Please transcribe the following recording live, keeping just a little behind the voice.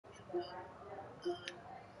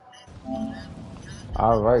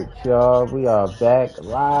Alright, y'all, we are back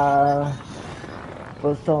live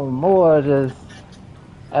for some more of this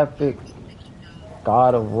epic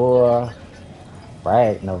God of War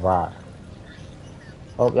RagnaRok.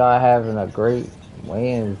 Hope y'all having a great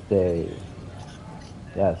Wednesday.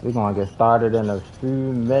 Yes, we're gonna get started in a few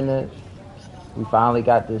minutes. We finally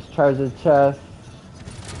got this treasure chest,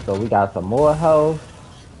 so we got some more health.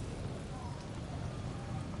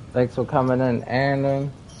 Thanks for coming in, Anna.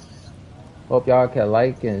 Hope y'all can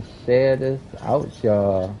like and share this out,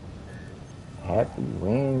 y'all. Happy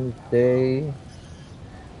Wednesday.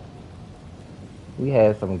 We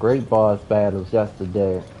had some great boss battles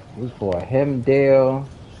yesterday. We fought Hemdale.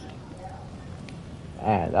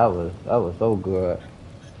 Man, that was so good.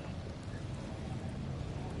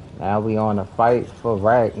 Now we on a fight for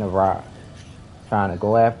Ragnarok. Trying to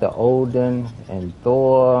go after Odin and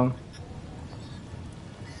Thor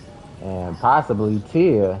and possibly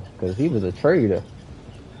Tyr, because he was a traitor.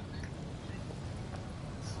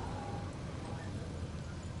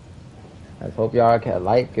 Let's hope y'all can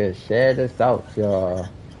like and share this out, y'all.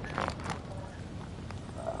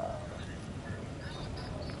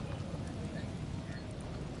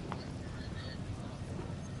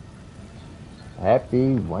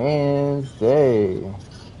 Happy Wednesday.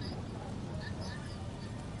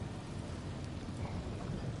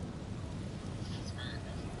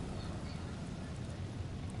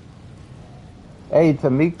 Hey,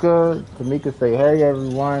 Tamika. Tamika say, hey,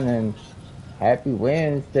 everyone, and happy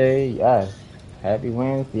Wednesday. Yes. Happy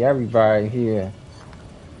Wednesday, everybody here.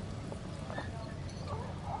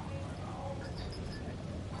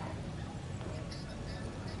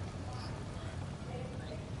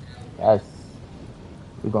 Yes.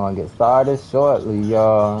 We're going to get started shortly,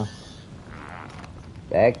 y'all.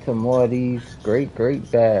 Back to more of these great,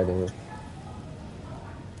 great battles.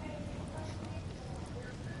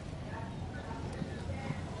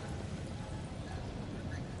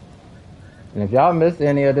 And if y'all missed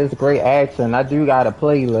any of this great action, I do got a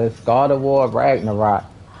playlist, God of War Ragnarok.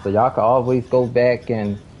 So y'all can always go back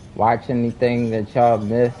and watch anything that y'all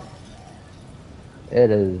missed.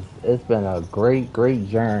 It's been a great, great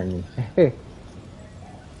journey.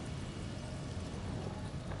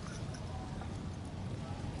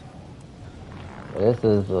 This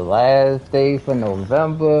is the last day for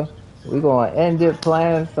November. We're gonna end it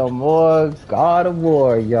playing some more God of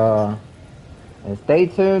War, y'all. And stay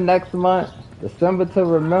tuned next month, December to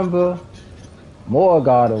remember, more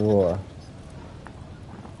God of War.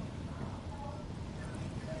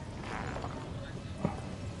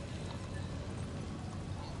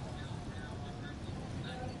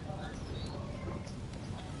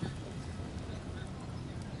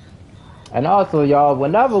 And also, y'all,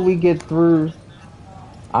 whenever we get through,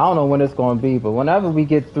 I don't know when it's going to be, but whenever we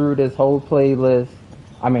get through this whole playlist,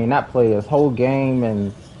 I mean, not playlist, whole game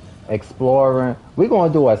and exploring, we're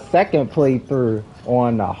going to do a second playthrough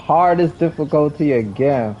on the hardest difficulty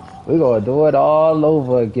again. We're going to do it all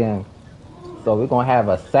over again. So we're going to have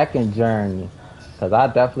a second journey. Because I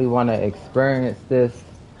definitely want to experience this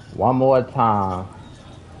one more time.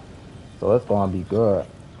 So it's going to be good.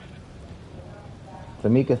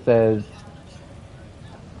 Tamika says,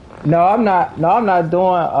 no, I'm not. No, I'm not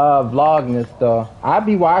doing vlogmas though. I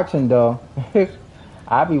be watching though.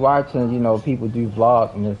 I be watching, people do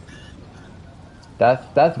vlogmas.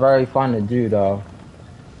 That's very fun to do though.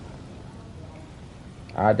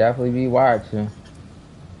 I definitely be watching.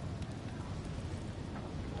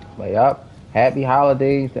 But yup, happy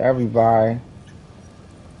holidays to everybody.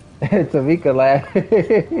 Tamika laugh.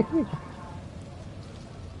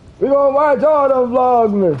 We gonna watch all them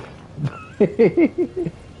vlogmas.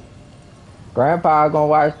 Grandpa gonna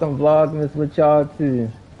watch them vlogmas with y'all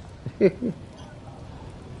too.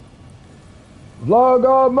 Vlog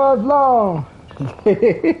all month long.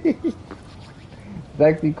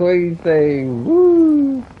 Sexy Queen say,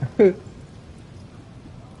 woo.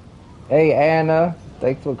 Hey Anna,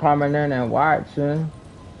 thanks for coming in and watching.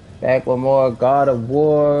 Back with more God of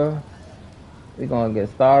War. We're gonna get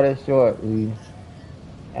started shortly.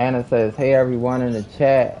 Anna says, hey everyone in the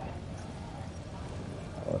chat.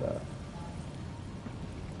 Hold up.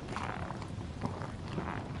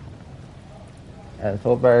 Let's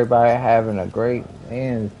hope everybody having a great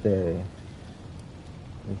Wednesday.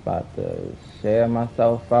 I'm about to share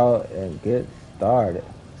myself out and get started.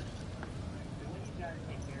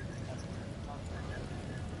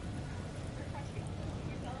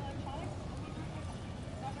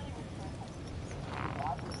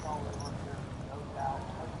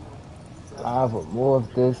 Live with more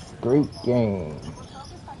of this great game.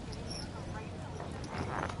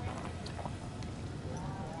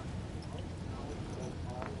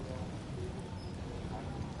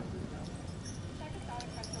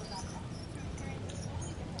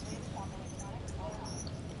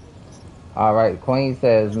 All right, Queen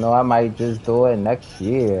says, no, I might just do it next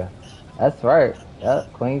year. That's right.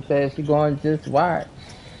 Yep, Queen says she going to just watch.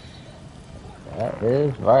 That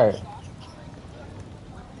is right.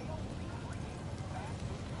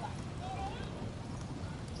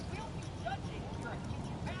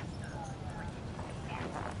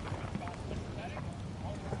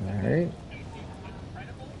 All right.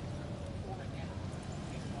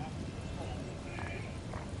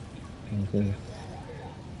 Just,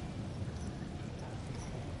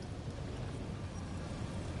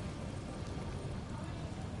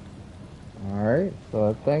 all right. So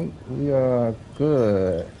I think we are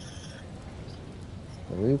good.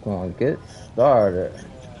 So we're going to get started.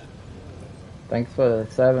 Thanks for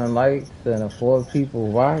the 7 likes and the 4 people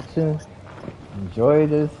watching. Enjoy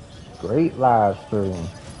this great live stream.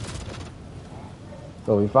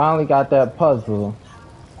 So we finally got that puzzle.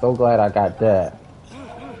 So glad I got that.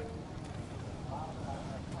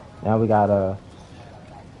 Now we gotta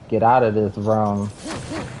get out of this realm.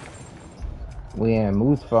 We in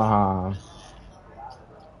Muspelheim.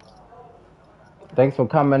 Thanks for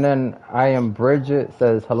coming in. I am Bridget.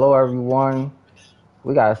 Says hello everyone.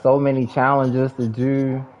 We got so many challenges to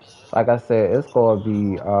do. Like I said, it's gonna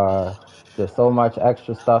be there's so much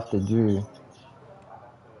extra stuff to do.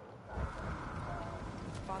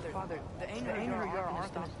 Father, the anger aren't gonna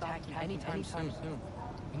stop attacking anytime soon.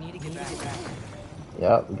 We need to get back.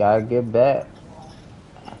 Yep, we gotta get back.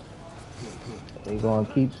 They gonna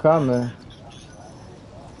keep coming.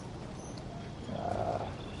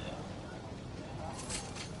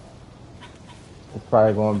 It's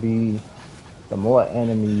probably gonna be some more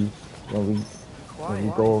enemies when we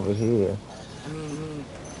go over here. I mean,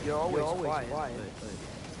 you're always quiet, but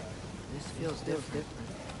this feels different.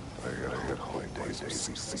 I had holidays of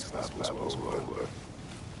ceaseless battles over.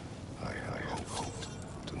 I had hoped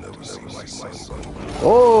to never see my son go.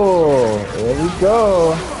 Oh, there we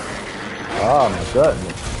go. Oh my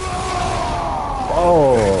goodness.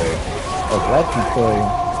 Oh, bless you, Clay.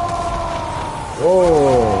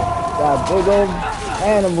 Oh, got a big old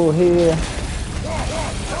animal here.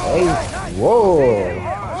 Hey, whoa.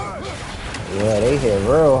 Yeah, they hit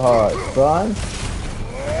real hard, son.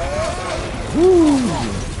 Woo.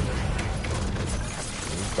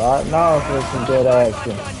 Starting off with some good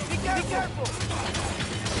action.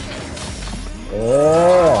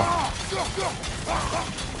 Yeah.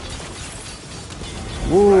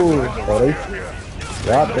 Woo. Oh,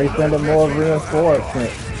 they sending more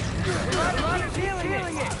reinforcements.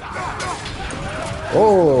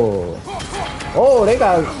 Oh. Oh, they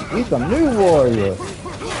got these some new warriors.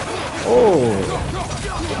 Oh.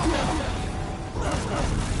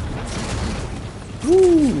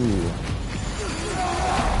 Woo.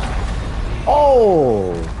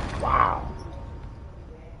 Oh. Wow.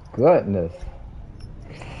 Goodness.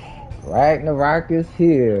 RagnaRok is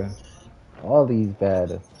here. All these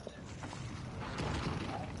battles.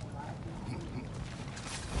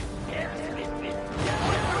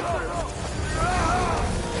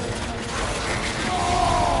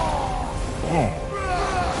 Damn.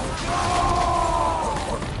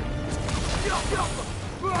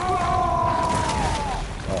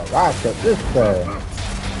 Rock up this thing.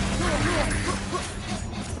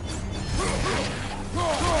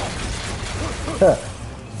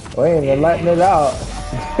 We ain't even letting it out.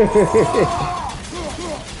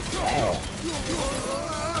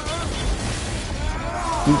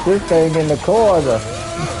 Keep this thing in the corner.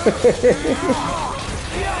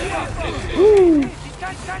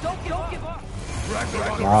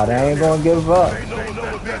 Nah, they ain't gonna give up.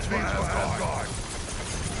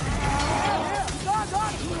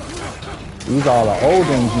 These are the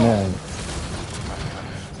ODIN's men.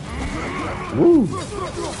 Woo.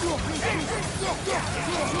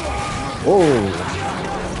 Whoa.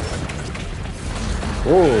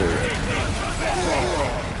 Whoa.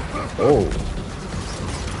 Oh.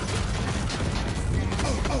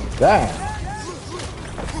 Damn.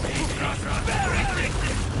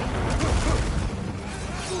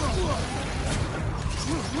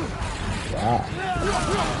 Wow.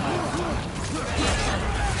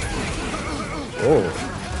 Oh.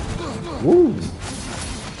 Woo.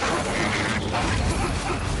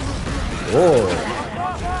 Whoa.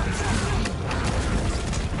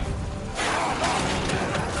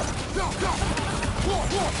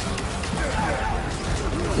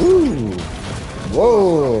 Ooh.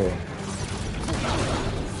 Whoa.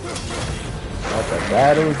 Let the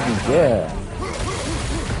battles begin.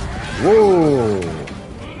 Whoa.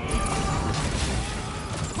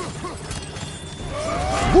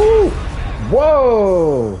 Woo.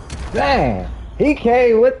 Whoa. Damn. He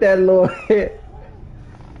came with that little hit.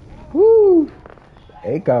 Woo.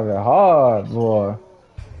 They coming hard, boy.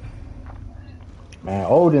 Man,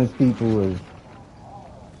 Odin's people is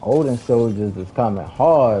Odin soldiers is coming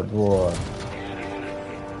hard, boy.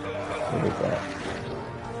 What is that?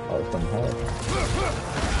 Oh, some head.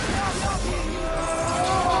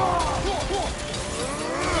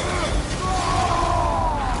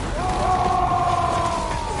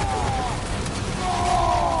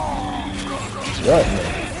 What?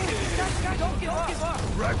 Don't give up.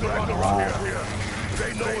 RagnaRok here.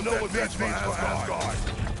 They know what that means for ASGARD.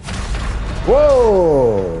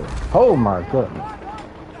 Whoa! Oh my goodness.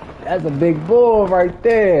 That's a big bull right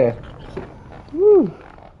there. Woo.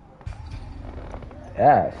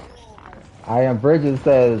 Yes. I Am Bridges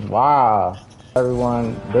says, wow.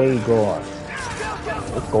 Everyone, they going.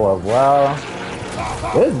 It's going well.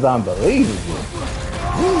 This is unbelievable.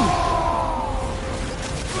 Woo.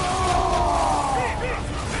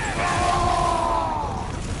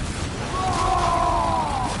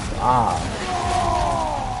 Wow.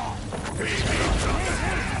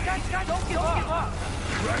 Don't give up.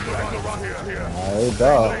 RagnaRok here. There you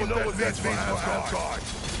go. They know what that means for ASGARD.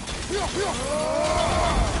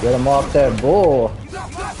 Get him off that bull.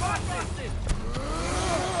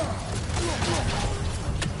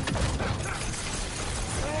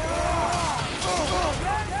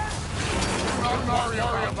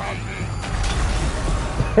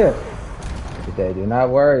 They do not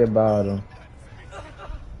worry about him.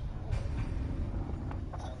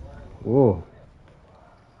 Ooh.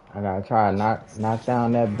 I gotta try to knock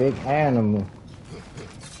down that big animal.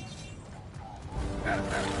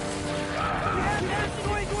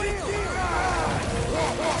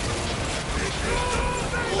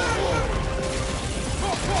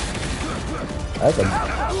 That's a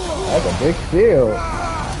big shield.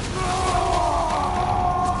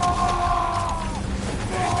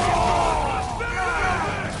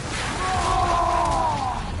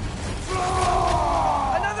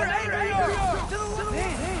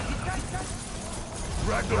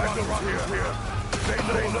 RagnaRok here.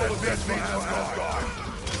 They know what that means for ASGARD.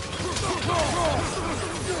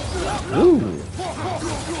 Ooh.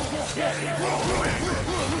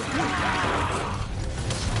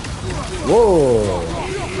 Whoa.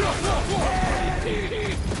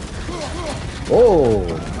 Whoa.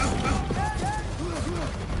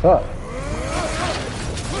 Huh.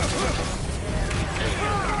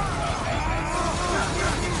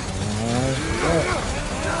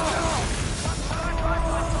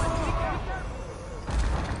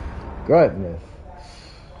 Goodness.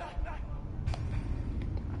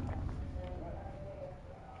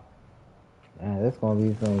 Man, this gonna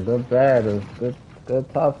be some good battles. Good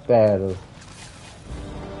tough battles.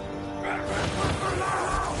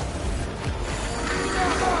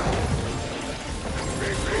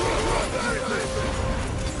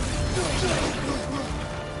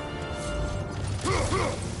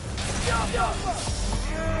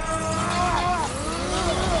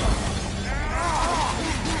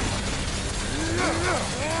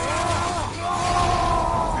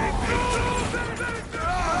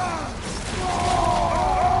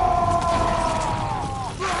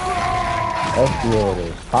 That shield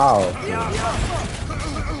is powerful.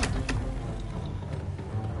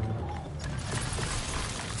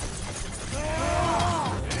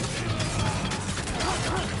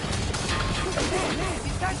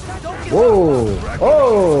 Whoa!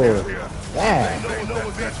 Oh! Damn!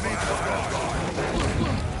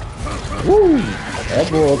 Woo! That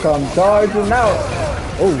boy come charging out.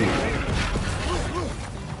 Oh!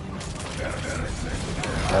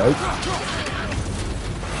 Right.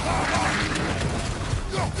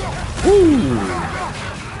 Woo!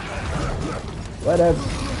 Whatever.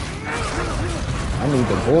 I need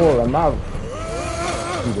to boil him out.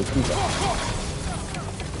 I need to keep it.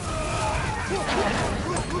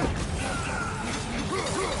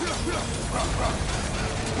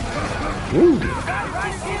 Woo!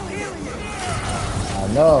 I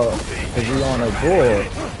know, because we on a board.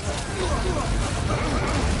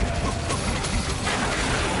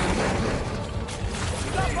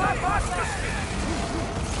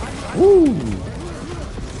 Woo!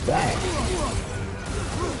 Dang.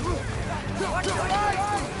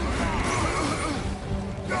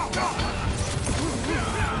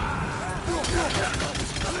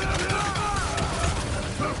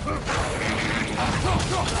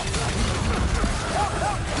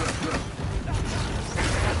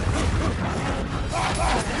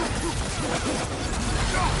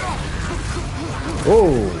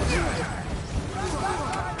 Oh!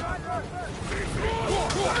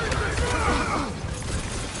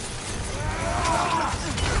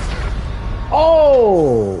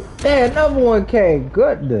 Oh! Damn, another one came.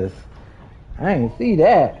 Goodness. I ain't see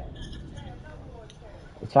that.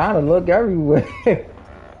 I'm trying to look everywhere.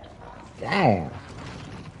 Damn.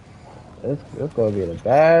 It's gonna be the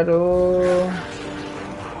battle.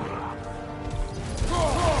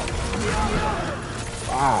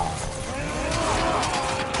 Wow.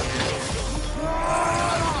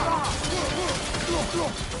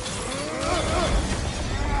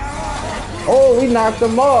 Oh, we knocked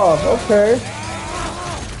him off. Okay.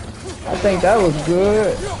 I think that was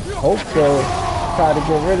good. Hope so. Try to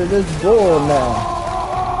get rid of this bull now.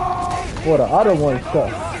 For the other one's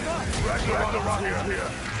stuff. RagnaRok here.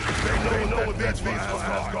 They know what that means for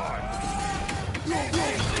ASGARD.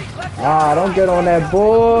 Ah, don't get on that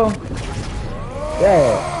bull.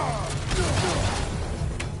 Yeah.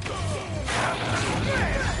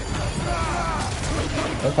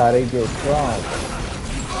 That's how they get strong.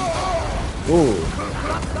 Ooh.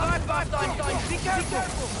 Be careful.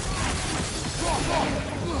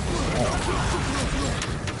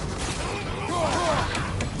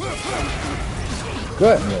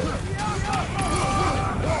 Goodness.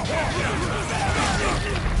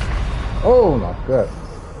 Oh my goodness.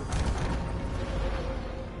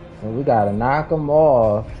 And we gotta knock them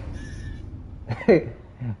off.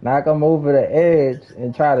 Knock them over the edge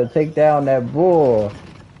and try to take down that bull.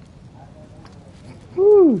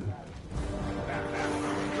 Woo.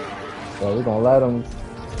 So we're gonna let them.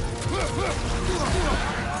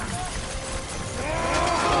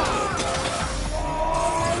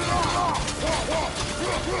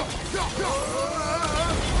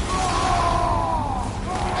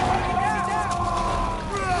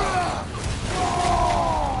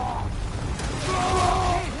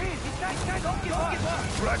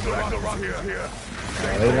 RagnaRok here.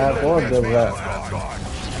 They not going to give up.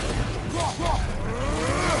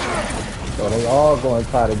 So they all going to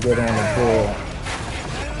try to get on the bull.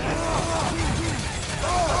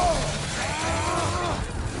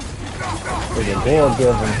 So the bull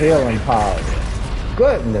gives them healing power.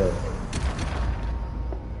 Goodness.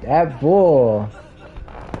 That bull.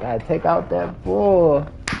 Gotta take out that bull.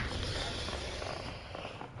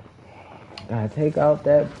 Gotta take out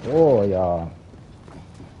that bull, y'all.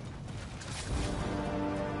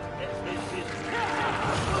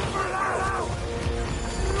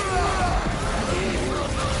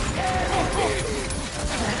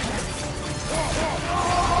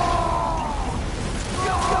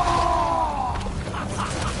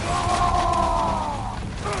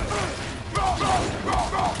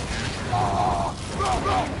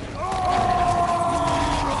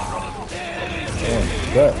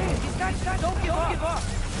 Good. Don't give up.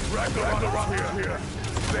 RagnaRok here.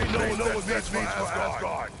 They know what that means for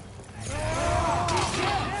ASGARD.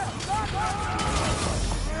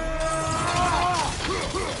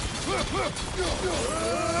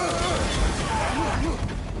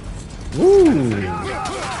 Woo!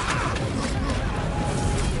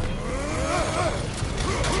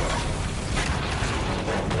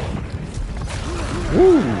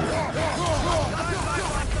 Woo!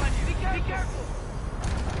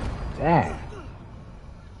 Damn.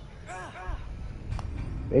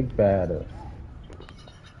 Big battle.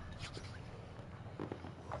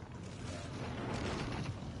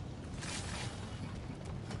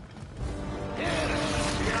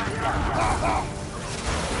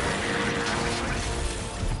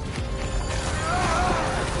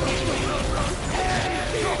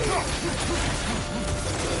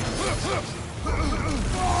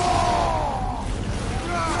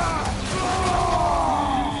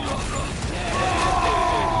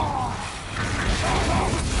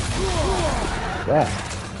 Yeah.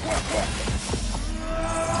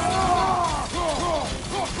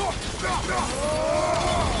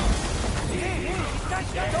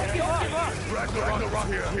 RagnaRok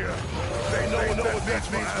here. They know what that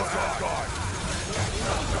means for ASGARD.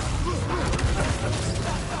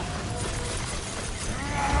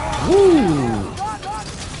 Woo!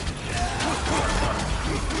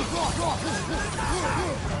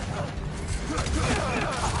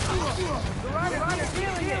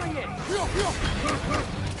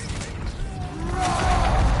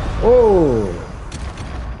 Oh!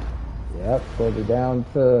 Yep, so we're down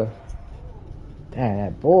to... Damn,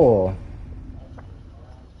 that bull.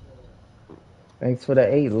 Thanks for the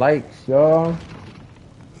 8 likes, y'all.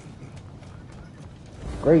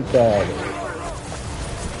 Great battle.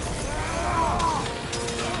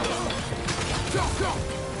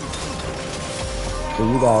 So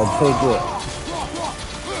you gotta take it.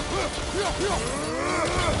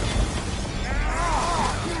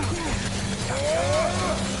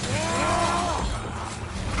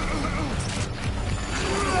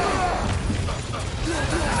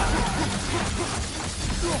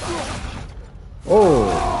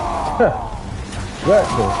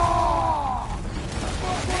 goodness.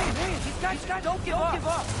 Don't give up.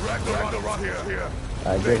 RagnaRok here.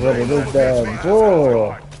 I get rid of this damn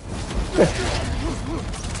bull.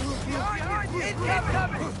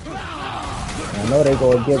 I know they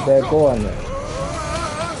gonna get that going there.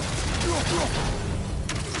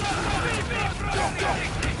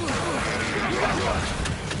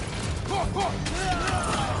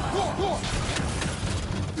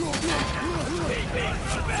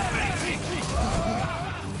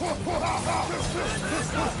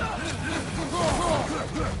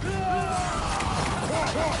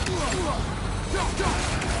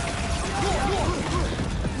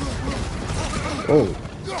 Oh.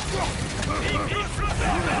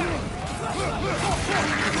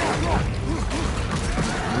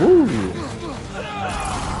 Woo.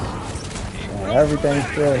 Yeah, everything's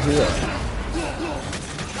still here.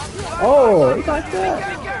 Oh, he got that.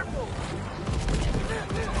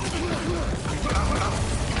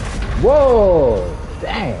 Whoa.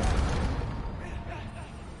 Damn.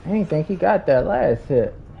 I didn't think he got that last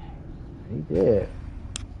hit. He did.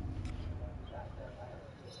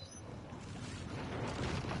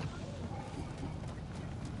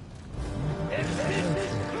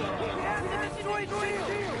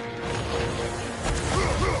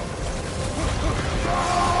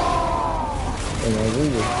 And then we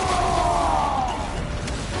was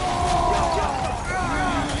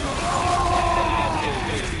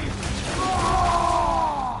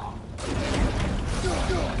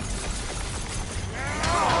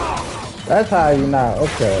that's how you know.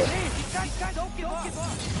 Okay.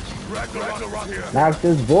 Knock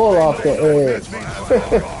this bull off the edge.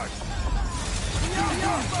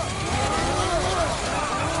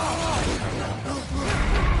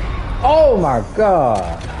 Oh my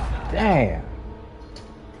God. Damn.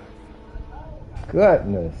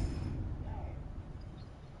 Goodness.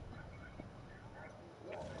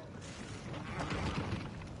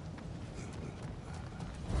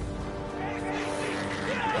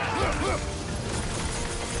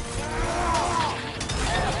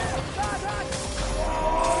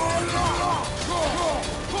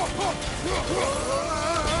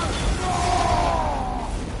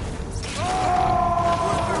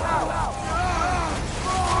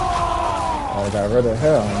 I got rid of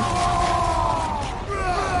him.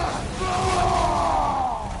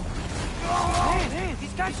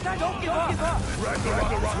 These guys don't give up.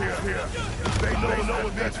 RagnaRok here. They know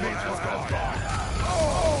what that means for ASGARD.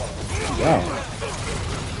 Yeah.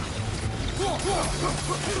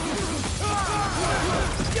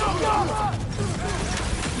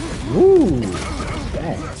 Woo!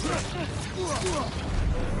 Dang.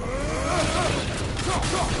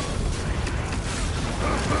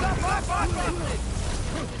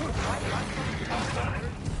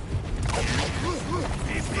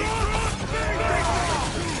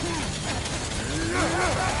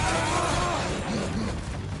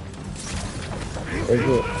 Is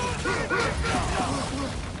it?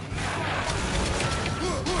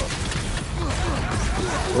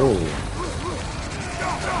 Oh.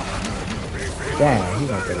 Damn, he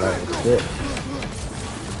went to level 6.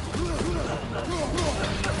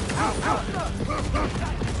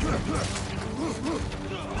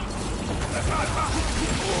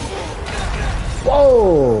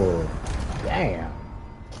 Whoa! Damn.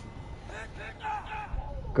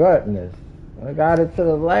 Goodness. I got it to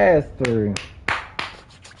the last 3.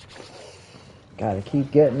 Gotta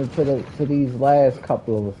keep getting it to these last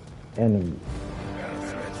couple of enemies.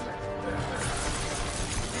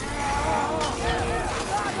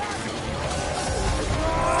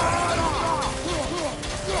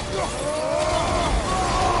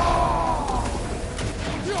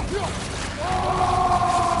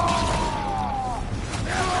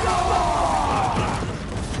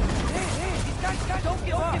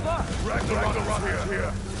 RagnaRok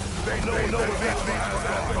here. They know what that means for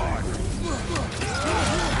ASGARD.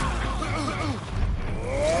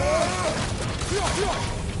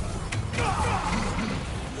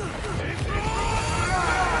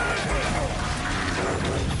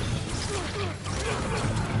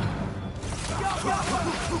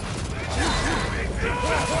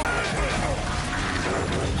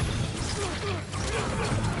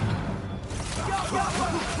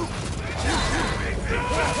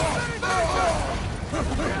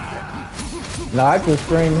 No, I can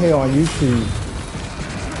stream here on YouTube.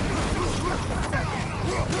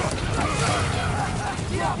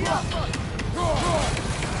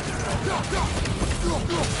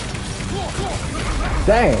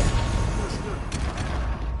 Damn.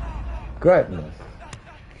 Goodness.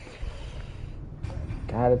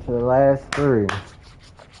 Got it to the last 3.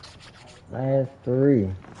 Last 3.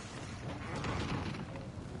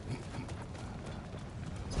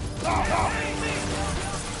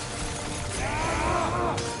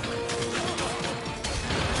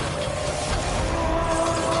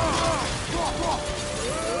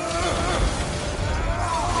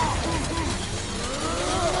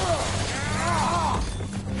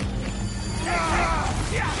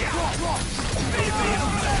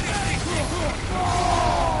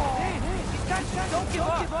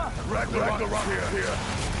 RagnaRok here.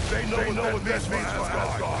 They know what this means for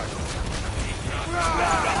ASGARD.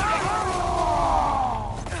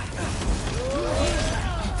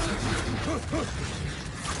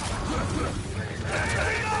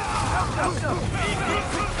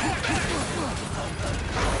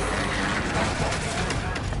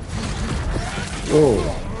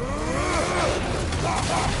 Oh.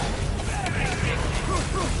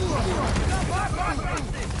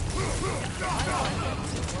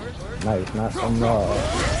 Nice, not some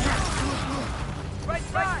Right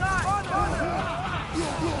side!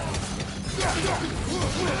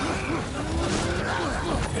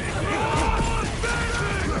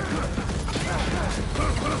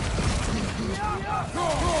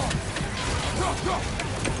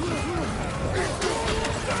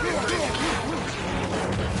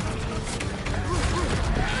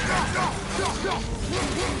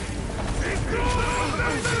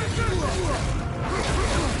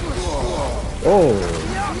 Oh.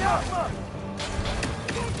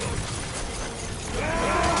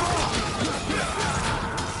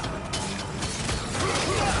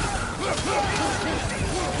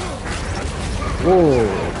 Whoa.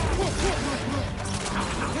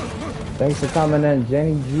 Thanks for coming in,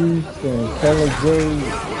 Jenny Juice and Taylor J. And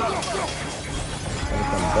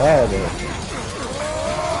some batter.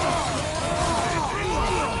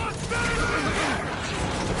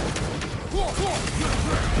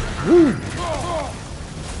 Woo.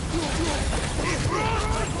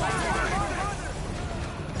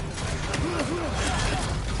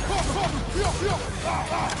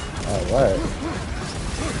 All right.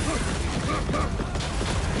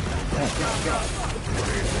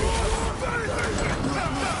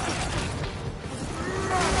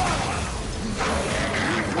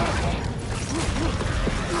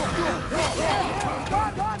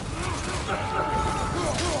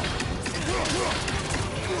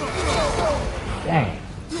 Dang.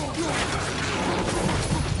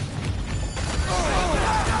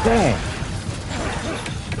 Dang.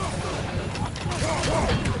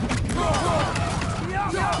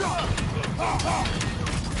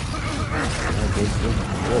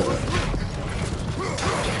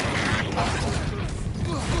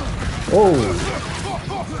 Oh.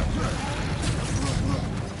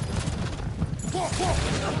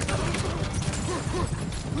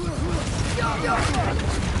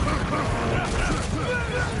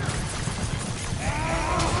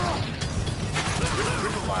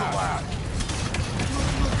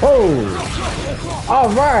 Oh! All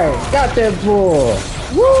right, got that bull.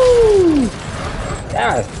 Woo!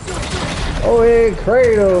 Yes. Oh, yeah,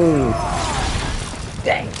 Kratos.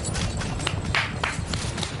 Dang.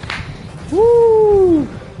 Woo!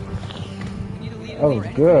 That was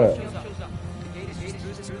good.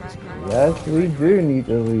 Yes, we do need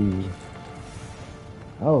to leave.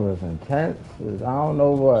 That was intense as I don't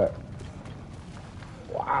know what.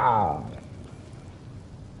 Wow.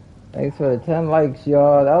 Thanks for the 10 likes,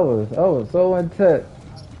 y'all. That was so intense.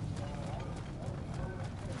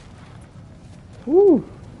 Woo.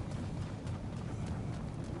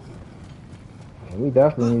 We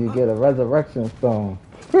definitely need to get a resurrection stone.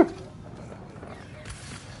 No,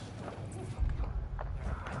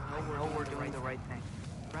 we're doing the right thing.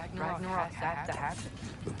 RagnaRok has to happen.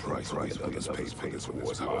 The price others paid for this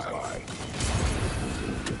was high.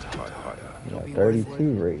 It's higher. Yeah,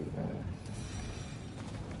 32 rate, man.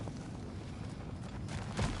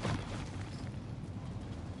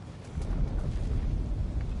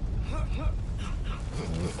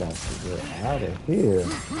 We got to get out of here.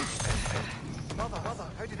 Mother,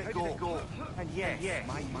 how did it go? And yes,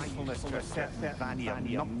 my mindfulness to a certain value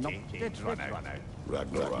did run out.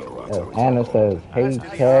 RagnaRok. Anna says, hey,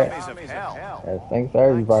 chat. Thanks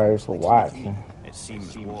everybody for watching. It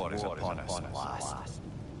seems war is upon us at last.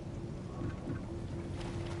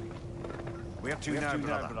 Where to now,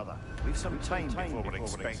 brother? We've some time before we're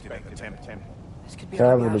expected at the temple. This could be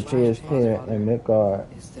Travel our to last PSP chance, and Midgard.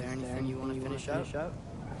 Is there anything you want to finish up?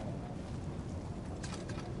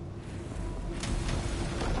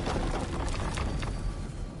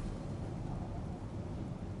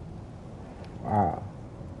 Wow.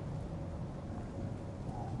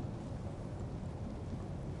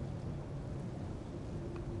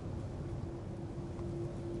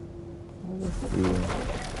 Let's see.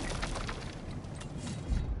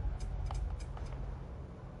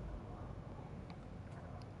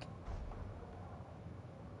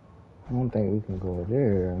 I don't think we can go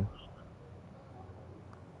there.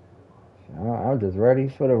 I'm just ready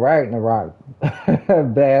for the RagnaRok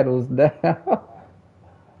battles now.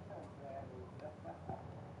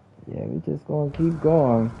 Yeah, we just gonna keep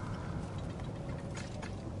going.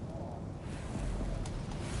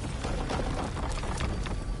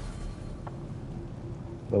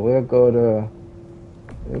 But we'll go to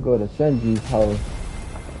Shinji's house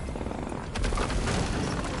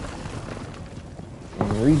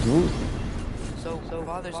and regroup. So,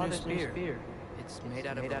 Father's new spear. It's made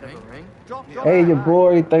out of a ring? Hey, your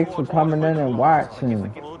boy, thanks for coming in and watching.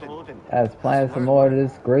 As playing some more of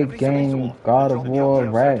this great game, God of War,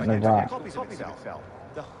 RagnaRok.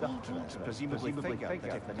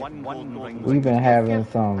 We've been having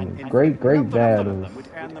some great battles.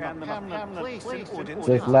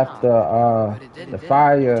 Just left the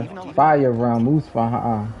fire realm,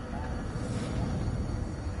 Muspelheim.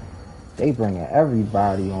 They bringing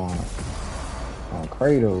everybody on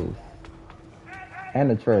Kratos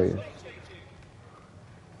and Atreus.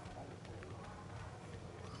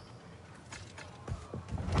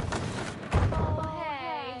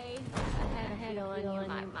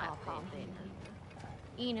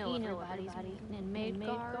 You know everybody's in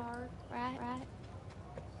Midgard, right?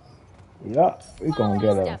 Yup, we gonna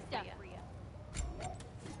get a.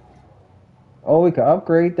 Oh, we can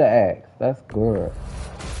upgrade the axe. That's good.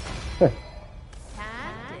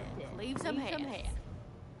 Leave some hands.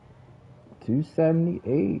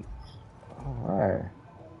 278. All right.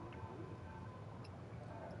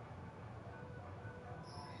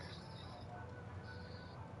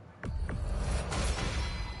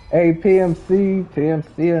 Hey, PMC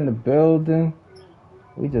in the building.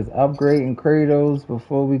 We just upgrading Kratos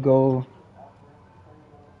before we go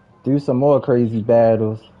do some more crazy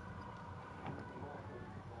battles.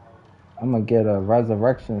 I'm gonna get a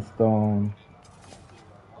resurrection stone.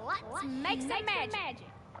 Let's make some magic.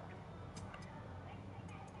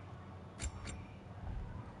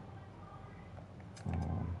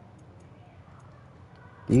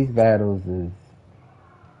 These battles is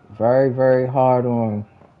very hard on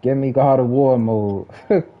Give Me God of War mode.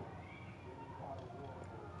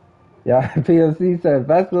 Yeah, PMC said,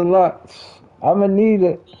 best of luck. I'ma need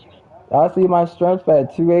it. I see my strength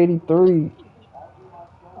at 283.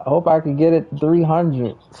 I hope I can get it to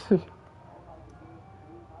 300.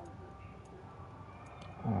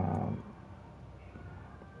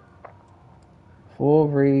 Full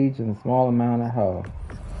rage and small amount of health.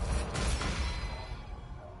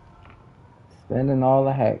 Spending all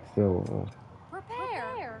the hack silver.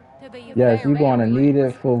 Prepare to be Yes, you're gonna need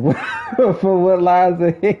it for for what lies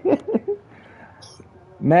ahead.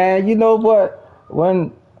 Man, you know what?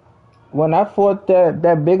 When I fought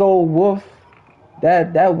that big old wolf,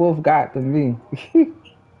 that wolf got to me.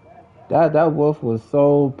 that wolf was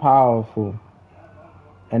so powerful.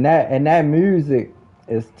 And that music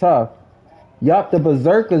is tough. Yup, the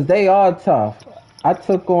berserkers, they are tough. I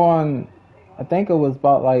took on, I think it was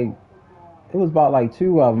about like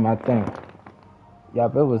two of them, I think.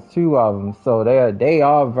 Yup, it was two of them. So they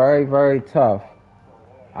are very tough.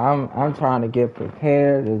 I'm trying to get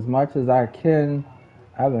prepared as much as I can.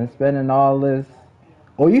 I've been spending all this.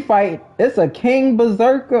 Oh, you fight, it's a king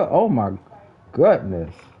berserker? Oh my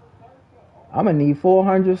goodness. I'm gonna need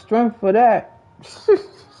 400 strength for that.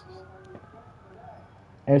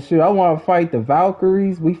 And shoot, I want to fight the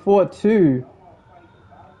Valkyries. We fought two.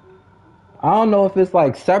 I don't know if it's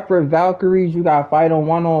like separate Valkyries you gotta fight on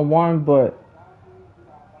one, but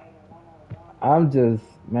I'm just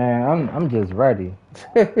ready.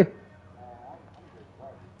 I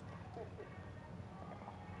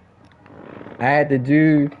had to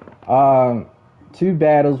do two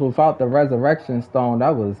battles without the resurrection stone.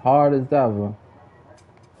 That was hard as ever.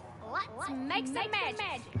 Let's make some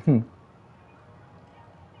magic.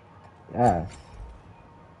 Yes.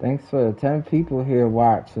 Thanks for the 10 people here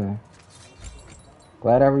watching.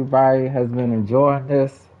 Glad everybody has been enjoying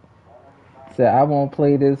this. Said I won't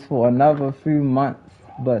play this for another few months,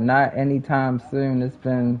 but not anytime soon. It's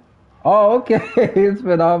been, oh, okay. It's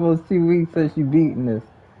been almost 2 weeks since you beaten this.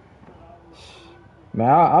 Man,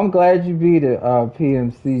 I'm glad you beat it,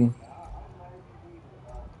 PMC.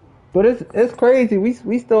 But it's crazy.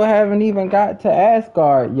 We still haven't even got to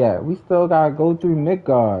Asgard yet. We still gotta go through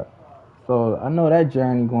Midgard. So I know that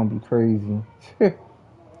journey gonna be crazy.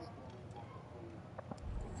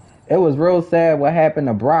 It was real sad what happened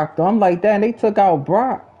to Brock though. I'm like, damn, they took out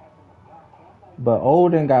Brock. But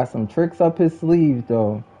Odin got some tricks up his sleeve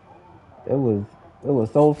though. It was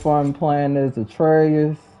so fun playing as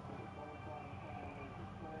Atreus.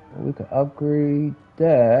 We could upgrade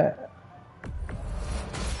that.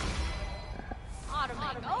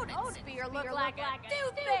 Odin's spear look like a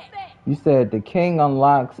toothpick. You said the king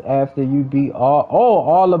unlocks after you beat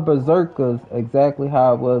all the berserkers, exactly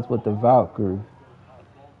how it was with the Valkyrie.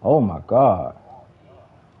 Oh my god.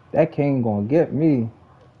 That king gonna get me.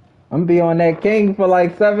 I'm gonna be on that king for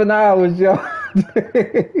like 7 hours, yo.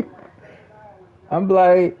 I'm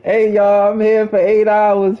like, hey y'all, I'm here for 8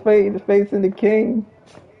 hours facing the king.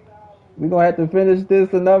 We gonna have to finish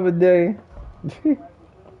this another day.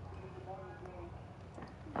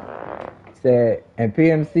 Said, and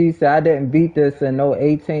PMC said I didn't beat this in no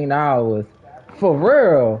 18 hours. For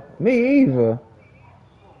real, me either.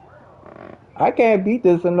 I can't beat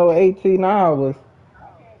this in no 18 hours.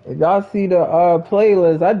 If y'all see the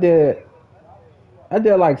playlist, I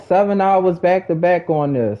did like 7 hours back to back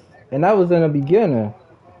on this, and that was in the beginning.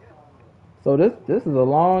 So this is a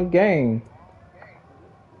long game.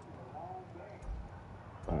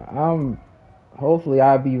 I'm hopefully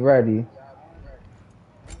I'll be ready.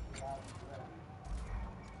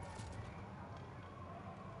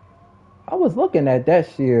 I was looking at that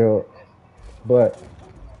shield, but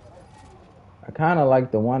I kind of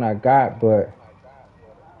like the one I got, but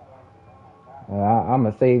I'm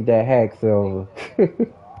gonna save that hack silver. Yeah,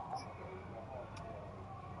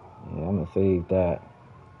 I'm gonna save that.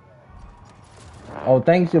 Oh,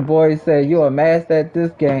 thanks your boy said you a master at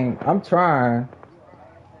this game. I'm trying.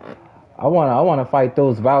 I wanna fight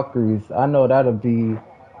those Valkyries. I know that'd be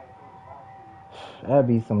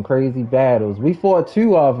some crazy battles. We fought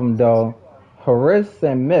two of them though, Haris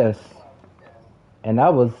and Miss, and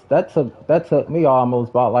that took me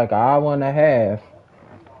almost about like an hour and a half.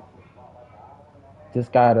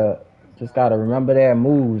 Just gotta remember their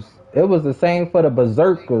moves. It was the same for the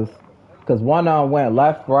berserkers, cause one of them went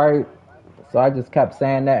left, right. So I just kept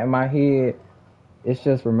saying that in my head. It's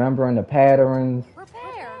just remembering the patterns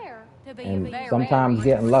Prepare to be and very, sometimes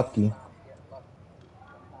getting lucky.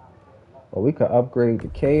 But we could upgrade to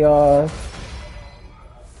chaos.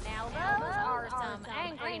 Now those are some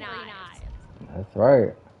angry knives. That's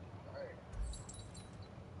right.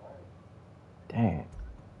 Damn.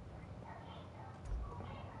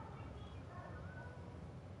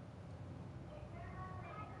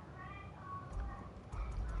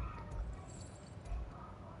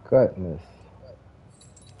 Goodness.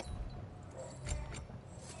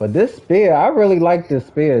 But this spear, I really like this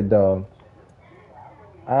spear though.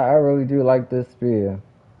 I really do like this spear.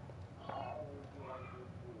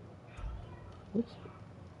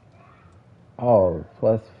 Oh,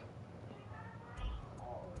 plus.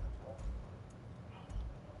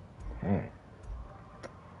 Man.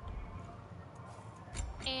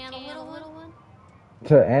 And a little one.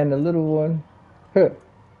 And the little one.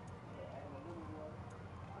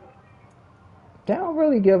 They don't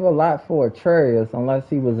really give a lot for Atreus unless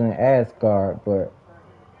he was in Asgard, but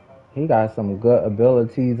he got some good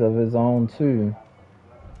abilities of his own too.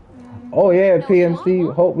 Oh yeah, No, you PMC.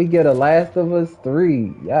 want Hope we get a Last of Us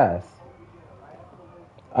 3. Yes.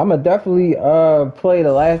 I'ma definitely play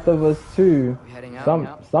The Last of Us 2 We heading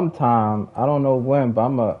out? sometime. I don't know when, but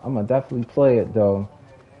I'ma definitely play it though.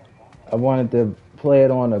 I wanted to play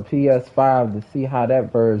it on a PS5 to see how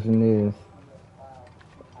that version is.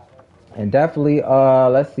 And definitely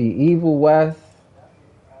let's see, Evil West,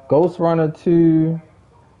 Ghost Runner 2,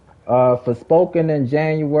 Forspoken in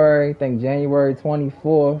January, I think January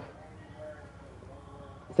 24th.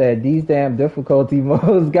 Said these damn difficulty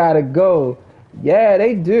modes gotta go. Yeah,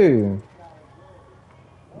 they do.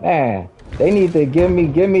 Man, they need to give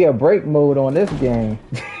me a break mode on this game.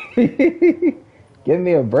 Give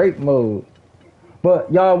me a break mode.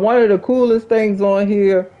 But y'all, one of the coolest things on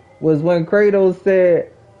here was when Kratos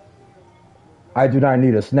said, "I do not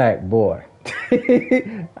need a snack, boy."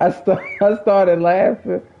 I started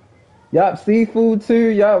laughing. Yup, seafood too.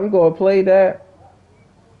 Yup, we gonna play that.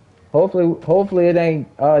 Hopefully it ain't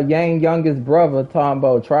Yang youngest brother talking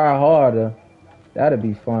about try harder. That'd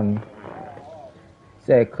be funny.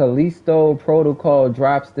 Said Callisto Protocol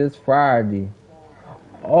drops this Friday.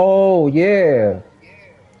 Oh yeah.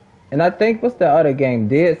 And I think what's the other game?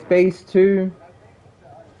 Dead Space 2.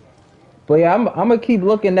 But yeah, I'm gonna keep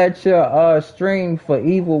looking at your stream for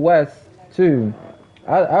Evil West too.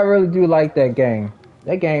 I really do like that game.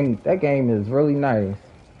 That game is really nice.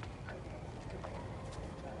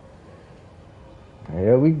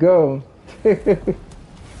 Here we go.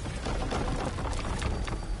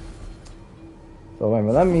 So wait a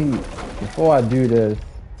minute, let me, before I do this.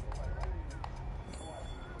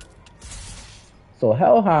 So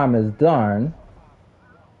Helheim is done.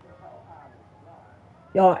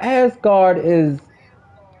 Y'all, Asgard is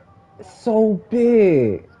so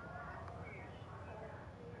big.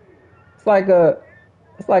 It's like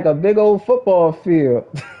a big old football field.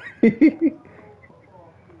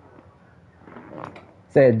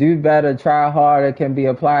 Said, dude better try harder can be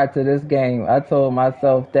applied to this game. I told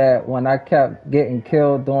myself that when I kept getting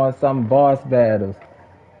killed doing some boss battles.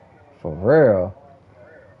 For real.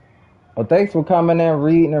 Well, thanks for coming in,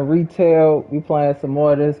 reading and retail. We playing some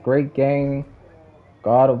more of this great game.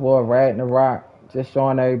 God of War, RagnaRok, just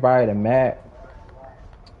showing everybody the map.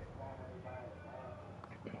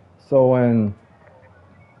 So in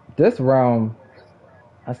this realm,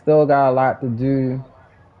 I still got a lot to do.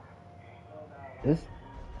 It's,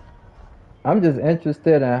 I'm just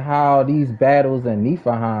interested in how these battles in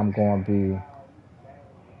Niflheim gonna be.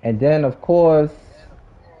 And then of course,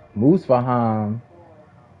 Muspelheim,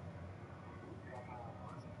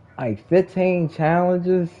 like 15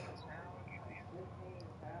 challenges.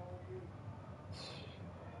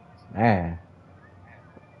 Man,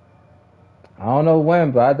 I don't know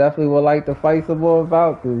when, but I definitely would like to fight some more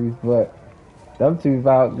Valkyries, but them two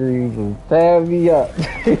Valkyries will tear me up.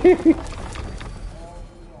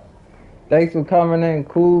 Thanks for coming in,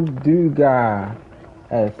 cool dude guy.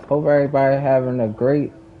 Yes, hope everybody having a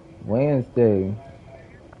great Wednesday.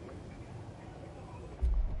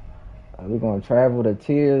 We're gonna travel to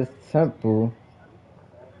Tears Temple.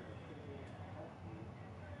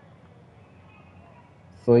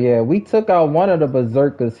 So yeah, we took out one of the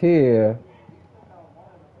berserkers here.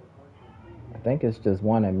 I think it's just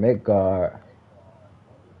one in Midgard.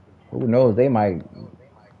 Who knows? They might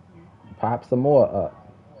pop some more up.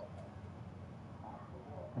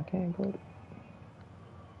 I can't go.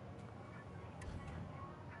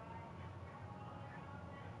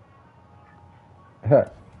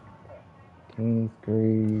 King's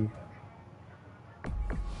Grief.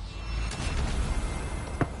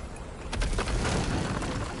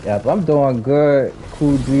 Yep, I'm doing good.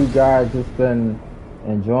 Cool dude guy, just been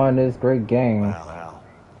enjoying this great game. Well,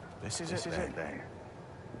 this is it then.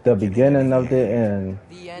 The beginning of the end.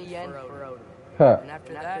 The end for Odin. Huh. And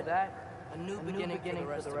after that, a new beginning for the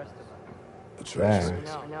rest of us. The treasure.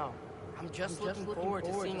 No. I'm just looking forward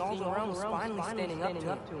to seeing all the realms finally standing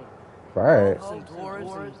up to him. Right. Elves and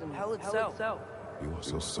dwarves and hell itself. You are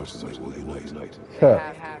so such as I will unite. They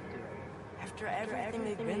have to. After everything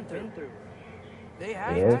they've been through. They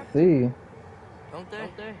have We'll to. see. Don't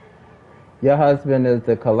they? Your husband is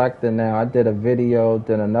the collector now. I did a video,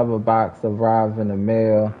 then another box arrived in the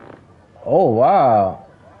mail. Oh, wow.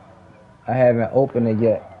 I haven't opened it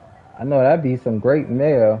yet. I know that'd be some great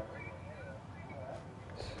mail.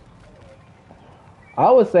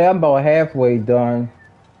 I would say I'm about halfway done.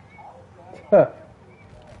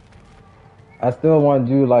 I still want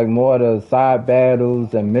to do like more of the side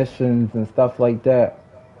battles and missions and stuff like that.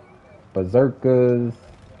 Berserkers,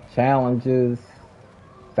 challenges,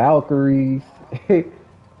 Valkyries.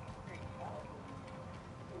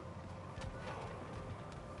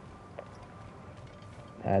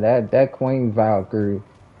 And that Queen Valkyrie,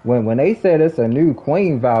 when they said it's a new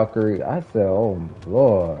Queen Valkyrie, I said, oh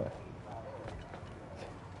Lord.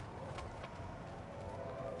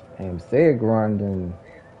 And Sigrun and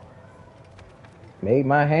made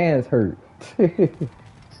my hands hurt.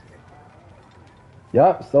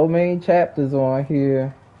 Yup, so many chapters on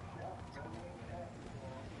here.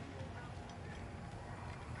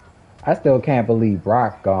 I still can't believe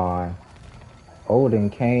Brock gone.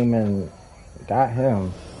 Odin came and got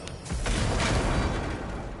him.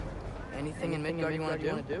 Anything in Midgard you want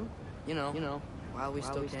to do? You know, while we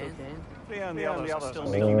still can. The only others are still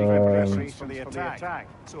making preparations for the attack.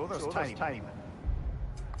 So there's time.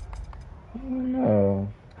 No.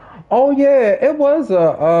 Oh yeah, it was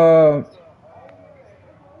a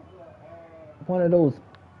one of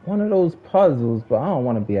those puzzles, but I don't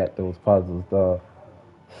want to be at those puzzles though.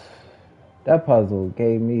 That puzzle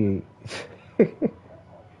gave me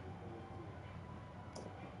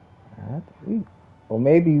or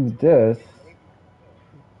maybe this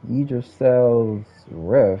Yggdrasil's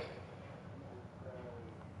Rift.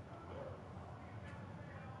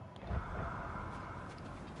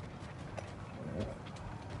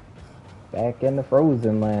 Back in the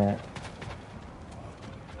frozen land.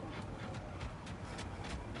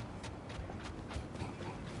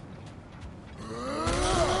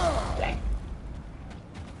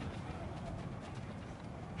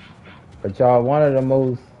 But y'all, one of the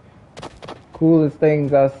most coolest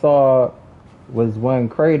things I saw was when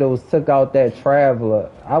Kratos took out that traveler.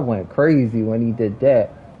 I went crazy when he did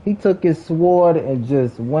that. He took his sword and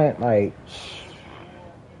just went like.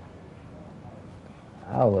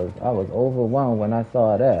 I was overwhelmed when I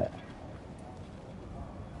saw that.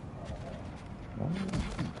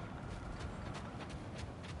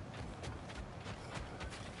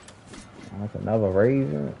 That's another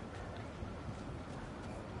raven.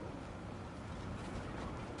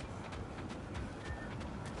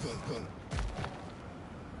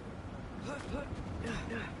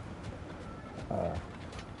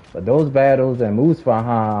 But those battles in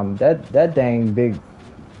Muspelheim, that dang big.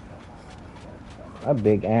 That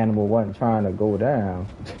big animal wasn't trying to go down.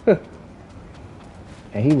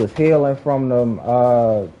 And he was healing from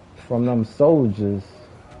them soldiers.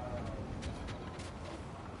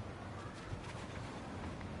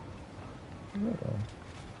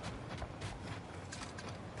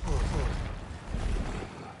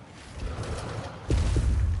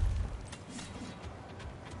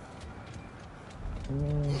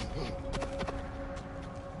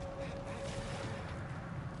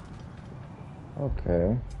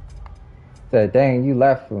 Okay. Said, dang, you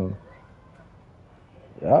left him.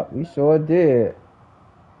 Yup, we sure did.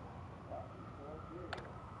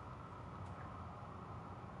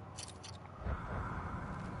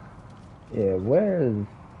 Yeah, where is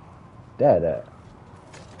that at?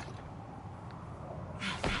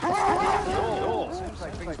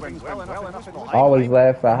 Always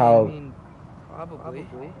laugh at how Probably.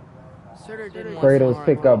 Surtur didn't want Kratos Samara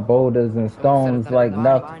pick up involved. boulders and So instead of stones them like binding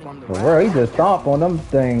nothing. from the For real, he rat, just stomped on them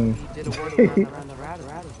things. he did a word around the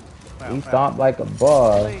rat. He stomped like a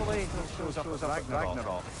boss. Shows up as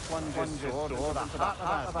RagnaRok, plunges sword into the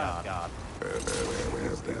heart of Asgard. Where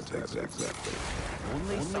is that exactly?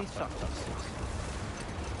 Only substance.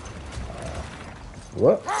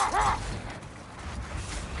 What?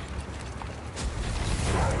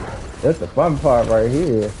 That's the fun part right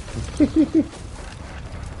here.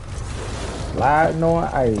 Sliding on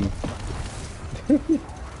ice.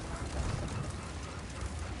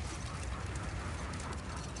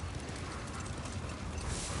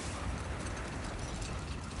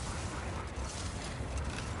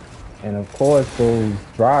 And of course those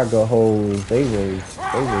Draga holes, they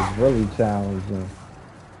was really challenging.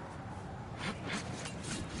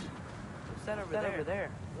 What's that over there?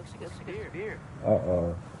 Looks like a spear.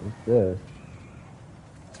 Uh-oh. What's this?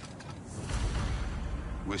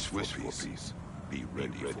 Wish for peace. Be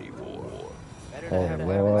ready for war. Better Oh, to have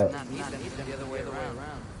Lord. weapons not meet them the other way around.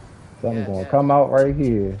 Something's gonna come out right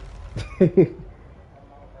here.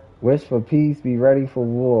 Wish for peace, be ready for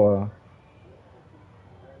war.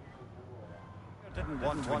 Didn't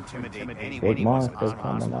want to intimidate Big anyone monster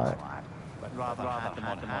coming out. but rather had them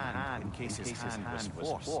on hand in case his hand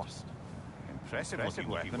was forced. Impressive looking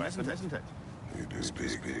weapon, isn't it? You do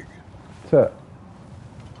speak. Tuh.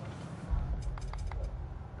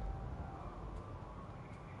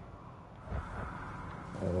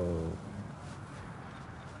 Oh.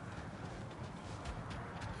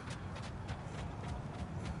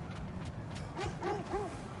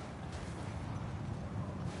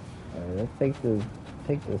 Let's take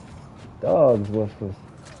the dogs with us.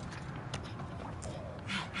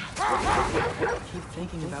 Keep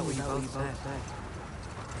thinking about what you both said.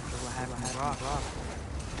 After what happened to Rock.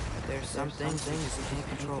 But there's some things we just can't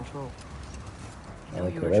control. I know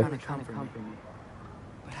you were trying to comfort me.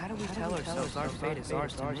 But how do we tell ourselves our fate is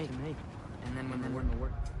ours to make? And then when the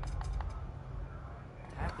work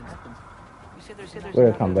happens. You say there's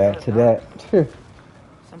We'll come back to that.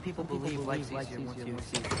 Some people believe life's easier once you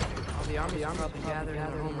succeed. All the armies probably gathered in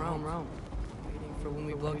their home realm, waiting for when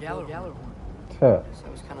we blow Gjallarhorn. Tuh. So I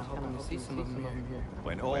was kind of hoping to see some of them here.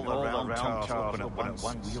 When all the round towers open at once,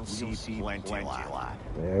 we'll see plenty of light.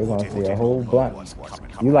 Yeah, we're gonna see a whole bunch.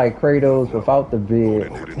 You like Kratos without the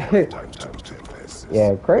beard.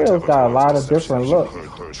 Yeah, Kratos got a lot of different looks.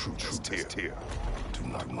 Do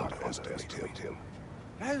not underestimate him.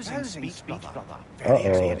 Rousing speech, brother. Uh-oh.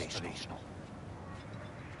 Very inspirational.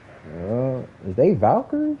 Is they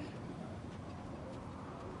Valkyries?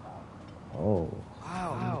 Oh.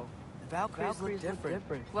 Wow. The Valkyries look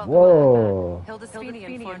different. Whoa. Hilda Sweeney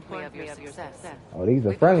informed me of your success. Oh, these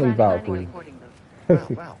are friendly Valkyries.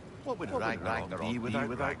 Well, what would RagnaRok be without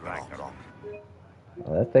RagnaRok?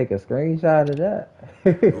 Well, let's take a screenshot of that.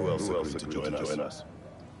 Who else agreed to join us?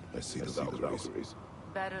 I see the Valkyries.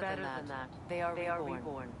 Better than that. They are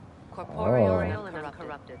reborn. Corporeal and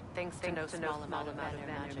uncorrupted, thanks to no small amount of matter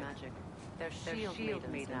magic. They're shield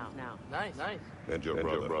maidens now. Nice. And your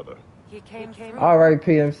brother. He came through. All right,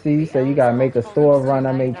 PMC. So you gotta make a store run.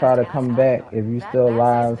 I may try to come back. If you still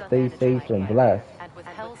alive, stay safe and blessed.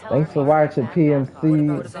 Thanks for watching, PMC.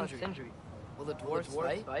 Will the dwarves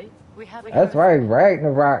fight? That's right,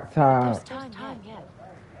 Ragnarok time. There's time yet.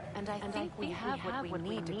 And I think we have what we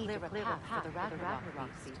need to clear a path for the RagnaRok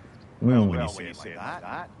beast. Well, when you say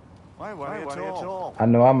that, why worry at all? I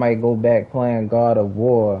know I might go back playing God of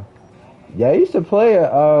War. Yeah, you should play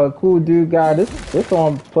a Cool Dude Guy. This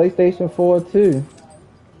on PlayStation 4 too.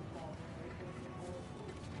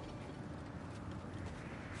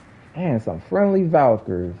 Man, some friendly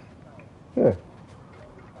Valkyries. Huh.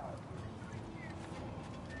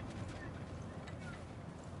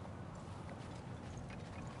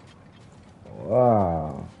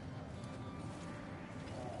 Wow.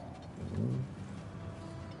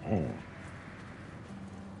 Man.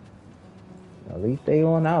 We stay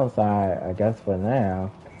on outside, I guess, for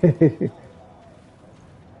now.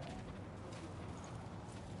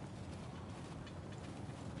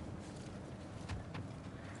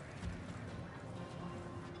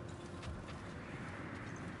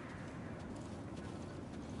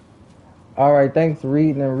 Alright, thanks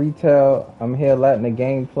reading and retail. I'm here letting the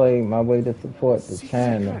gameplay my way to support the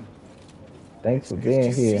channel. Thanks for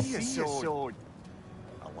being here.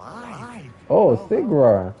 Alive. Oh,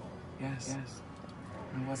 Sigra. Yes.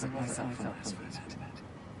 I wasn't myself the last we met.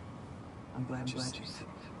 I'm glad you're safe.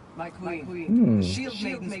 My queen, the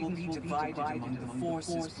shield maidens will be divided among the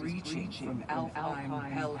forces breaching from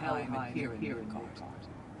Alfheim, Helheim, and here in Newcart.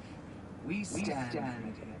 We stand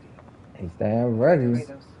ready. They stand ready.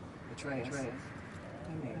 Atreus.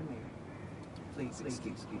 Please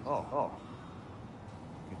excuse me. Oh.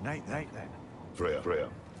 Good night then. Freya,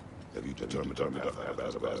 have you determined our path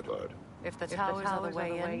out of ASGARD? If the towers are the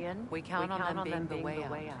way in, we count on them being the way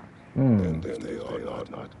out. And if they are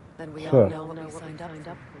not, Then we all know what we signed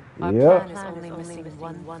up for. Our Yep. plan is only missing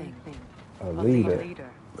one thing. A leader.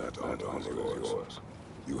 that honor is yours.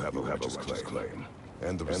 You have a righteous claim,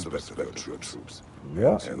 and the respect of your troops.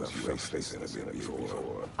 Yep. And you have faced enemy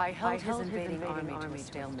before. I held his invading army to a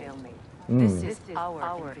stalemate. This is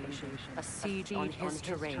our invasion, a siege on his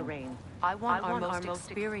terrain. I want our most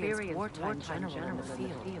experienced wartime general in the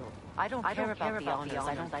field. I don't care about the honors,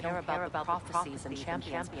 I don't care about the prophecies and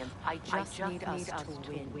champions. I just need us to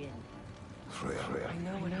win. Freya, I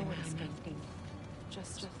know what I'm asking.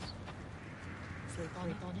 Just sleep on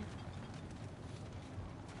it.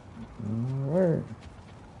 Alright.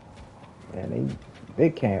 Man, they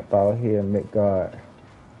camp out here in Midgard.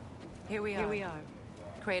 Here we are.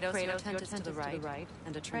 Kratos, your tent is to the right,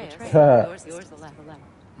 and Atreus, yours to the left.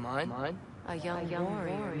 Mine? A young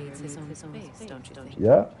warrior needs his own space, don't you think?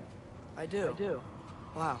 Yep. I do.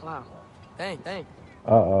 Wow. Thanks.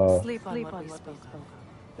 Uh-oh. Sleep on what we spoke of.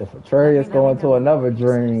 If Atreus going to another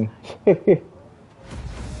dream. The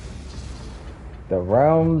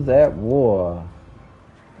realms at war.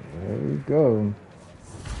 There we go.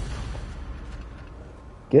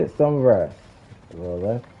 Get some rest. Well,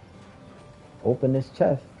 let's open this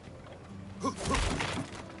chest.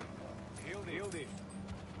 Hildy.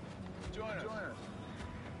 Join us.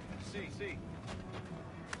 See.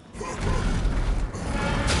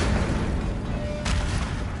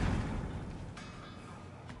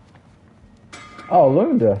 Oh,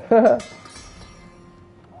 Lunda.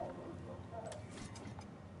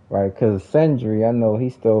 Right, because Sindri, I know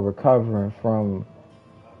he's still recovering from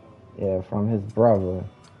his brother.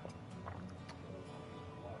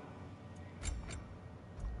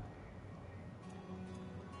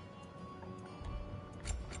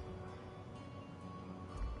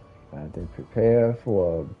 They prepare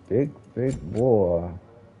for a big war.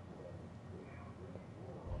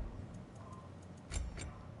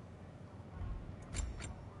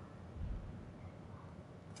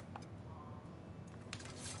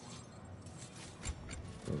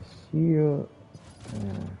 The shield.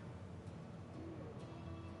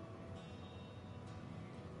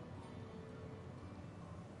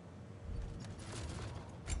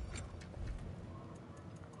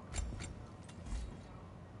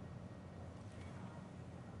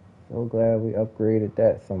 So glad we upgraded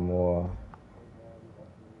that some more.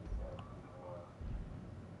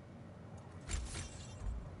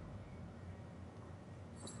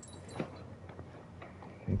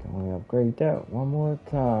 We can only upgrade that one more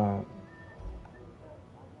time.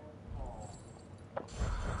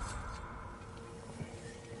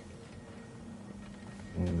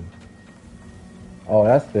 Oh,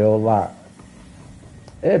 that's still locked.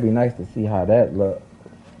 It'd be nice to see how that looks.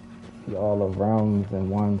 See all the realms in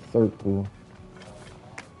one circle.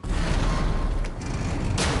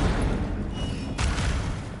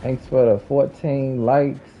 Thanks for the 14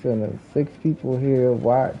 likes and the 6 people here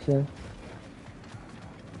watching.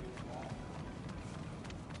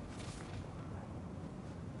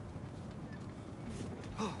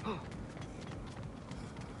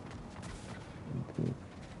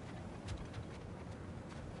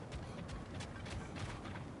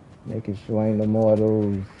 Making sure ain't no more of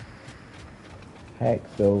those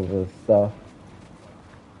hacks over stuff.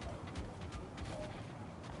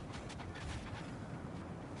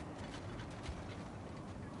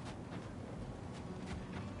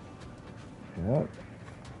 Yep.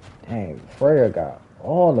 Dang, Freya got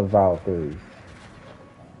all the Valkyries.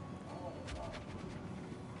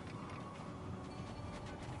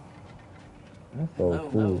 That's so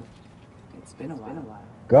cool. It's been a while.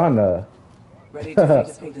 Gunna. Ready to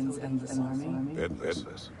face Odin's endless army?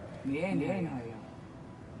 Endless. Yeah.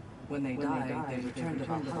 When they die, they return to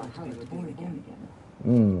Valhalla to be reborn again.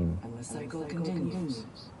 And the cycle continues.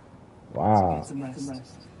 Wow. So get some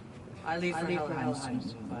rest. I leave for Helheim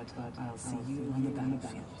soon, but I'll see you on the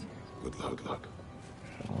battlefield. Good luck. Good luck.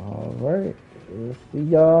 All right. We'll see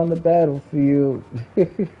y'all on the battlefield.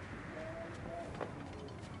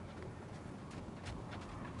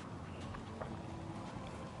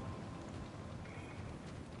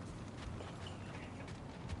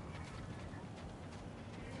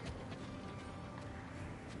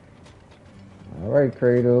 All right,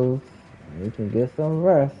 Kratos. We can get some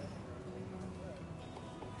rest.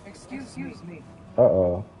 Excuse me.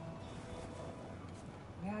 Uh-oh.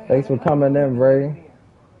 Thanks for coming in, Ray.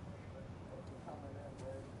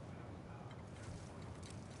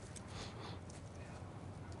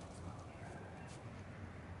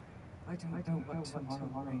 I don't know what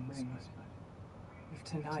tomorrow brings, but if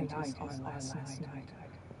tonight is our last night,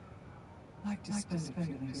 I'd like to spend it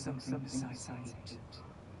feeling something besides it.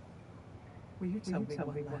 Will you tell me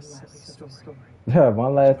one last silly story? Yeah,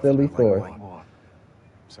 one last silly story.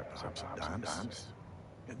 Sometimes.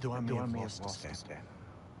 Do I mean lost a step?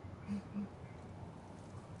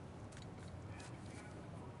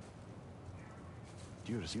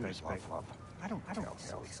 Do you respect love? I don't tell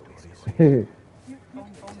silly stories.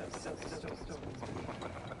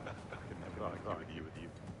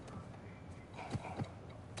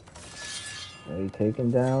 They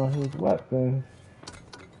taking down his weapons.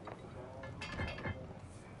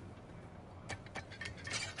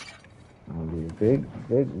 Gonna be a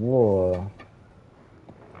big war.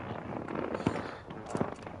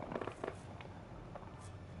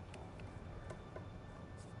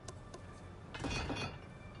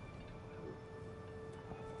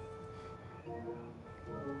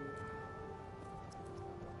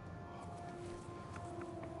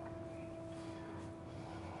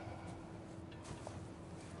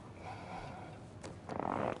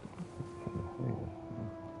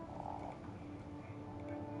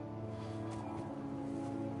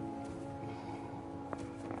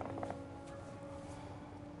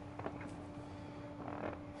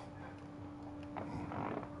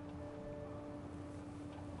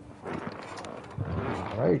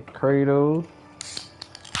 All right, Kratos.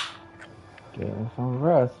 Getting some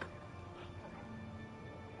rest.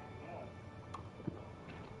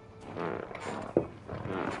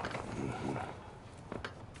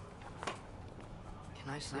 Can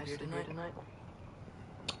I sleep here tonight?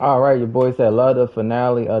 All right, your boy said love the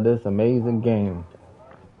finale of this amazing game.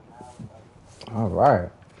 All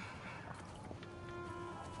right.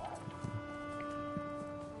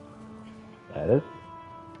 Yeah,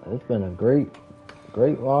 it's been a great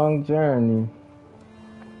long journey.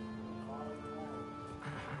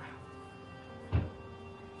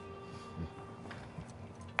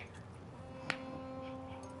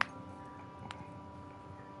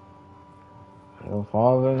 It'll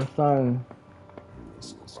fall in the sun.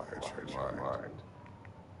 Quiet your mind.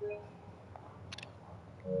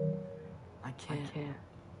 I can't.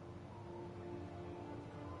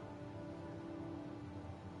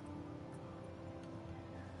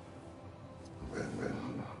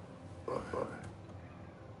 Then I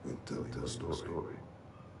will tell you a story.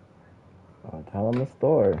 I'll tell him a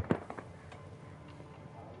story.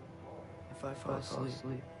 If I fall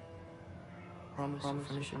asleep, promise to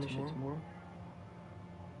finish it tomorrow?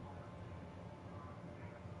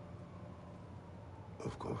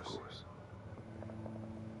 Of course.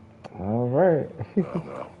 All right.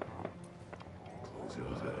 Now, close your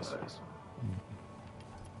eyes.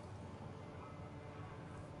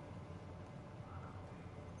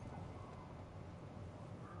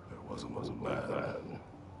 There was an old man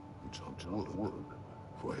who chopped wood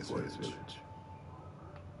for his village.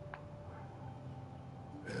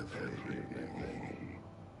 Every evening,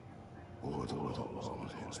 he wore the laws on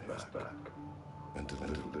his back and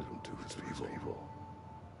delivered them to his people.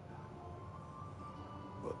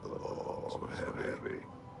 But the laws were heavy.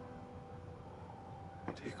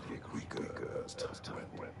 They grew weaker as time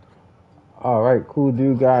went. All right, cool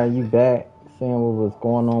dude guy, you back? Seeing what was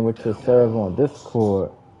going on with your server on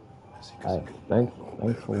Discord. Thanks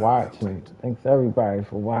for watching. Thanks everybody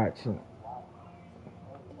for watching.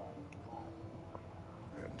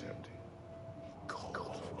 And he called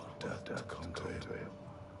for death to come to him.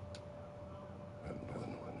 And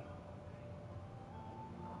when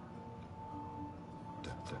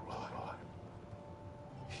death arrived,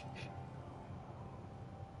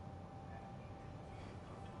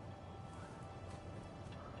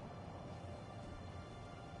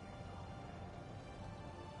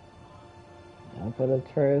 I put a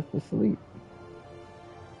trash to sleep.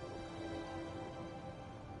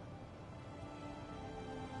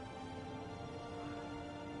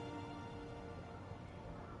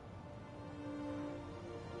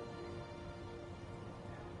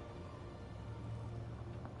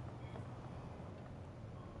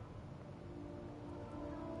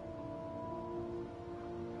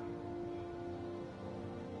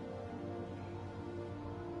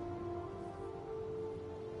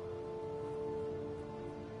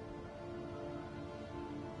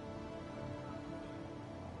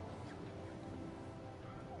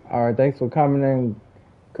 All right, thanks for coming in,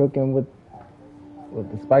 cooking with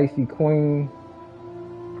the spicy queen.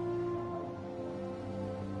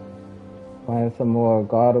 Playing some more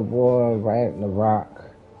God of War, RagnaRok,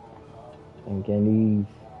 and getting these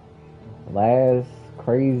last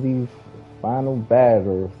crazy final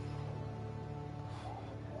battles.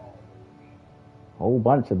 Whole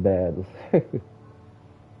bunch of battles. He's the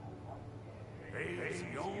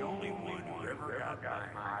only one who ever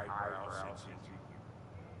got my eyebrow since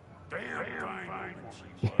damn fine when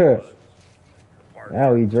she was.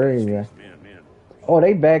 Now he dreaming. Oh,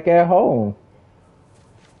 they back at home.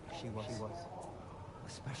 She was a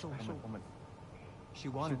special woman. She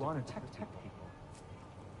wanted to protect people.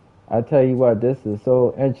 I tell you what, this is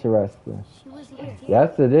so interesting.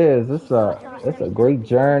 Yes, it is. It's a great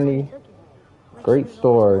journey, great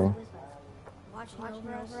story. Watching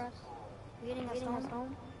over us, leading us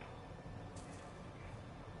home.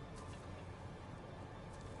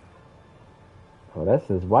 Oh, that's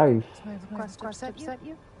his wife. My request upset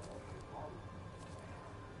you?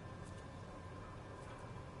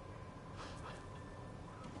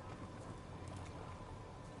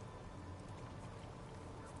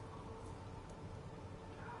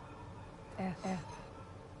 F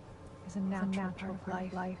is a natural part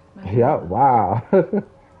of life. Yeah, wow. I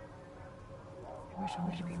wish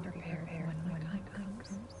I should be prepared when my time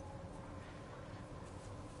comes.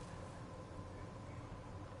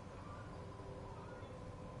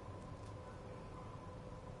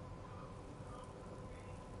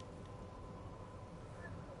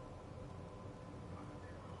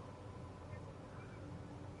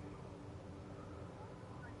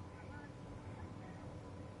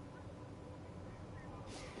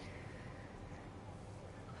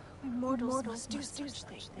 Mortals must do such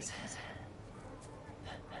things.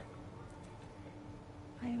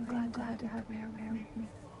 I am glad to have you with me.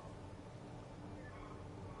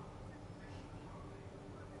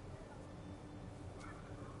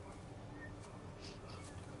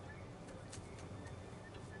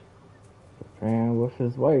 And with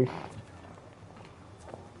his wife.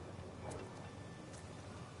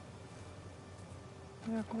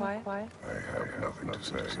 You're quiet. I have nothing to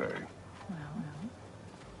say. Well,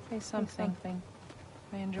 say something.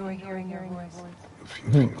 I enjoy hearing your voice. If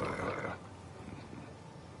you think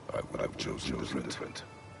I would have chosen different.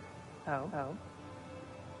 Oh.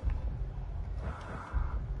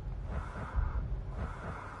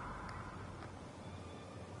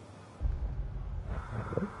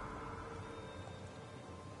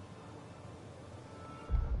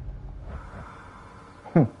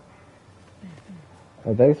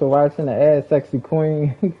 Well, thanks for watching the ad, Sexy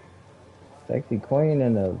Queen. Sexy Queen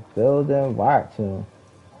in the building watching.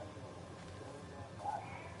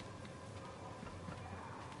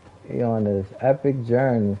 He on this epic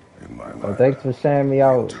journey. Well, thanks for sharing me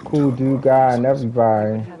out, cool dude guy and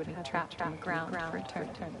everybody. Have been trapped on the ground for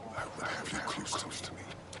eternity. I will have you close to me.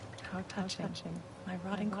 How touching. My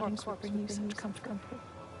rotting corpse will bring you such comfort.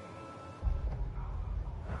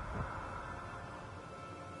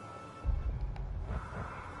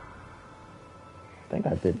 I think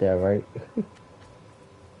I did that right.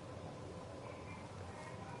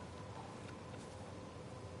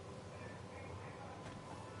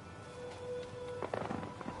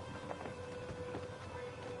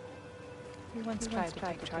 You once tried to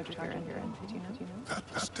take charge of your endurance, did you know?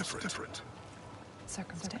 That's different.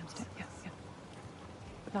 Circumstance, yes.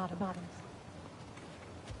 But not a bottom.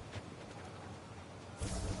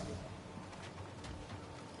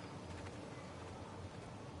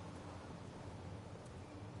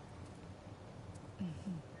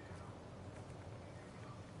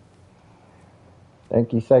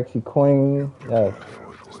 Thank you, Sexy Queen. Yes.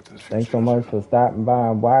 Thanks so much for stopping by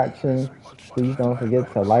and watching. Please don't forget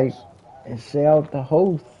to like and share out the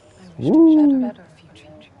host. I wish we had a better future.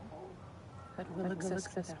 But we'll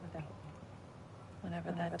exist without you.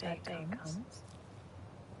 Whenever that day comes.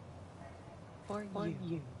 For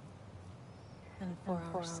you. And for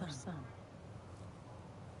our son.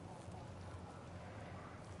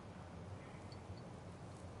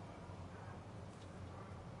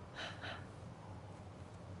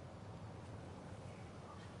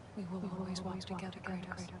 We will always walk together,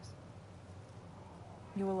 Kratos.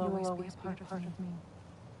 You will always be a part of me.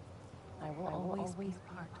 I will always be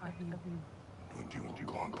part of you. And you will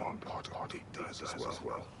go on part of what he does as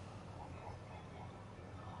well.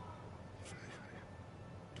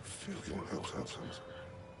 To feel your help.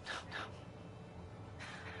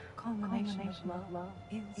 Culmination of love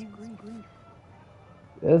is grief.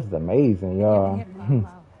 This is amazing, y'all.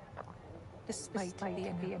 Despite the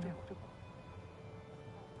inevitable.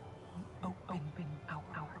 Open our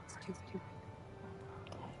hearts to you.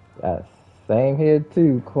 Yes, same here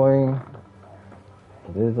too, Queen.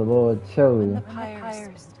 It is a little chilly. When the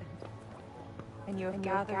pyres and you have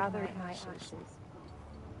gathered my ashes,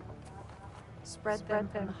 spread them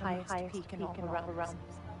from the highest peak in all the realms.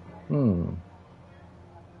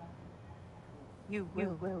 You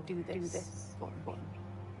will do this for me.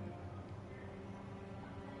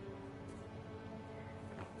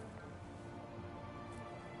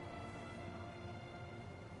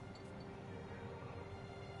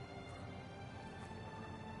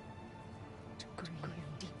 To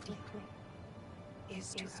grieve deeply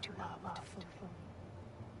is to love fully.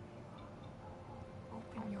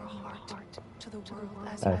 Open your heart to the world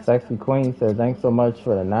as Sexy Queen said, thanks so much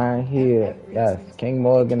for the 9 here. Yes, King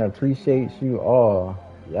Morgan appreciates you all.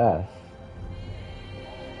 Yes.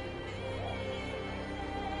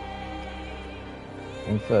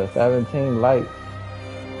 Thanks for the 17 likes.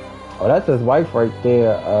 Oh, that's his wife right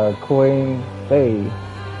there, Queen Faye.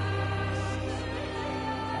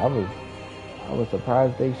 I was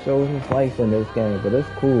surprised they showed his life in this game, but it's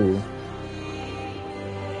cool.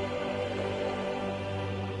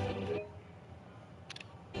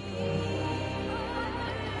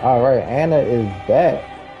 Alright, Anna is back.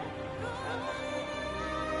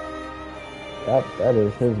 Yep, that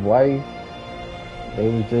is his wife. They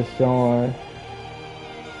was just showing.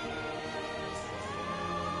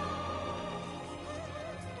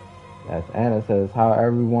 As Anna says, how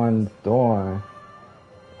everyone's doing.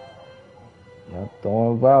 Yep,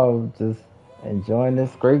 doing well. Just enjoying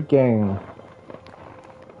this great game.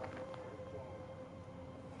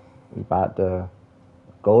 We about to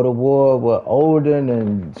go to war with Odin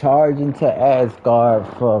and charge into Asgard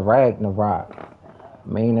for RagnaRok.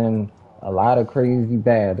 Meaning a lot of crazy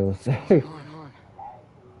battles. It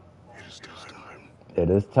is time.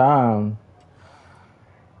 It is time.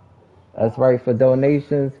 That's right. For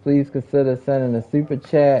donations, please consider sending a super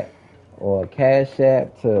chat or a cash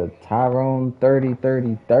app to Tyrone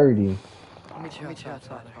 303030. Let me check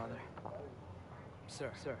outside, Father.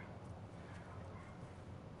 Sir.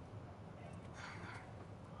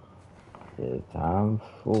 It's time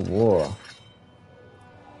for war.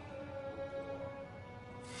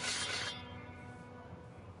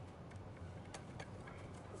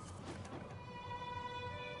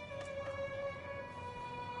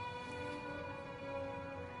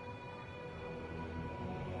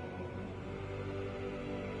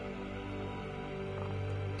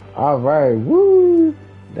 Alright, woo!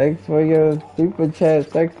 Thanks for your super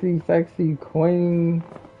chat, sexy queen.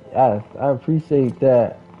 Yes, I appreciate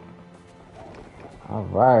that.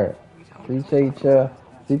 Alright, appreciate your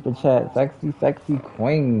super chat, sexy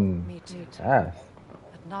queen. Me too. Yes.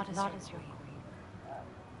 But not as your queen.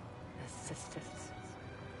 As sisters.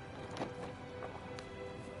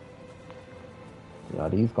 Yo,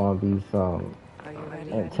 these gonna be some Are you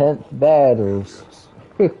ready? intense battles.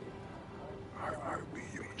 I'll be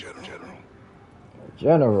your general.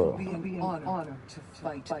 General. It will be an honor to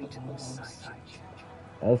fight alongside you.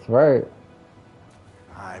 That's right.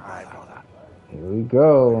 Aye, brother. Here we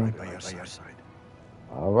go. Right by your side.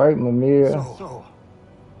 Alright, Mimir. So,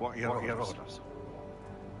 what are your orders?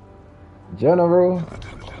 General. To the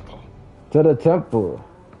temple. To the temple.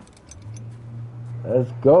 Let's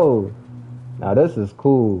go. Now this is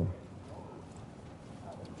cool.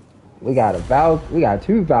 We got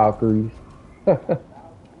two Valkyries. This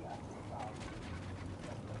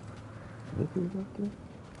is up there.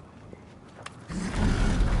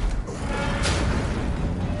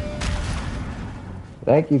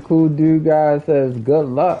 Thank you, cool dude guy says good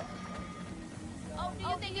luck. Oh, do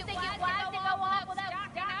you think it was to go off without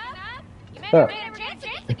stacking up? You made a chance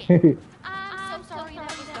again. I'm so sorry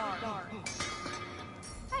that was dark.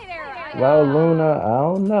 Hey there, Well, Luna, I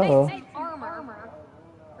don't know. Thanks, armor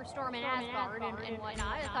for storming Asgard and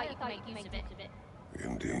whatnot. I thought you could make use of it.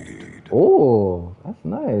 Indeed. Oh, that's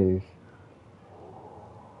nice.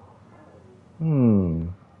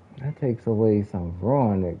 That takes away some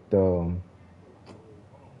Veronic though.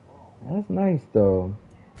 That's nice though.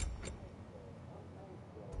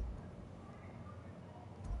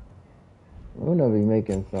 Luna be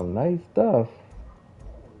making some nice stuff.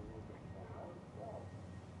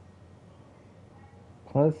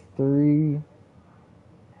 +3.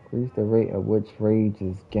 Increase the rate at which rage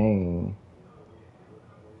is gained.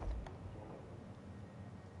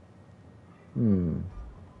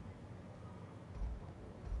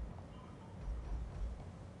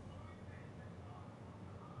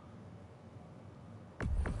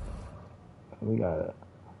 We gotta.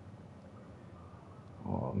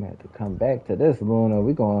 Oh, I'm gonna have to come back to this, Luna.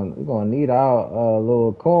 We're gonna need our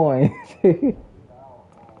little coins. Here. 'Cause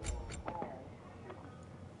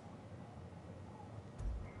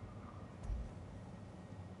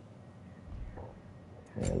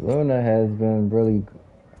Luna has been really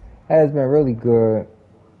good,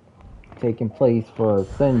 taking place for a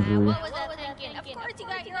century. What was I thinking? Of course you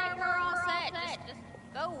got your armor all set. Just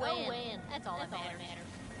go win. That's all that matters.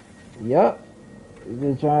 Yep.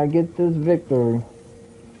 We're just trying to get this victory.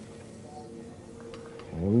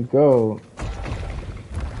 Here we go.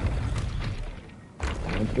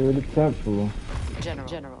 Going through the temple.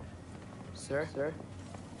 General. Sir?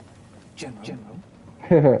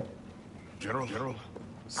 General. General.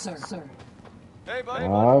 Sir. Hey, buddy.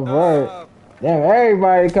 All right. Damn,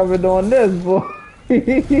 everybody coming on this, boy.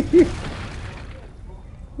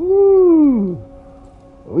 Woo.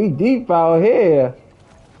 We deep out here.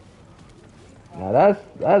 Now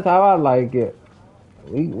that's how I like it.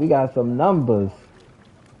 We got some numbers.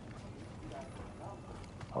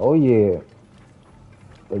 Oh yeah.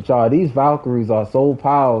 But y'all, these Valkyries are so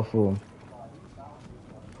powerful.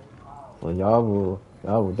 So y'all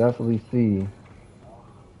will definitely see.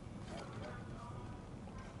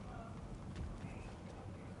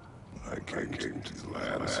 I came to these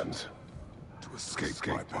lands to escape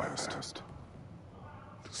my past,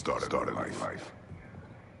 to start a life.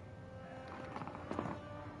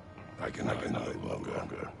 I can no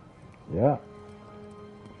longer. Yeah.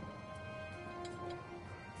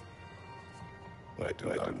 I do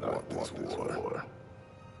not want this war.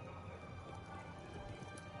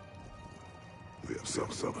 We have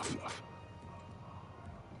suffered enough.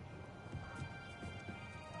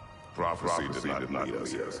 Prophecy did not lead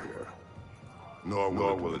us here. Nor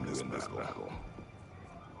will it this battle.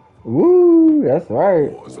 Woo, that's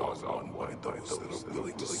right. Wars are won by those that are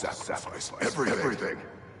willing to sacrifice everything.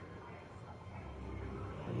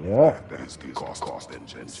 Yeah. That is the cost of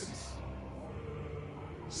vengeance.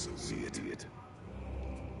 So be it.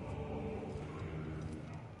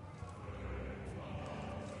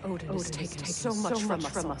 Odin has taken so much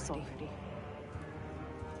from us already.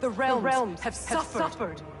 The realms have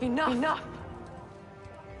suffered. Enough.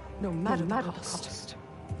 No matter the cost.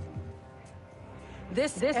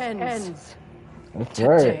 This ends. That's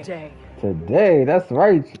right. Today, that's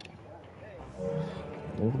right.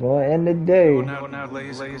 It's gonna end the day. Now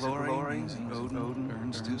blaze glory, and Odin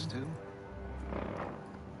earns too.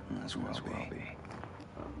 That's where I'll be.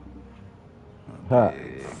 Huh.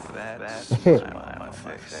 Big fat smile on my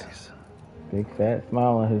face. Big fat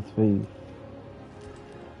smile on his face.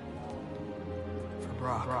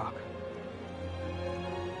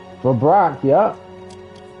 For Brock, yeah.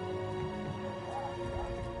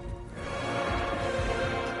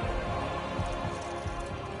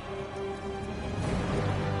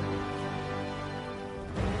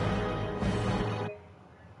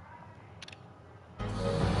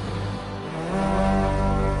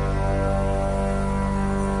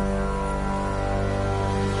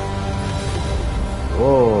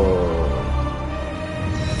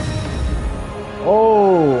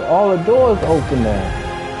 All the doors open there.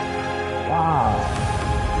 Wow.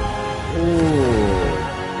 Ooh.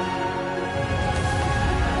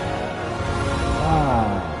 Wow.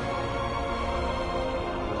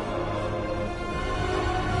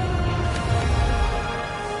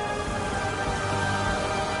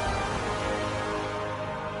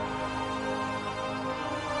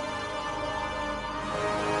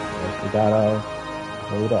 We gotta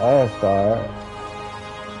go to ASGARD.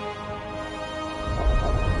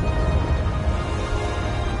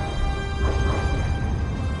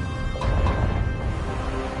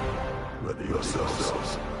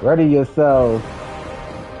 Ready yourselves.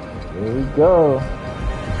 Here we go.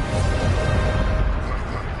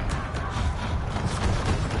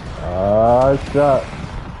 Ah, shut.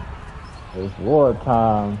 It's war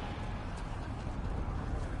time.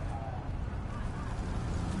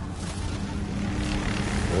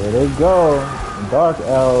 Here they go. Dark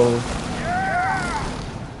elves.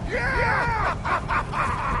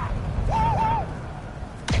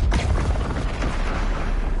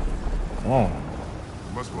 Man.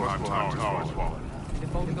 Tower's fallen.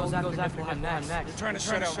 If Odin goes after him next, They're trying to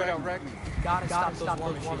shut out Ragnar. Gotta stop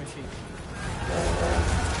those war machines.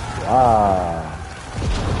 Wow.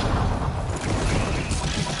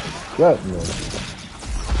 Goodness.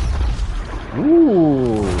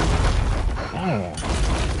 Ooh. Damn.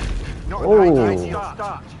 Oh.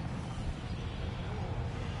 Stop.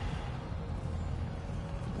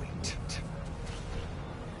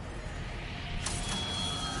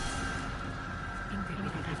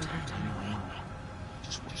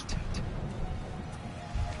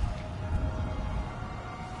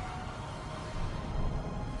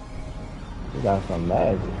 We got some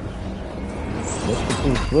magic.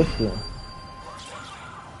 Mystical twisting.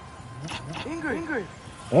 Ingrid.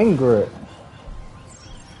 Ingrid.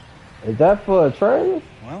 Is that for Atreus?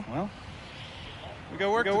 Well. We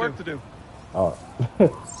got work to do. Oh. You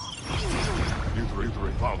three,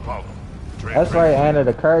 follow. That's right, Anna.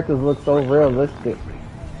 The characters look so realistic.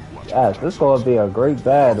 Yes, this is gonna be a great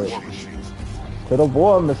battle. To the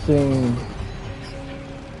war machine.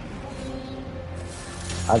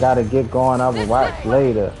 I gotta get going. I will watch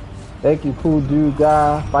later. Thank you, cool dude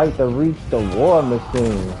guy. Fight to reach the war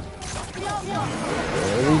machine.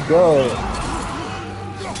 There we go.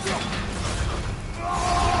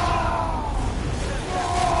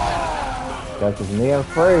 That's just me and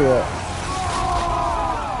Freya.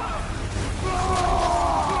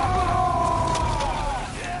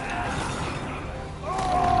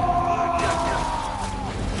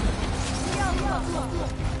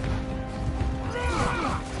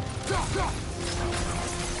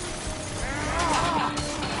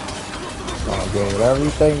 Gonna get with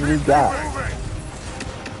everything we got.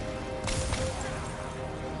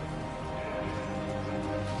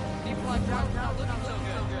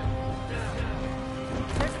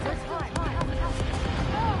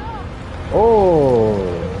 Oh!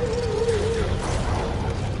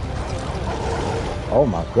 Oh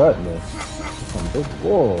my goodness! Some big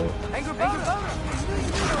wolves.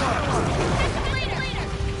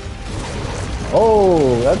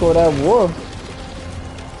 Oh, that's what that wolf.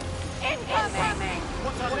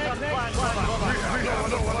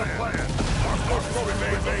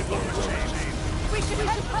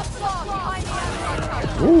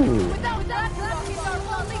 Ooh. Without that, he's our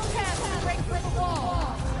only chance to break through the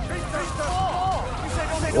wall.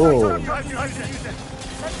 Oh.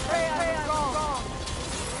 Let's pray I'm wrong.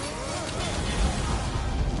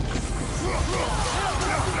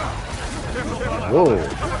 Whoa.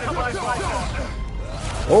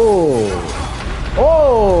 Oh.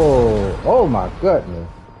 Oh. Oh my goodness.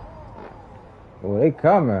 Oh, they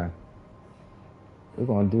coming. We're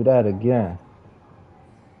gonna do that again.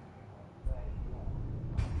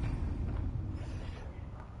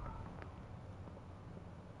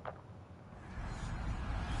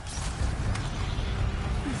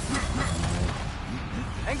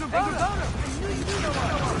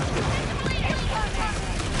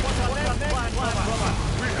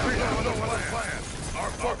 Our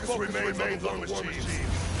focus remains on the machine.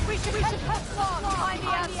 We should head behind the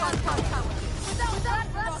ASGARD tower. Without that,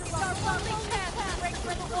 he's our only chance to break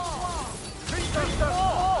through the wall.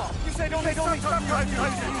 You said only stop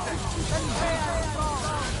music. Let's pray I'm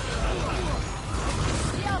wrong.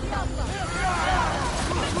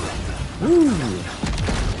 Woo.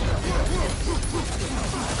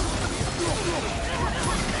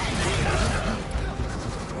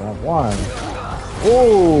 Got one.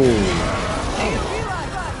 Oh.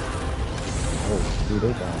 Oh, dude,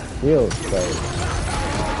 they got killed today.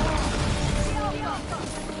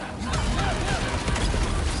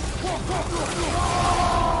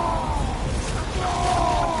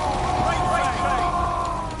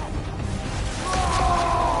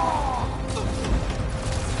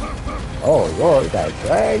 Oh Lord, that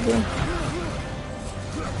dragon.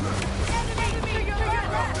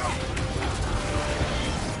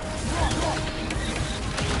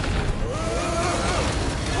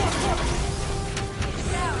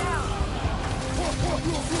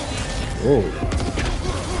 Oh.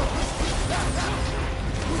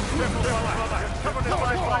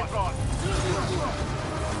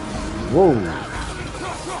 Whoa.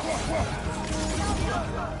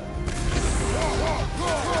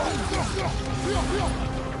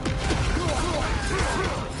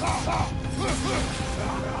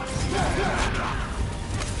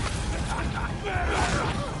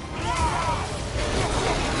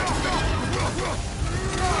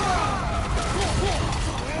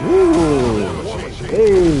 Ooh.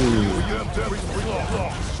 Hey.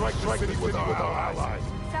 Strike with our allies.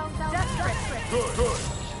 Sounds desperate. Good.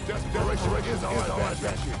 Desperation is our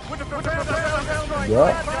advantage. With the prepare the railroad.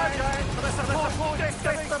 Yeah.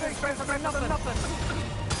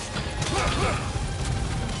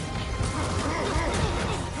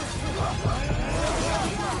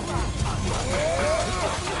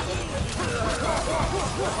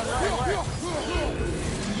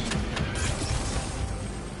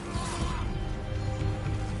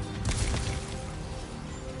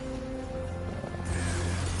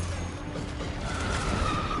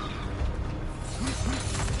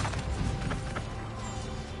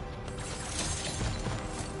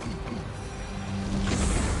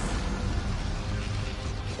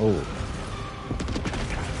 Oh.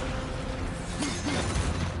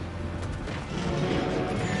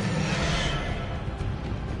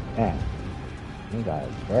 Man, you got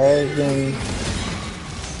dragons.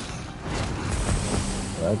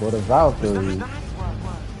 I go to Valkyrie.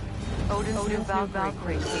 Odin's new Valkyrie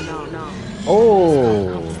queen. No.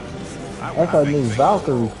 Oh, that's our new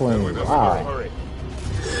Valkyrie queen. Wow.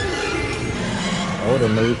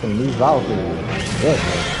 Odin made some new Valkyries.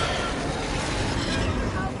 Goodness.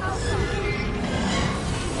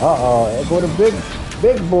 Uh-oh, there go the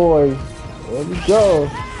big boys. There we go.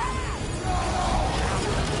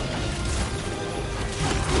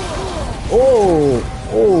 Oh.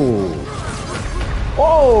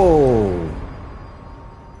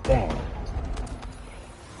 Damn.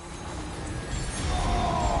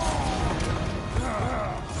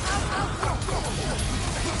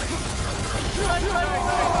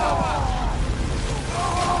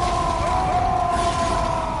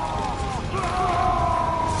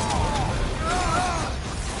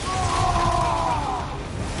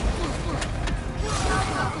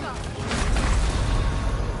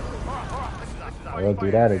 We'll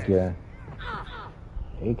do that again.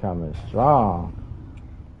 He coming strong.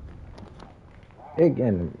 Big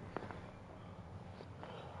enemies.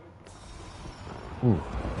 Ooh.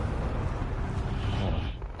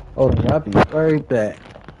 Oh, I'll be right back.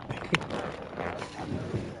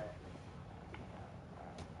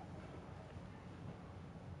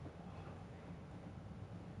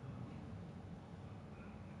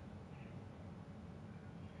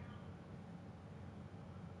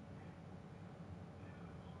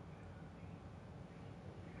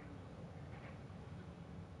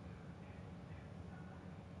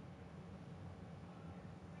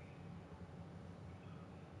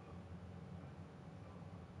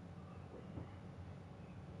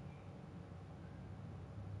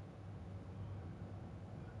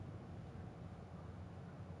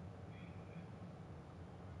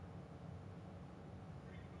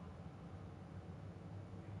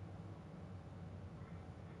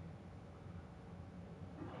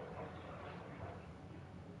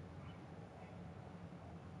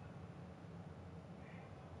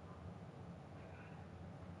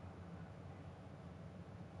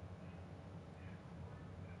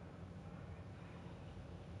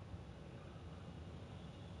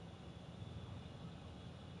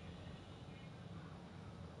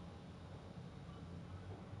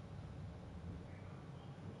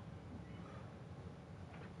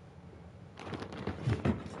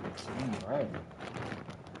 Alright.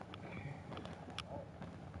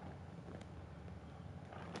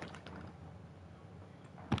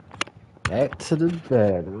 Back to the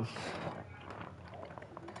battles.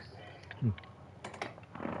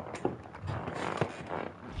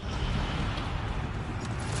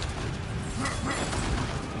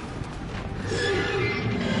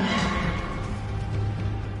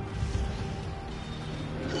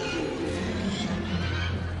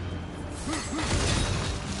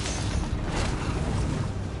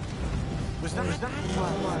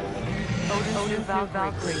 Odin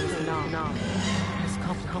Valkyrie queen. No. This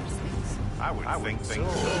complicates things. I would think so.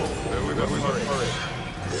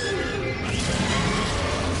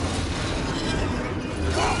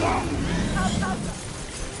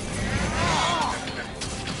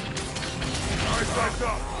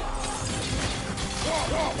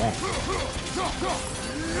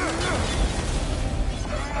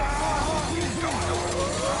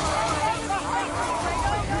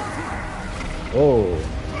 Oh, we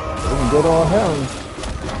can get on him.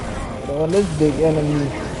 Get on this big enemy.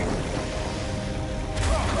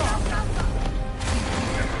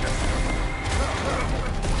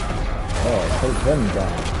 Oh, take them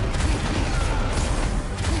down.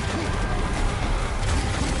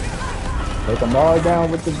 Take them all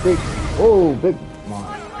down with the big, big one.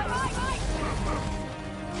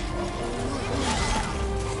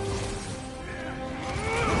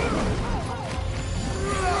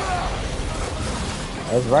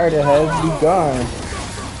 That's right, it has begun.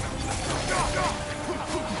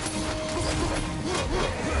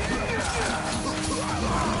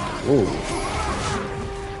 Ooh.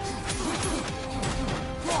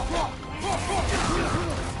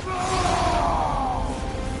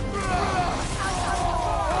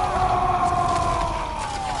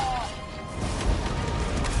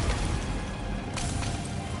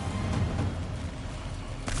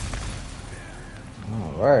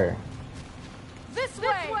 All right. This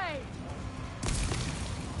way.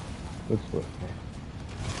 This way.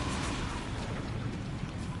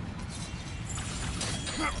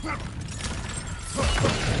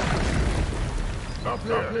 Up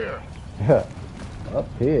here. Up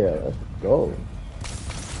here. Let's go.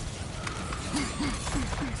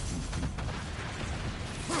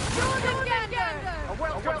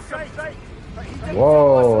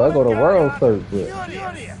 Whoa, I go to world search it.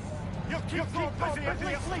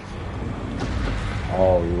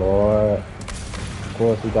 Oh Lord.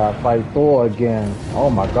 course, we gotta fight Thor again. Oh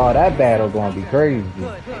my god, that battle gonna be crazy.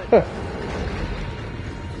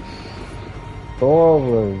 Thor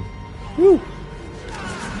was, whew,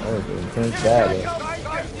 that was an intense battle.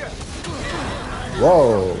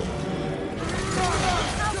 Whoa.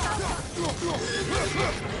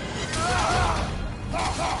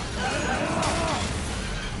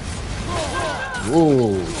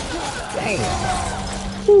 Ooh, damn.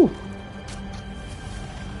 Whew.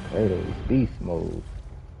 Kratos beast mode.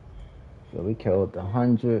 So we killed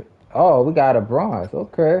 100. Oh, we got a bronze.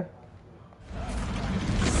 Okay.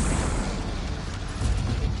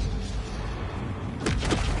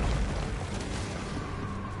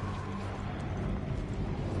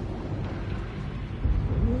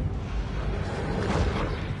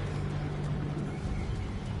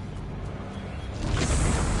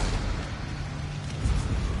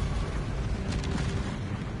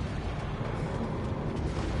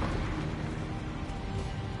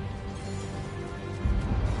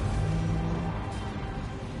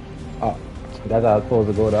 Oh, that's how I was supposed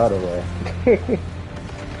to go the other way.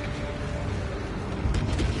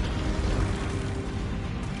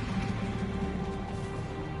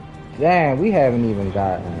 Damn, we haven't even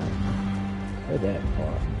gotten to that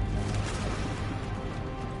part.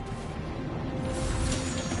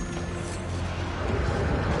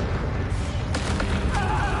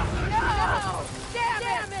 No!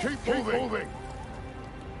 Damn it! Keep moving.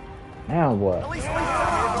 Now what?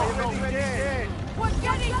 We're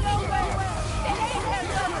getting nowhere! The aliens have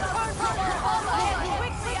returned from our homeland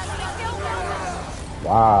quickly as we kill them!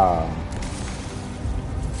 Wow.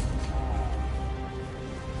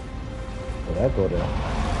 So that go to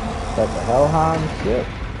that the Helheim ship.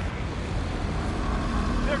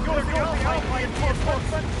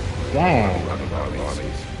 Damn.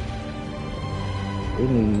 We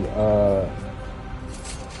need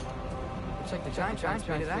Looks like the giant's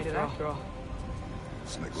made it after all.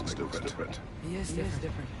 Snake looks different. He is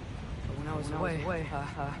different. But when I was away,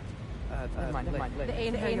 never mind. The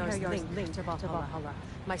Ainhariar's linked to Valhalla.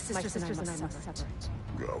 My sisters and I must separate.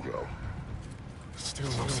 Go.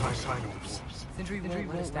 Still no sign of wolves. Sindri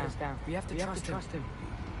won't let us down. We have to trust him.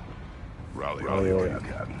 Rally,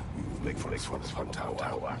 again. Make for this one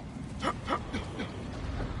tower.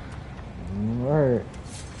 Alright.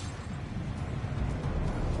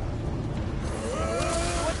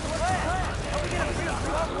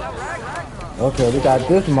 Okay, we got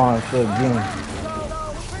this monster again.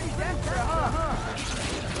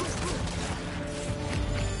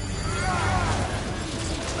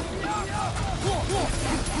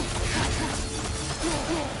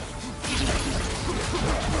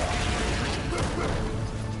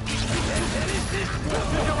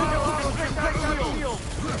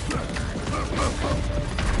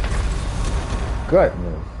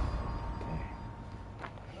 Goodness.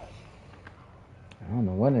 I don't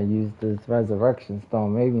know when to use this resurrection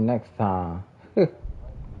stone. Maybe next time.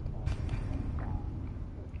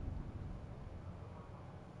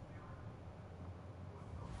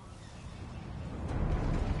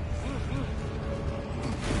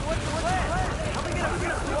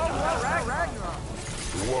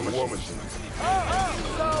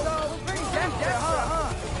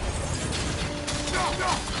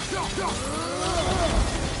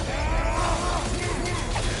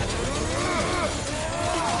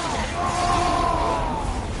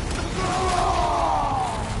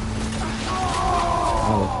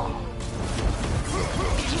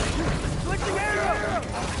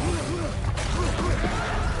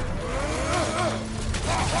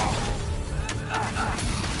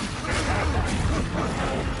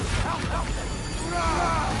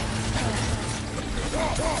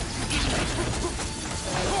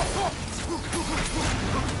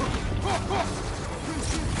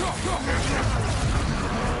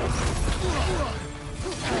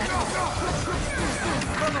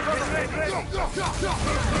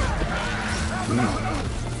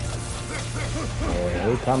 Yeah,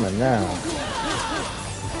 we coming now.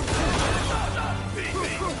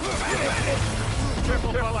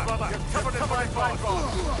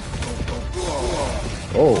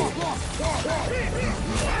 Oh.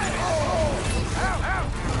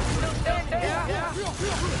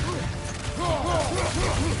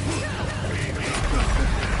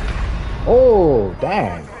 Oh,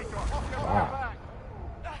 dang. Wow.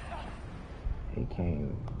 He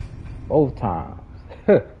came both times.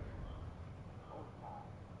 And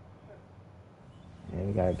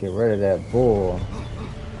we gotta get rid of that bull.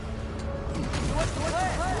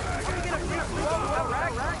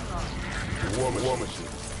 Woman.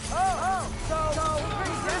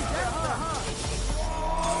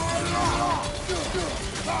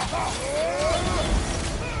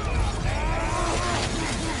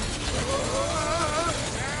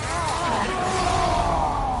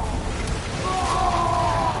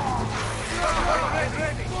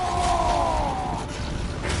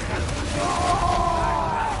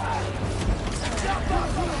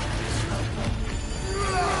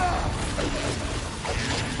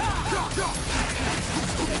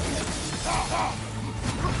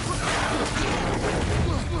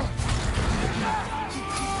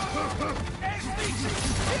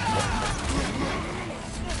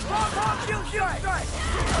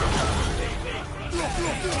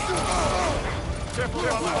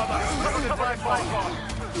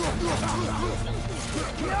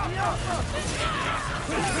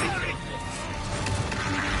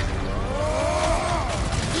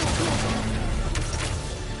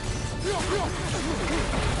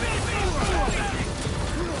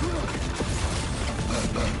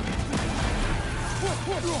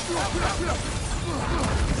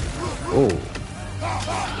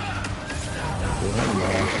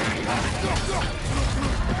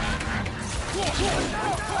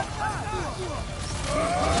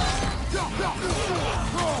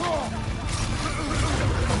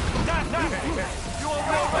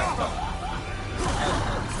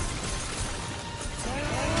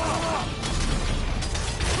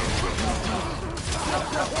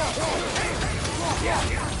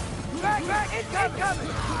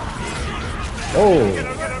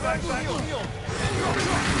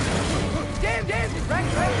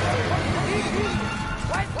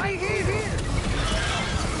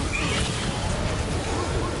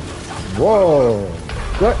 Whoa!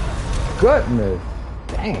 Goodness!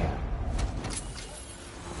 Damn!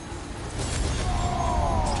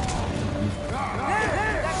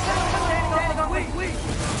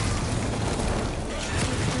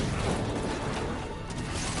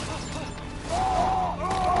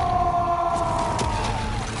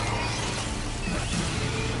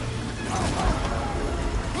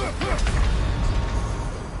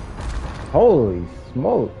 Holy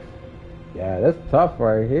smokes! Yeah, that's tough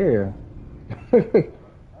right here. You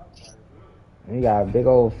got a big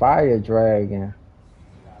old fire dragon.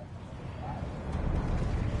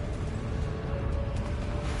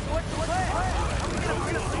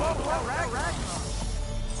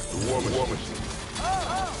 The war machine.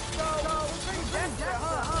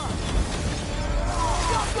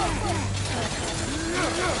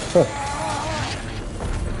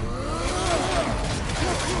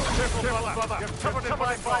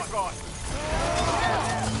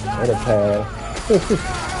 What a pass.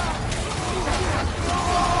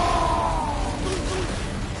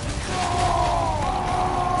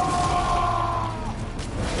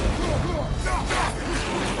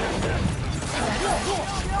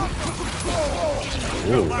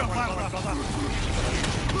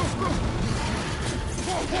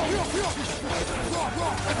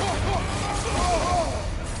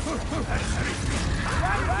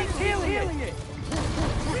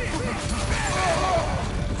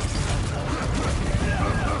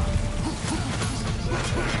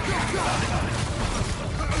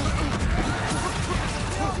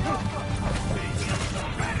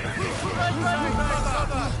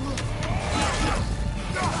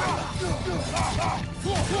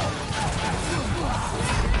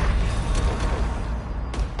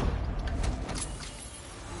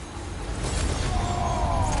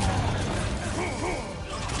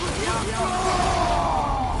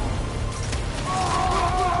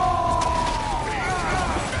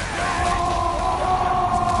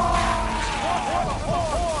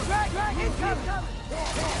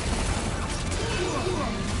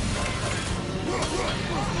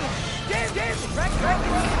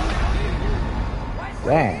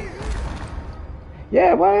 Damn.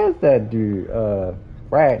 Yeah, where is that dude?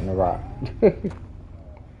 RagnaRok.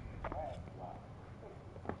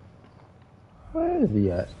 Where is he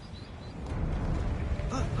at?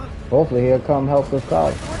 Hopefully he'll come help us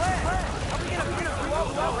out.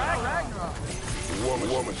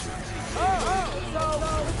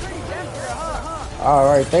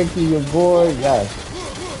 Alright, thank you, your boy. Yes.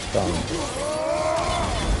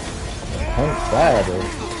 Pink Saturday.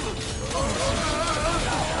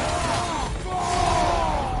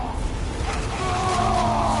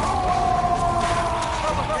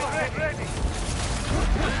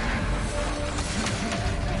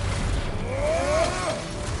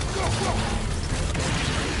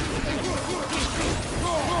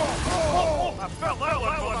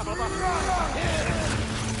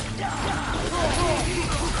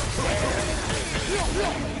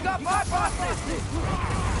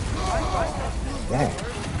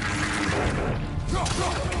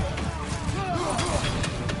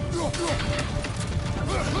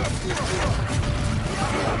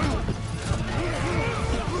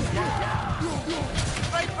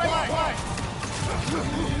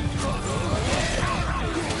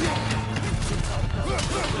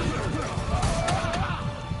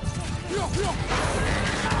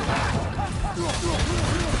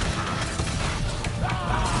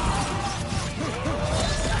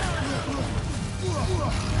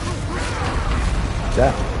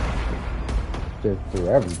 That just threw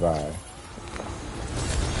everybody.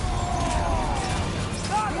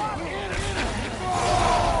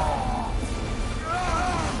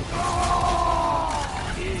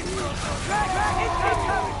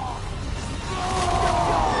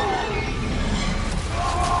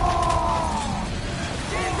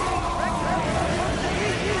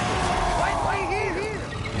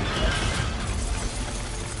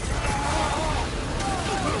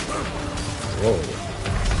 Whoa.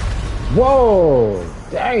 Whoa!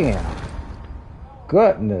 Damn!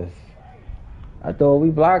 Goodness. I thought we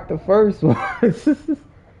blocked the first one.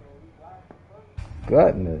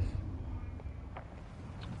 Goodness.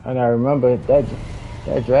 I gotta remember that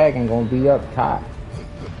dragon gonna be up top.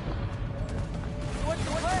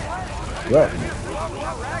 Goodness.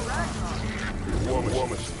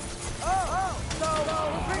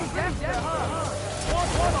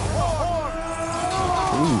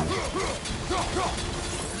 Ooh.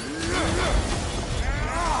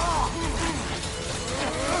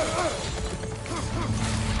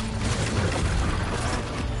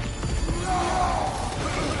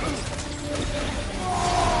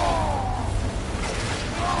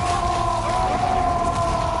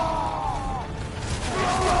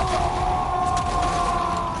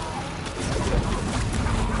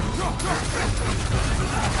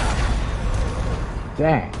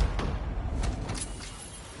 Dang.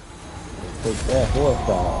 Take that horse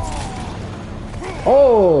out.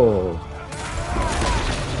 Oh!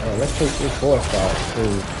 Yeah, let's take this horse out,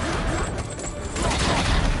 too.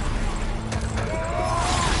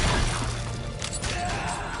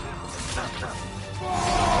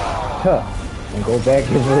 Huh. And go back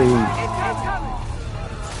and read.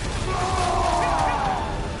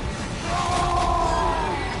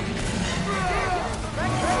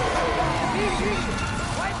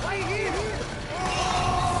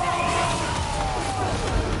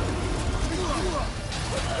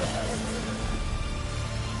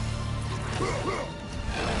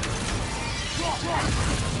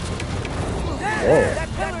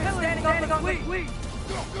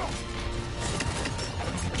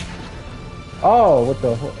 Oh, what the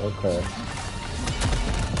okay.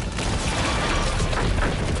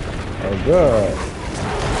 Oh, good.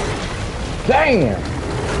 Damn!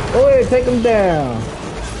 Go ahead, take him down.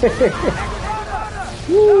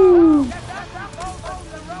 Woo!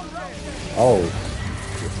 Oh.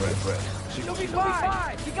 You'll be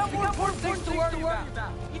fine. You got more important things to worry about.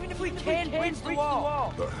 Even if we can't reach the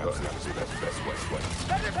wall. The hell is the best way?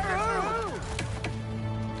 Better for who?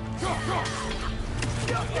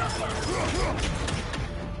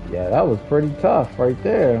 Yeah, that was pretty tough right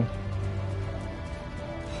there.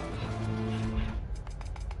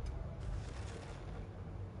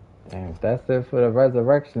 Damn, if that's it for the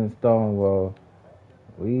resurrection stone, well,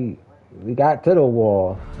 we got to the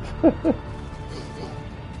wall.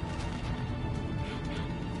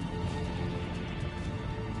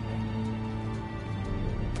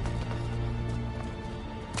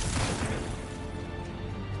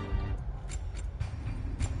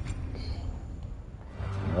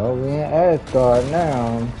 Oh, we in ASGARD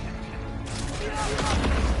now.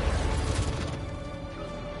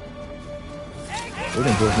 We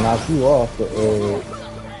can just knock you off the edge.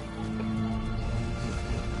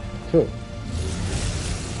 Sure.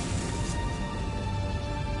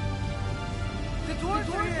 The dwarves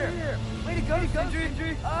are here. Way to go,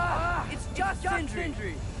 Sindri. It's just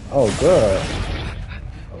Sindri. Oh, good.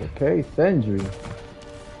 Okay, Sindri.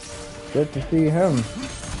 Good to see him.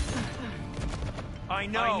 I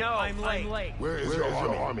know, I'm late. Where is your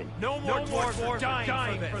army? No more dwarves are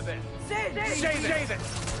dying for this. Save it!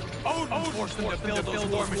 Odin forced them to build those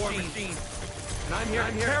war machines. And I'm here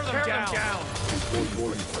to tear them down. We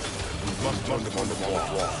must turn them on the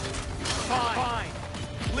wall. Fine.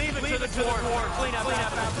 Leave it to the dwarves. Clean up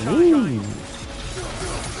after Ooh.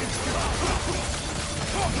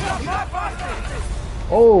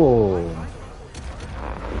 Oh.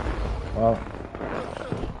 Well.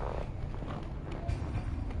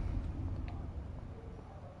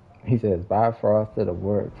 He says Bifrost to the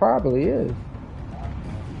word. Probably is.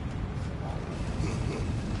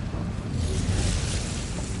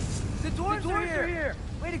 The dwarves are here.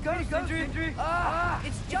 Way to go, Sindri.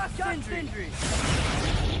 It's just Sindri.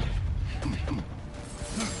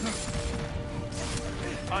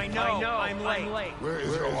 I know, I'm late. Where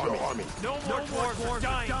is your army? No more dwarves are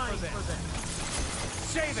dying for this.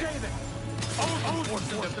 Save it! Odin forced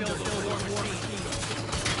them to build a war machine.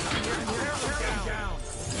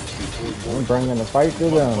 I'm bringing the fight to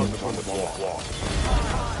them. Leave it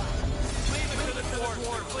to the dwarves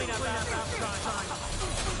to clean up outside.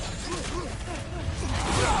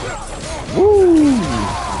 Woo!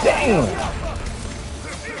 Damn!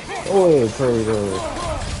 Go ahead, Kratos.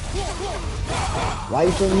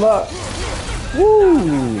 Light him up.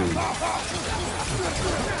 Woo!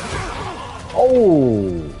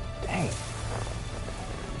 Oh! Dang.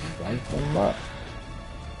 Light him up.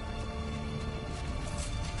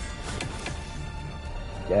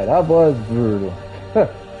 Yeah, that was brutal.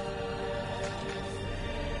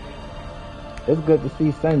 It's good to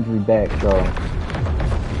see Sentry back, though.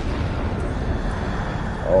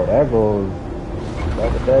 Oh, that goes. Is that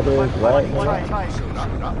what that is? Right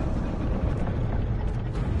now?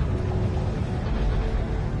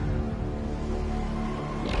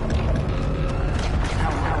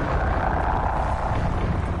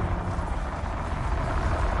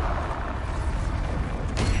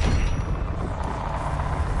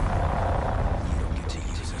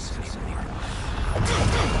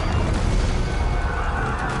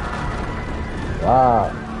 Wow.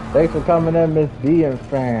 Thanks for coming in, Miss B and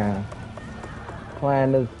fan.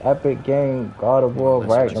 Playing this epic game, God of War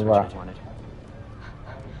RagnaRok.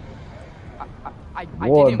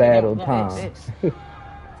 War battle time.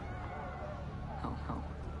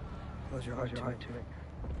 Close your heart to it.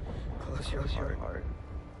 Close your heart.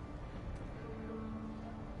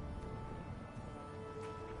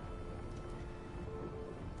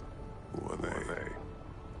 Who are they?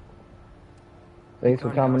 Thanks for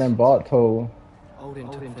coming in, Bartol. Odin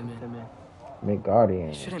took them in. Midgardian.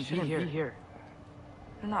 They shouldn't be here.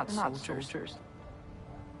 They're not soldiers.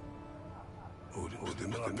 Odin did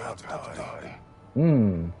not die.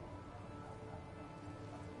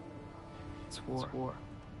 It's war.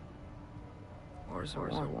 Wars are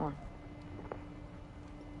won.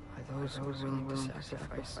 By those who are willing to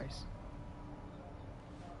sacrifice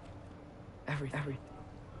everything.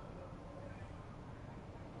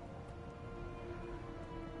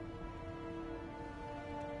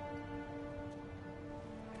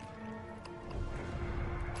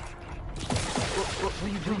 What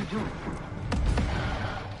are you doing?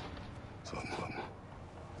 Son,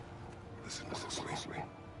 listen closely.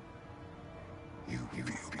 You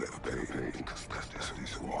feel their pain because that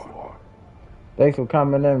is who you are. Thanks for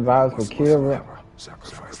coming in, Vibes for Kira.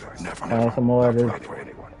 Sacrifice that never. Playing some more of this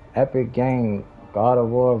epic game, God of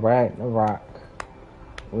War RagnaRok.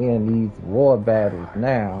 We in these war battles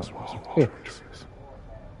now.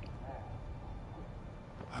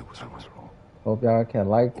 I was wrong. Hope y'all can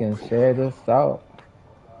like and share this out.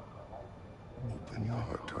 Open your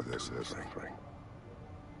heart to this suffering.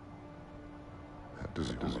 That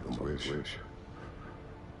does your wish.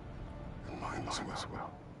 And mine as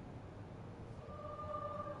well.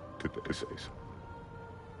 Today,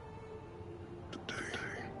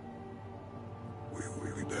 we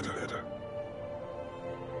will be better.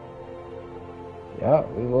 Yeah,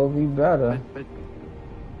 we will be better. But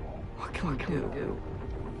what can we do?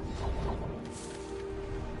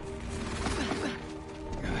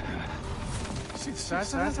 See the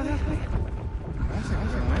size of that?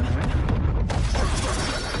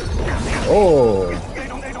 Oh, They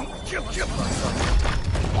don't kill us.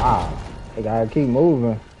 wow. They gotta keep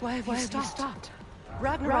moving. Why have you stopped?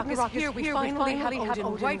 RagnaRok is here. We finally have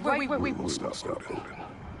Odin right where we will stop Odin.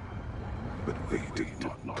 But we did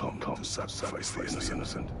not come to sacrifice the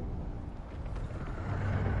innocent.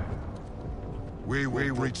 We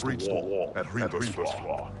will reach the wall at Reaper's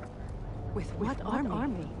Flaw. With what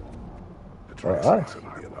army? The For us. transaction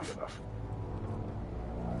will be enough.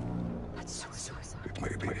 That's suicide. It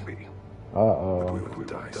may be. Uh-oh. We will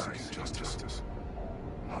die seeking justice,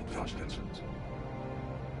 not vengeance.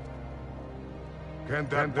 Can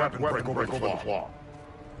that weapon break over the flaw?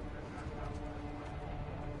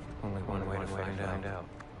 Only one way to find out.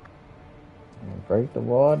 Break the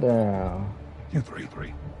wall down. You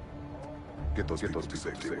three. Get those people to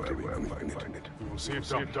safety where we can find it. We'll see it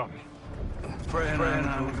done. Fred and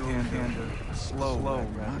I will go in slow.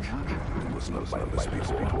 It was not like this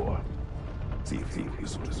before. See if he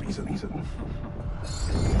is the reason.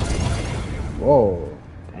 Whoa.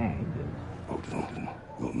 Dang. Odin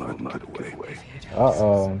will not get away.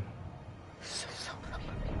 Uh-oh.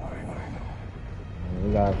 We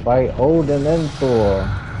gotta fight Odin and Thor.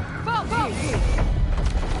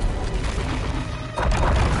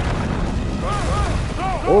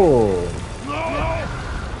 Oh.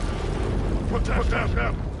 Protect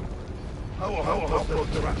them! I will help us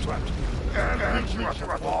trapped. And reach you at the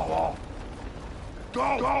wall.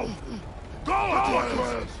 Go! Go! Go,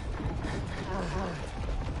 Atreus!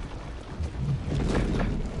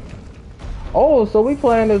 Oh, so we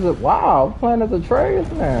playing as a wow, playing as Atreus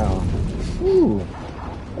now. Ooh,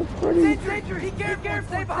 that's pretty. Be careful!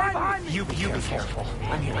 Stay behind me! You be careful.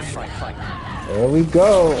 I'm here to fight. There we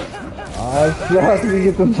go. Oh, it sucks we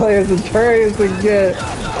get to play as Atreus again.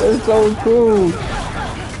 It's so cool.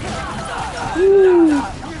 Woo.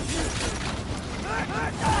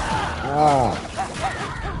 Ah.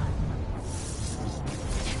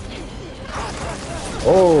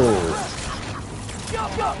 Oh.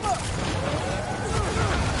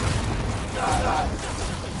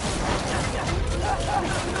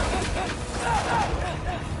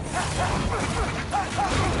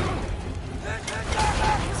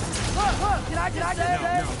 Can I just say?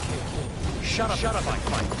 No. Shut up,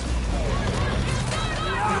 fight.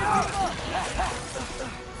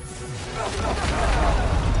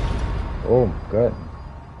 Oh my goodness.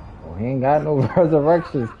 Oh, he ain't got no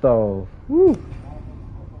resurrection stove. Woo.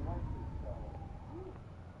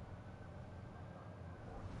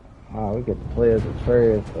 Wow, we get to play as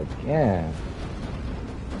Atreus again.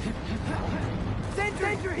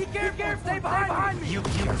 Danger! Be careful! Stay behind me! You be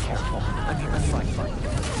careful. I'm here to fight.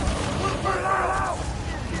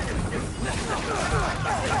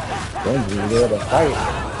 Benji there to fight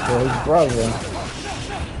for his brother.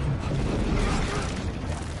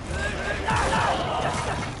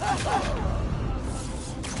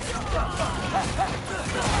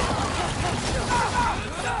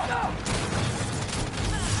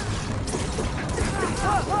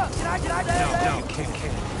 No,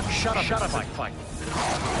 can't. Shut up, fight.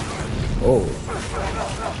 Oh.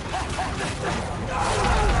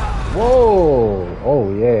 Whoa. Oh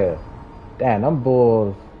yeah. Damn, them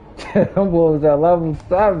bulls. Them bulls at level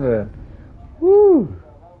 7. Woo.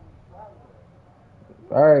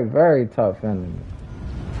 Very, very tough enemy.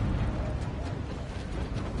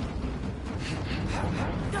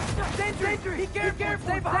 Danger! Be careful!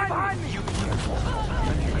 Stay behind me! You be careful.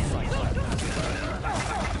 I'm here to fight.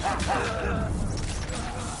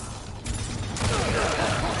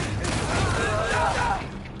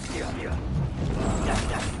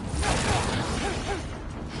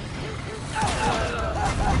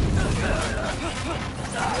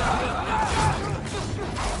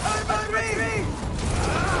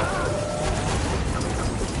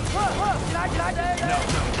 No.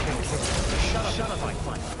 Shut up,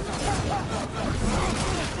 fight.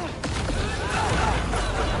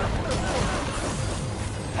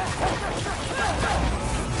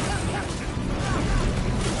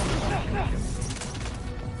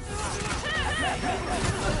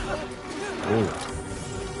 Ooh.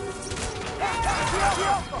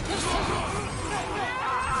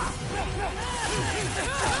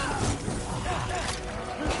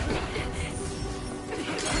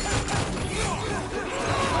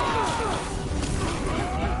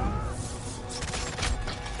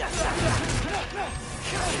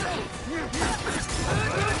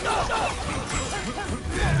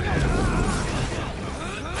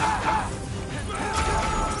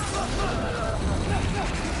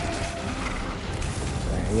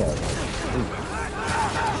 Yeah.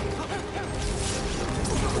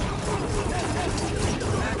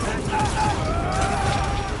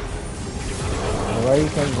 Well, you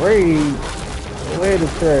can breathe. Where the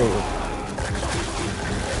trade?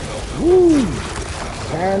 Woo!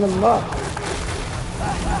 Tearing them up.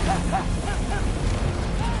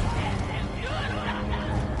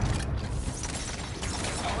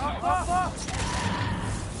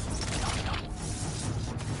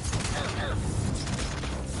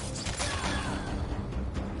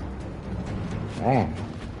 Man.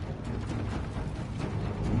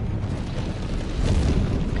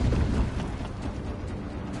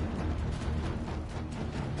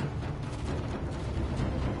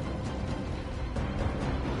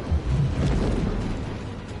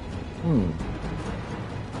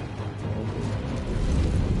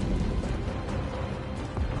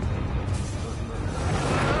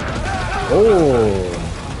 Oh.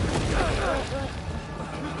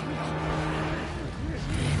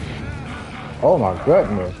 Oh my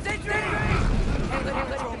goodness.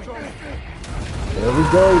 There we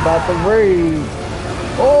go, about to raid.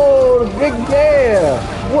 Oh, the big bear.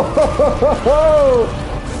 Whoa.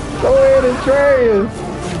 Go ahead and Atreus.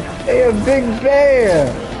 Hey, a big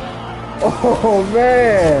bear. Oh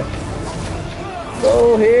man.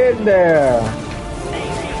 Go ahead there.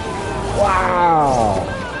 Wow.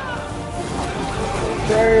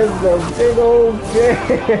 There's a big old bear.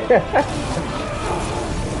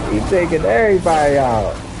 He's taking everybody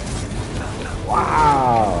out.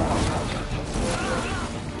 Wow.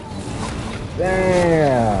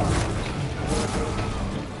 Damn.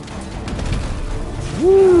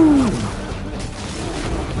 Woo.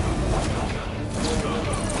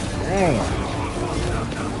 Damn.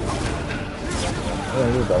 Yeah,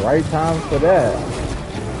 it was the right time for that.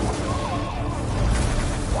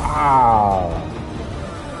 Wow.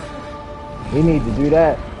 We need to do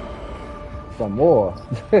that some more.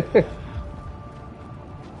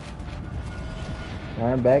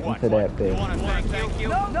 Turn back into that bitch. Thank you.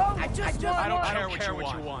 No, I just I don't care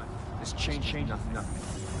what you want. This change nothing.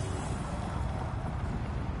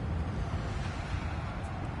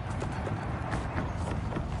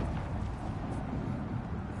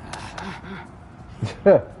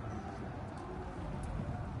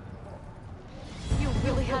 You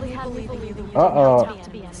really had me believing you Uh-oh. have to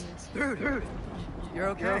be enemies. Rude. You're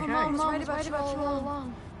okay. Mom's right about you all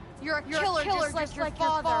along. You're a killer just like your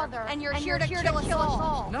father, and you're here to kill us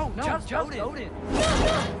all. No, just Odin.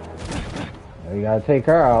 We gotta take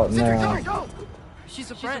her out now. Go.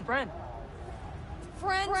 She's a friend. Friends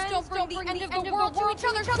don't bring the end of the world to each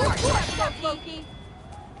other's doorstep, Loki.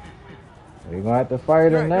 We're gonna have to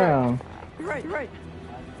fight her now. You're right.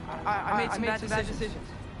 I made some bad decisions.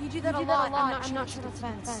 You do that a lot. I'm not sure that's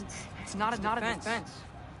defense. It's not a defense.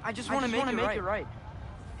 I just want to make it right.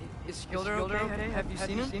 Is Skilder okay? Have you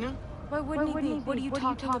seen him? Why wouldn't he be? What are you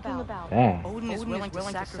talking about? Damn. Odin is willing to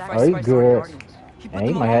sacrifice Oh, he's his good. guardians. And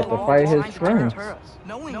he might have to fight his friends.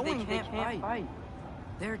 Knowing they can't fight.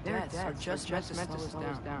 Their deaths are just meant to slow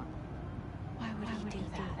us down. Why would he do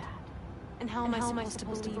that? And how am I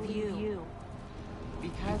supposed to believe you?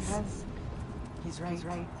 Because he's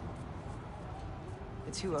right.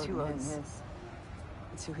 It's who Odin is.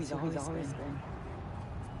 It's who he's always been.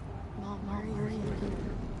 Mom, where are you?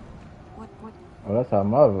 What? Oh, that's her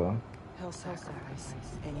mother. He'll sacrifice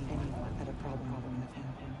anyone that had a problem with him.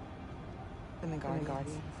 The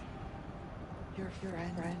guardians. Your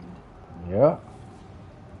friend. Yeah.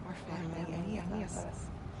 Or family, any of us.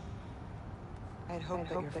 I'd hoped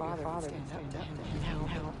that your father would stand up to him. Now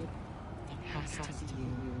it has to be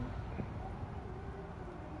you.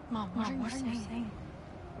 Mom, what are you saying?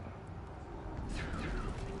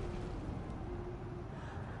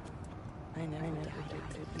 I never doubted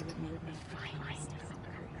you would make me fine.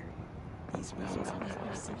 These wounds are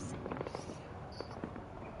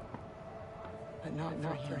but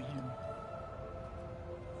not for him.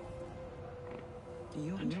 Do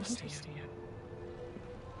you understand?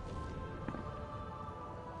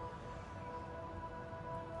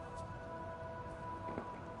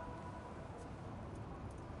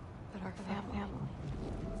 But our family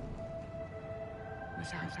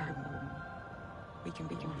was our family. We can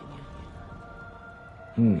be one.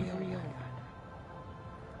 Real.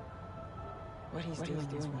 What he's doing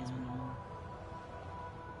is wrong.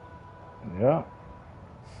 Yeah.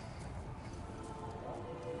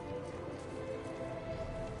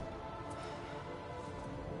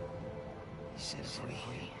 He said if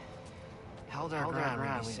we held our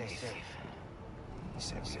ground, we'd be safe. He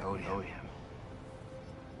said we owed him.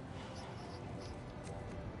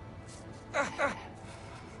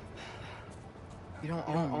 You don't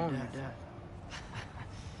own your death.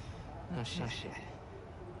 No shit.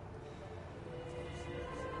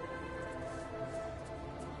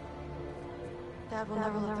 Dad will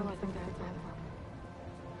never let them get back.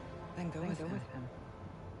 Then go with him.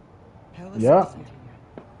 He'll Yeah. listen to you.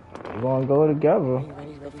 We're gonna go together. Are you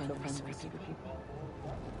ready to go find the rest of the people?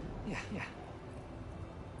 Yeah.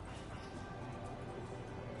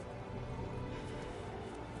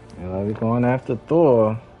 And we're going after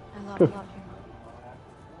Thor. I love you.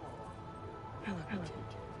 I love you too.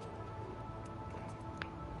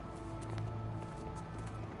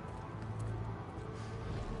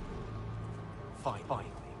 Fine.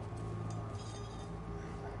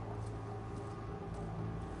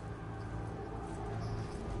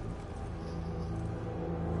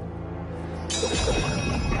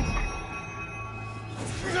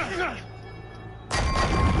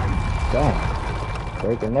 Damn.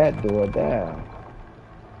 Breaking that door down.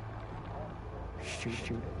 Shoot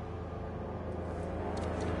it.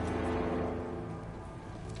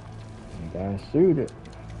 You gotta shoot it.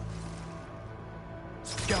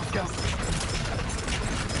 Go.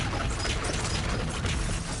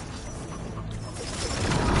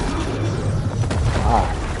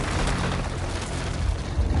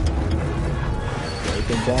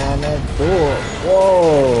 Breaking down that door.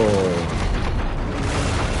 Whoa.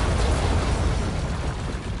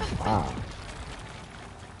 Wow.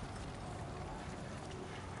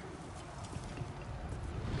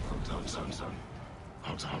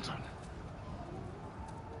 Hold on.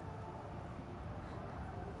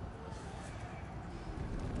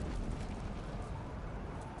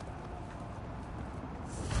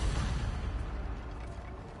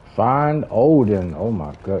 Find Odin. Oh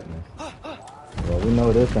my goodness. Well, we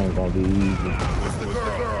know this ain't gonna be easy. What's the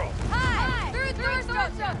girl? Hi! Through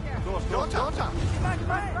structure!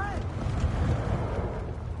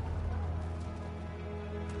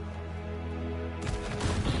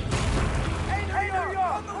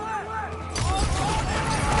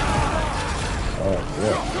 Oh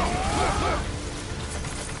yeah.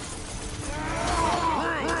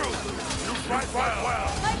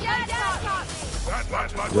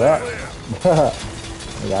 Yeah.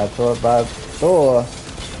 We got taught by Thor.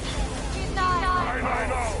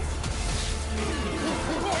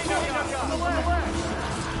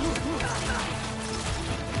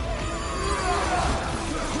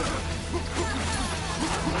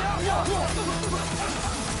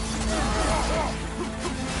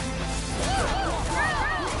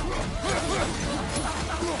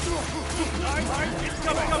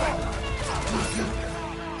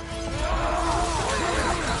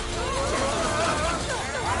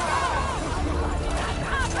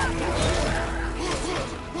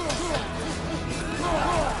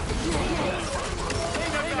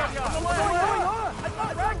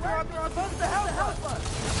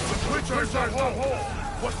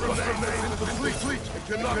 What remains is the fleet. It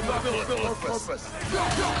cannot fulfill its purpose.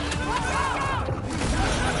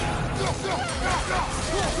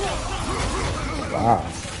 Wow.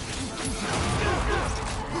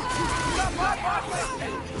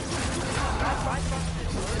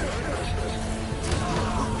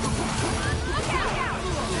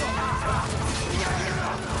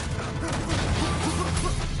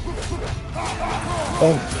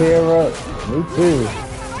 Thanks, Kira. Me too.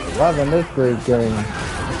 Loving this great game.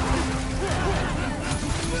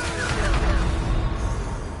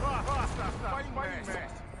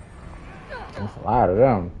 There's a lot of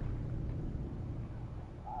them.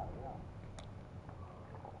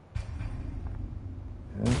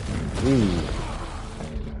 Yes, indeed.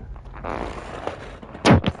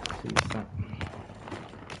 See something.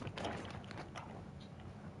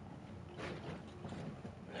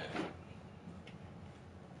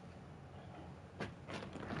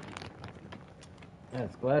 Yes,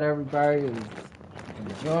 glad everybody is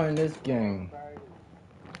enjoying this game.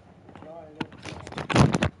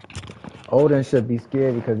 Odin should be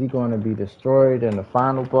scared because he's going to be destroyed in the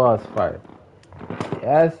final boss fight.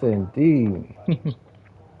 Yes, indeed.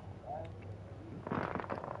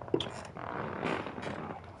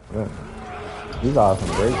 These are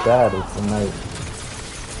some great battles tonight.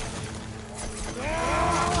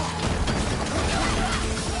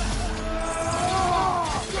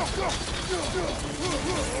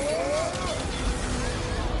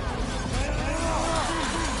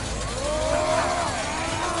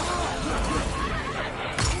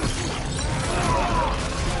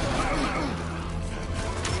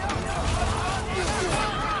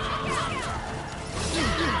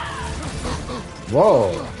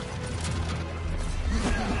 Whoa.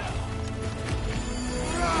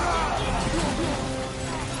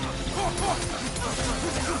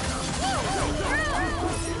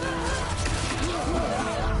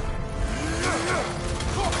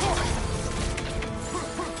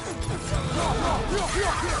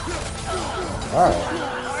 All right.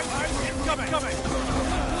 Coming.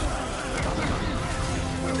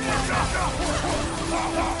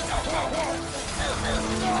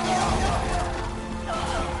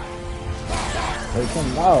 Take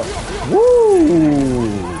him out. Woo!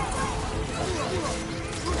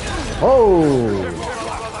 Oh!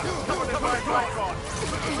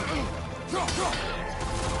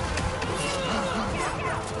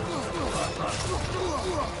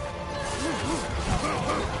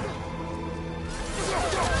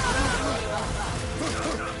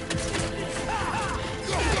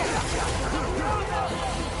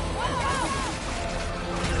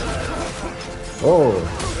 Oh,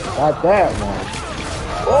 got that one.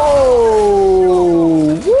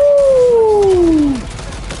 Oh, woo!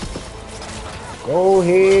 Go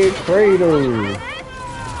ahead, Kratos.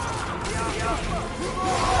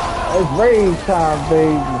 It's rage time,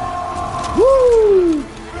 baby. Woo!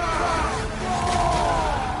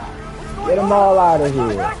 Get them all out of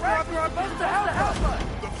here.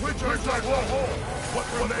 What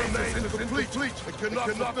remains is complete. It cannot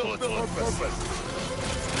fulfill its purpose.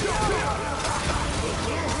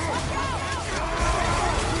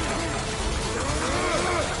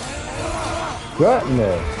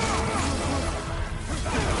 Goodness.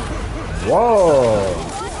 Whoa.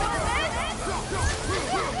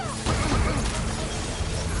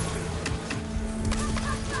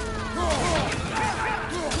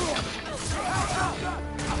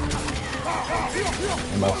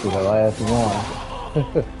 That must be the last one.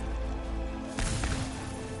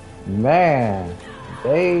 Man,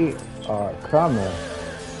 they are coming.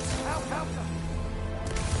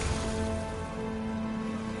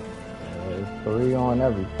 There's 3 on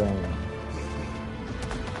everything.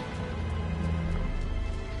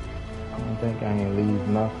 I don't think I ain't leave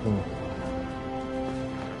nothing.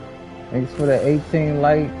 Thanks for the 18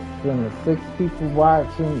 likes and the 6 people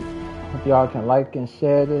watching. Hope y'all can like and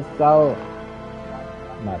share this out.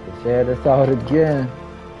 I'm about to share this out again.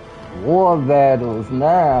 War battles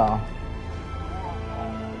now.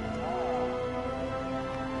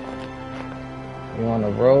 We're on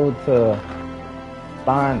the road to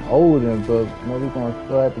find Odin, but we're gonna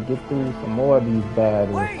still have to get through some more of these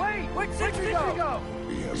battles. Wait, where'd Sentry go?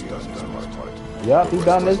 He has done his part. Yep, he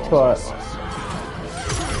done his part.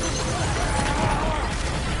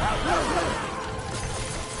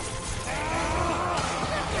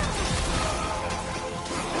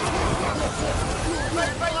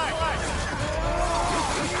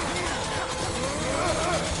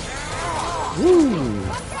 Woo!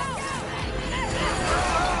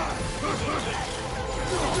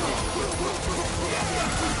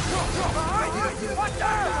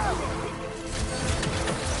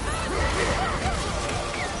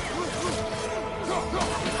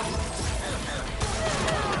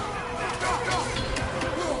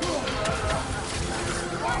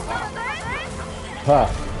 Huh.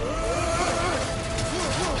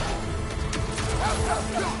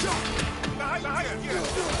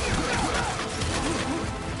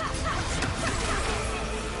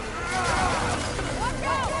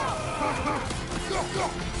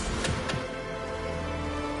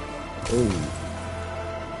 Ooh.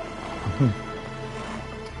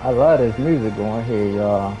 I love this music going here,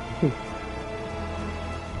 y'all.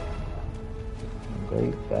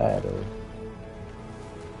 Great battle.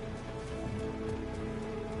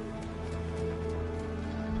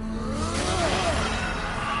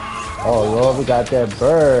 Oh Lord, we got that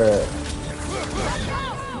bird.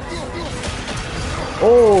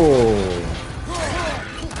 Oh.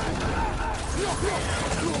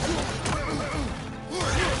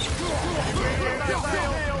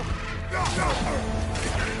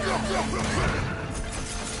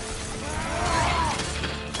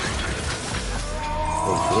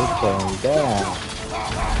 It's going down.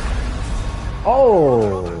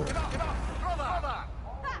 Oh.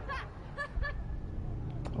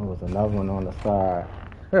 There was another one on the side.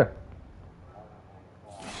 Huh.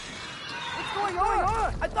 What's going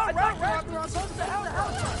on? I thought RagnaRok was supposed to help.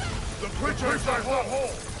 The creature is at home.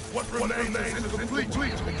 What remains is incomplete. We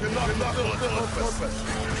cannot fulfill its purpose.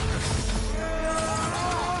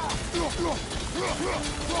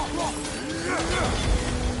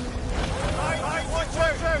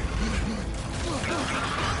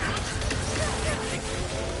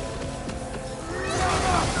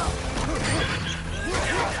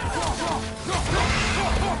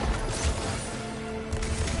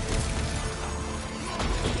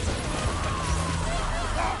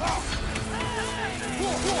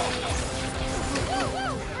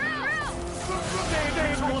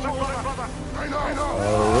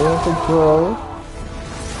 We're in control.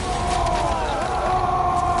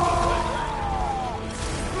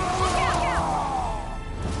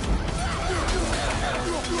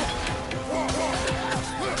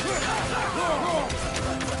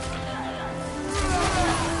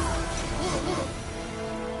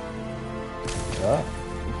 Yeah,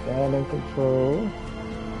 stand in control.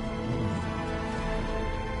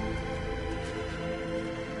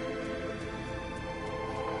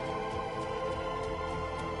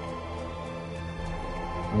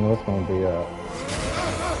 I know it's gonna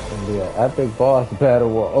be an epic boss battle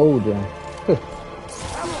with Odin.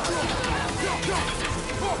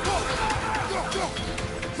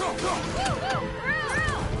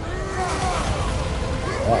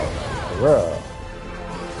 Oh, for real.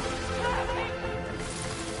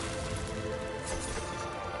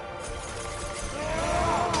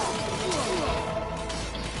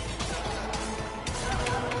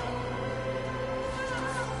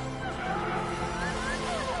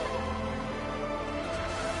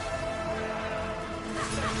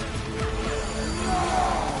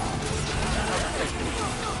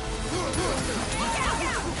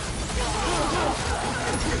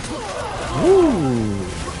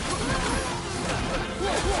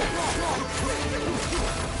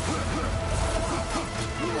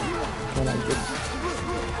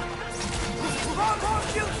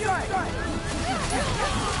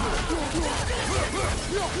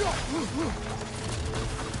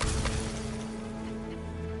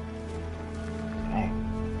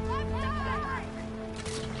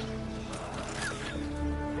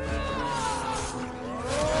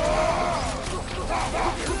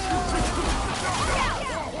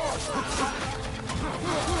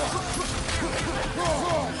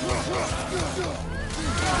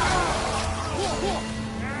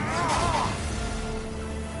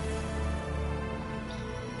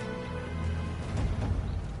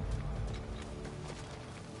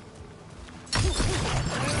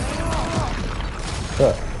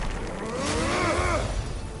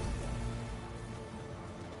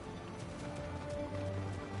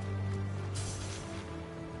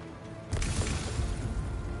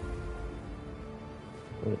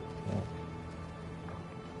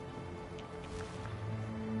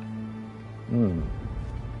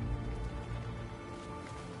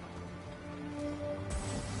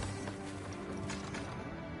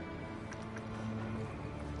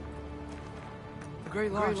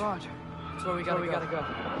 Great Lodge. That's where we gotta go.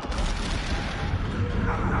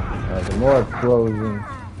 The more explosions.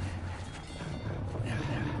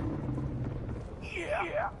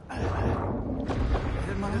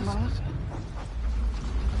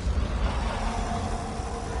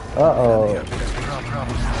 Uh-oh. Get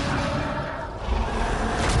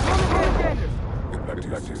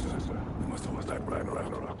back to your sister. We must almost act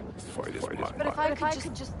RagnaRok. This fight is mine. But if I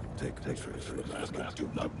could just... Take control of the basket. Do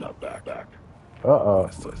not back. Uh-oh. My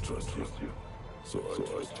son trusts you. So I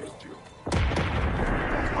trust you.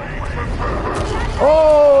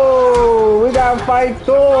 Oh, we gotta fight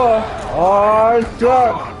Thor. Oh,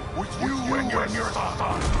 shucks. With you and your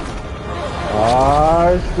son.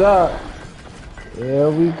 Oh, shucks. Here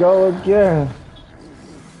we go again.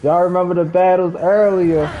 Y'all remember the battles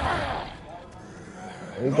earlier?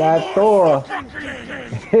 We got Thor.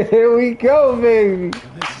 Here we go, baby.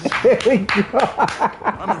 Here we go.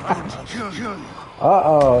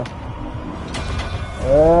 Uh-oh.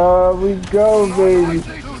 There we go, baby.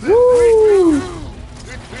 Woo!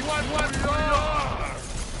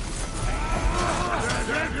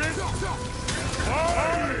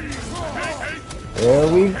 There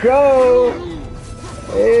we go.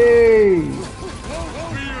 Hey.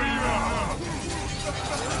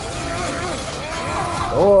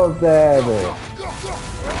 Oh, battle.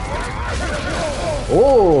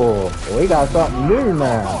 Oh, we got something new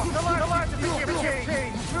now.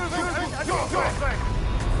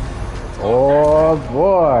 Oh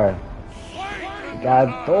boy, we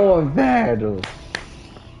got Thor battles.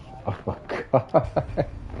 Oh my god.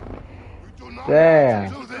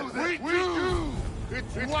 Damn.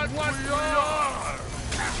 It's what we are.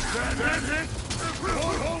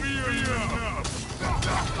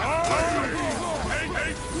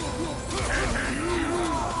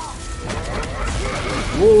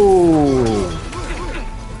 Woo.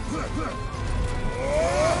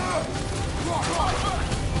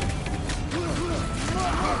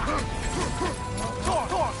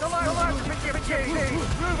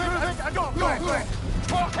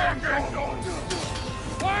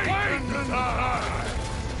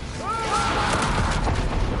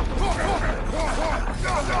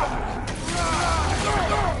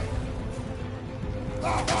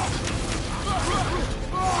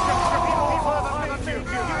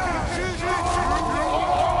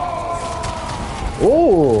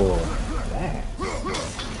 Ooh, man.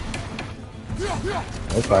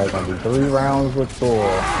 It's probably gonna be 3 rounds with Thor.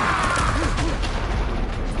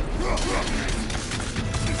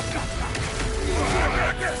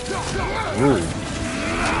 Ooh.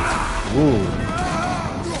 Ooh.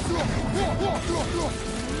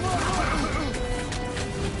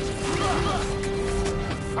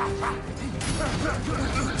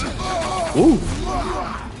 Ooh.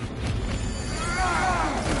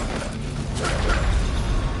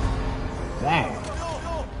 Dang.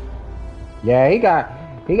 Yeah, he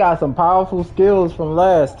got some powerful skills from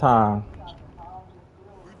last time.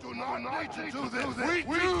 We do not need to do this.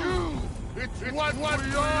 We do. It's what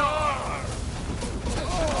we are.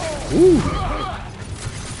 Ooh.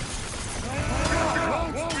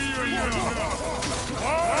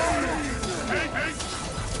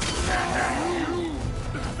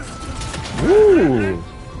 Ooh.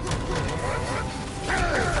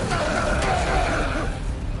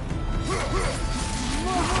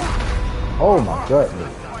 Oh my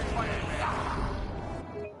goodness.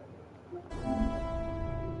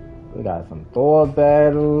 We got some Thor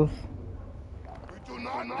battles.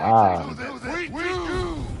 Wow. We do.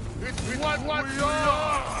 It's what we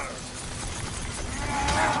are.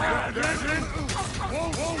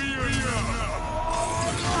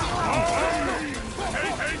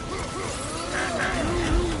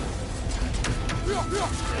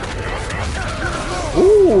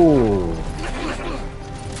 Ooh.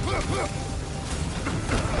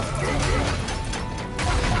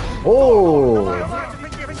 Oh.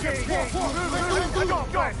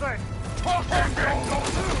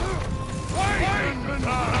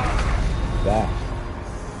 That.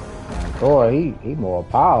 Thor, he more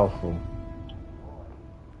powerful.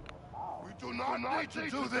 We do not need to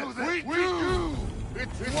do this. We do.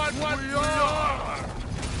 It's what we are.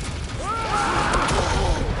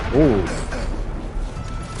 Ooh.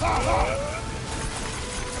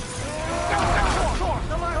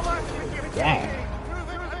 Dang.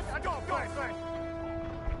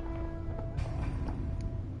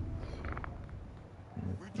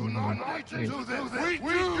 We do not need to do this.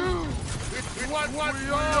 We do. It's what we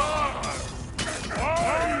are.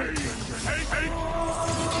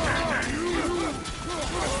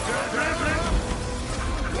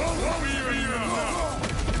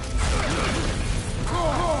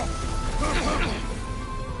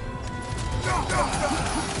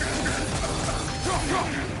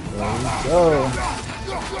 go.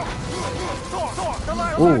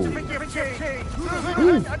 Ooh.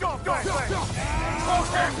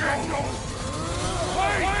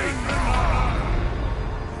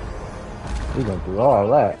 We're gonna do all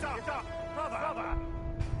that.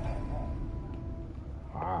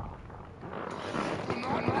 Wow.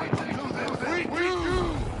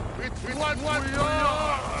 It's what we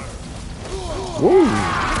are! Woo!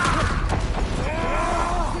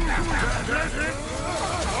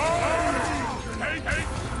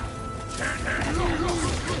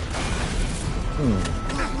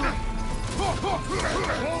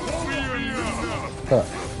 Huh.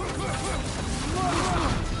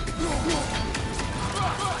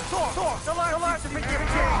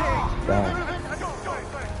 Damn.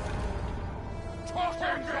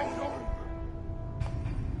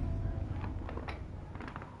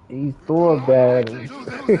 These Thor battles. It's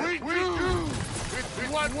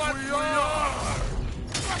what we are!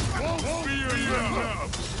 Won't be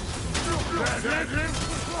enough!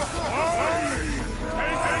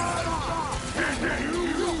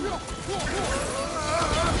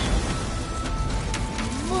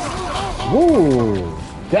 Woo!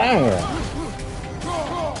 Damn!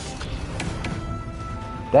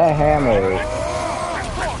 That hammer is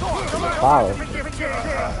powerful.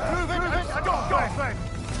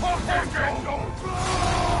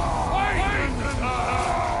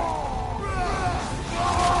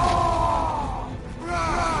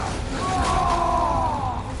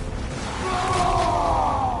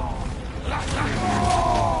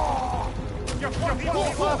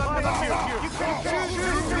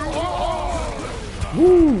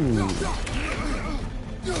 Woo!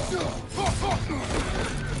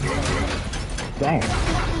 Damn.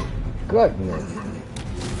 Goodness.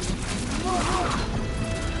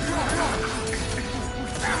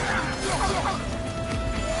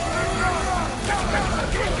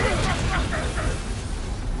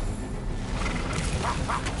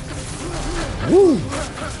 Woo!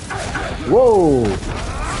 Whoa!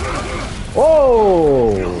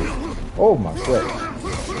 Whoa! Oh my goodness.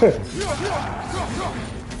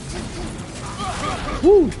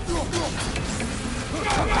 Woo!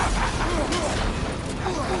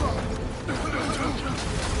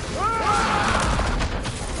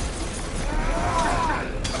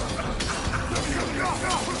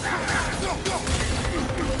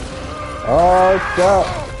 Oh, stop.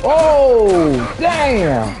 Oh,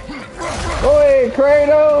 damn. Go ahead,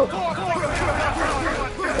 Kratos.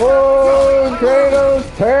 Oh, Kratos,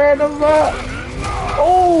 tearing them up.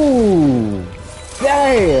 Oh,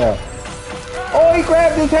 damn. Oh, he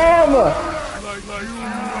grabbed his hammer.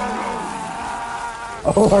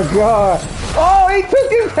 Oh, my God. Oh, he took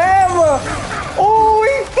his hammer. Oh,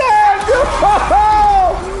 he stabbed him.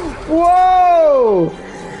 Whoa.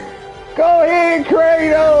 Go ahead,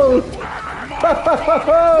 Kratos.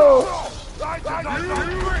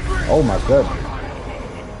 Oh my goodness.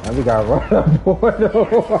 Now we got right up board.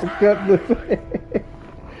 Oh my goodness.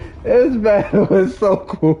 This battle is so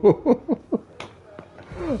cool.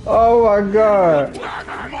 Oh my God.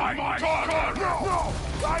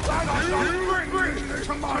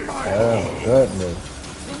 Oh goodness.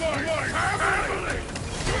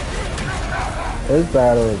 This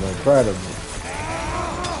battle is incredible.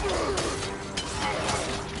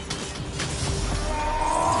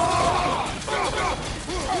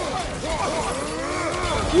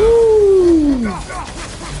 Woo!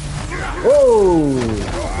 Whoa!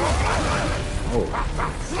 Oh.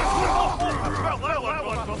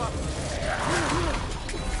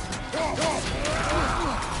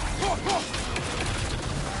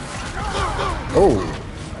 Oh.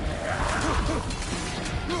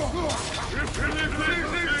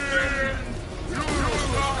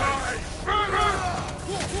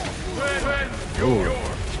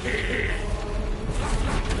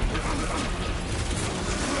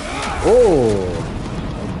 Oh,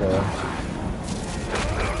 okay.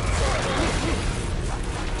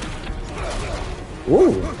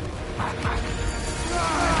 Ooh.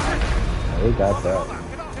 We got that.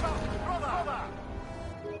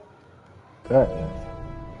 Goodness.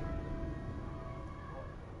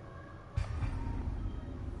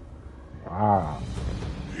 Wow.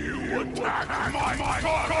 You attacked my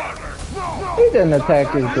daughter! He didn't attack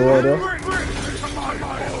his daughter.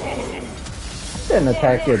 He didn't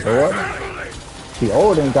attack your daughter. The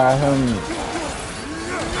Odin got him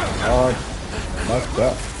all messed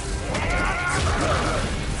up.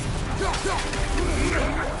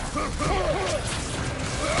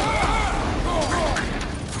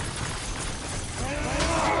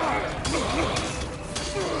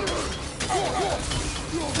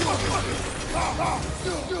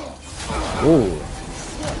 Ooh.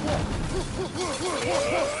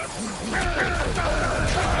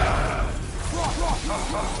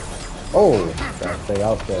 Oh, gotta stay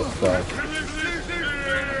out that stuff.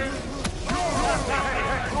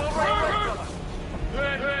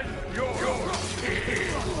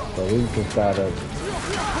 So we just gotta.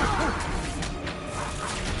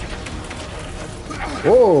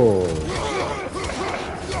 Whoa!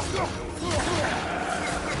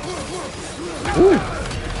 Woo!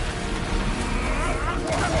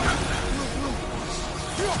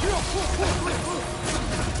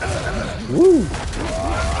 Woo!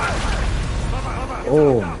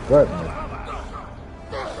 Oh my goodness.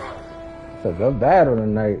 It's a good battle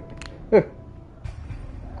tonight.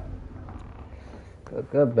 a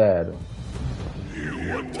good battle.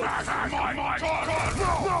 You attack my daughter!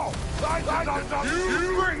 No!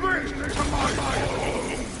 You bring me to my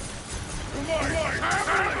home! To my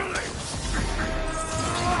family!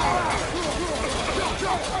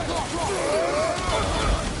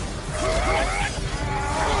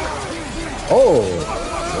 Oh,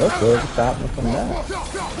 that's good to stop me from that.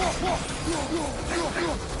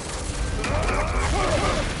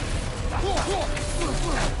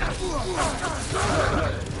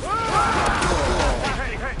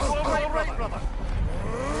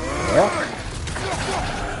 Yeah.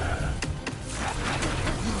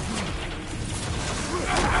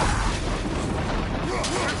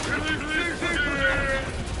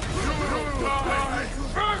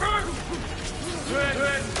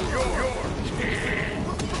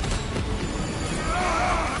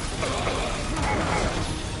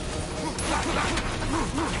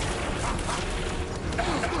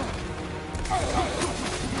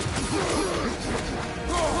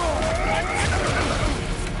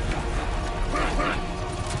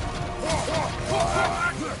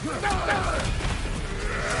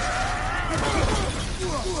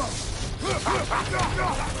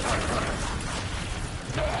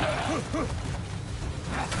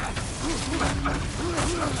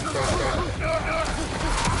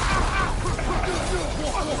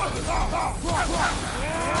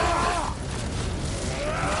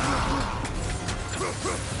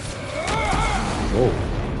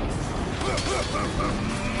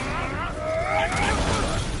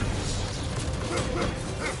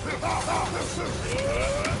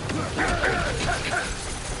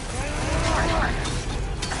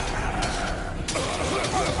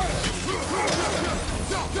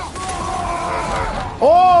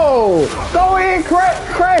 Oh, go in,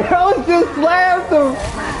 Kratos just slammed him.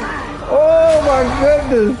 Oh my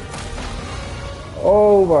goodness.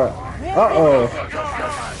 Oh my. Uh-oh.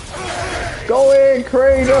 Go in,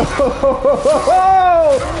 Kratos.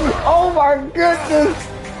 Oh my goodness.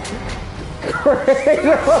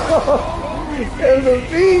 Kratos is a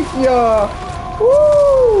beast, y'all.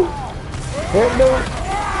 Woo. Hit them.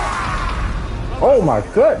 Oh my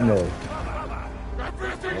goodness.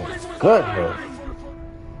 Goodness.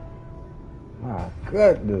 My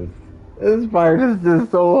goodness. This fight is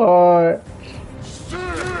just so hard.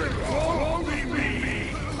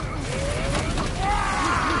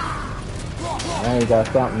 I ain't got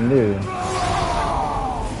something new.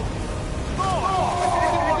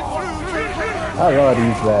 I love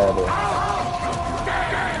these battles.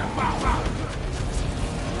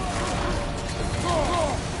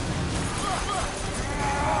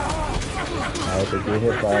 I have to get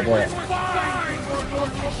hit by that.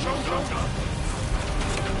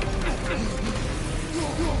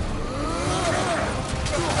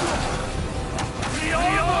 The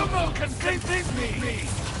armor can convince me!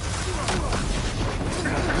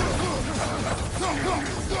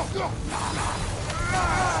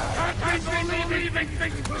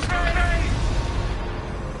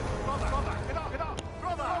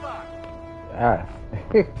 Ah.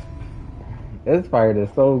 This fight is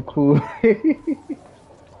so cool.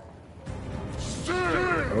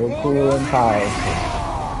 So cool and powerful.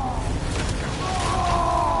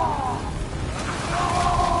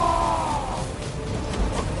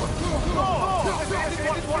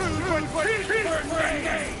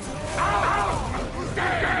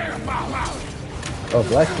 Oh,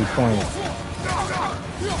 bless you, Queen.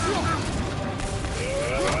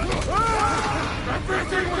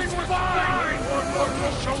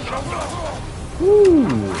 Woo!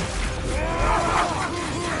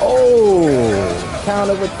 Oh!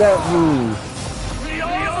 Counter with that move.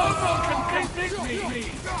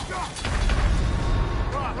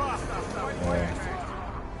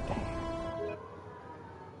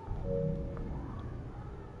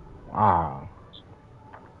 Wow.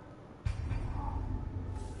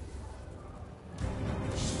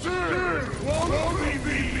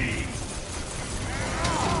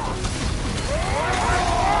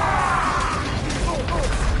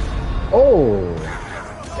 Oh,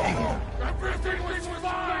 damn. Everything was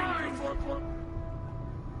fine!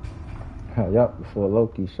 Yup, before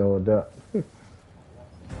Loki showed up.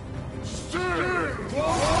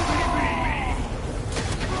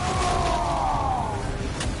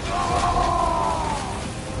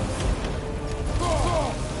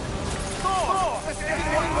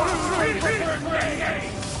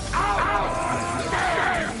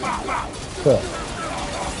 Huh.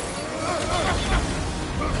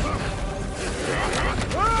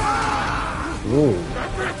 Ooh.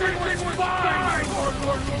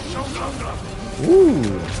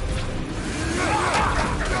 Ooh.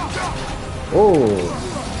 Oh.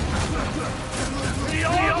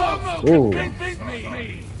 Ooh.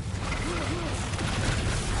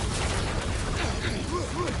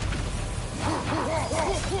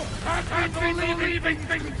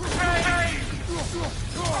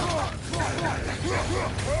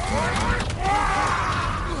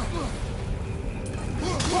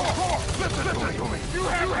 You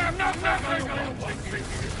have nothing!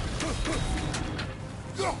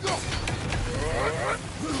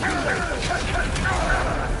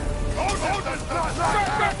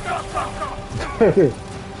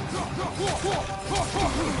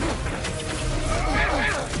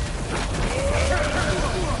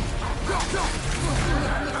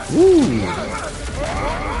 Ooh.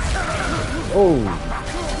 Oh.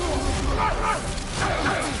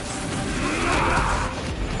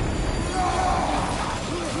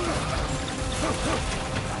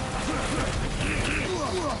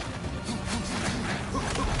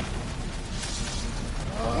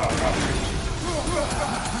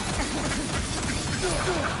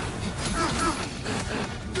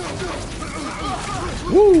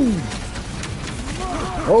 Woo!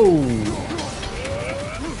 Oh!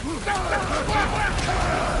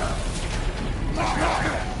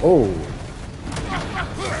 Oh!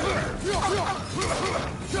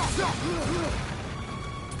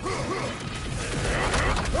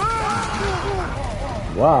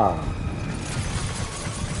 Wow!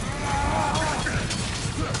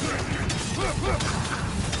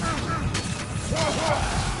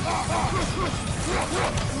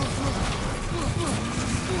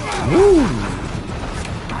 Woo!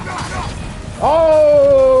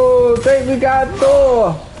 Oh! Think we got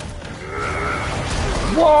Thor!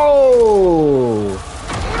 Whoa!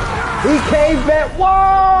 He came back!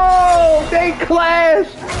 Whoa! They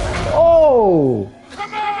clashed! Oh!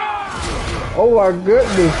 Oh my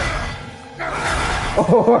goodness!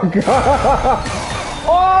 Oh my god!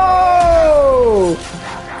 Oh!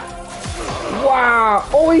 Wow!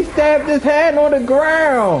 Oh, he stabbed his hand on the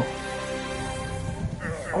ground!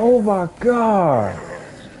 Oh my god!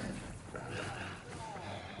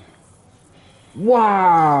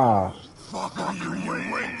 Wow! Fuck are you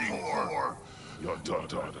waiting for? Your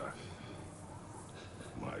daughter.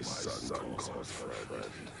 My son calls for a friend.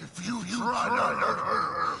 If you try to hurt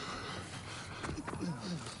her...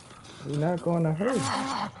 You're not gonna hurt.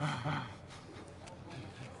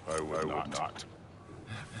 I will not.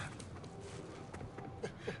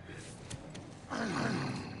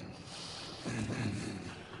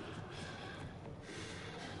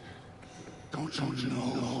 Don't you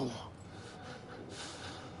know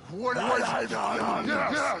what I've done?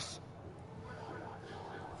 Yes!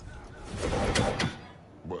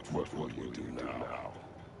 But what will you do now?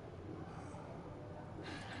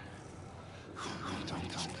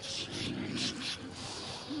 Don't change.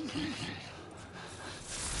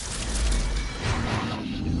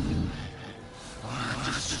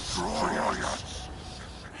 Destroy us!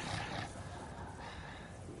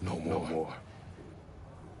 No more.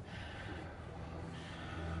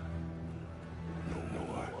 No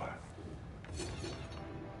more.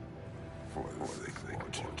 For the sake of our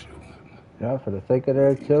children. Yeah, for the sake of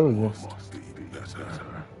their children. Must be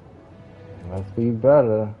better. Must be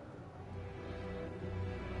better.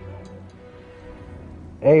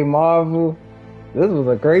 Hey Marvel, this was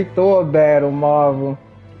a great Thor battle, Marvel.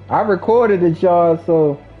 I recorded it, y'all,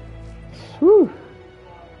 so whew.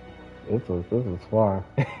 This was fun.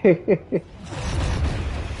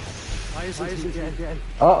 Why is he dead?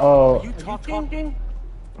 Uh-oh. Are you talking?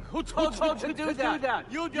 Who told you to do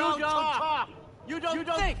that? You don't talk. You don't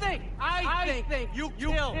think. I think. You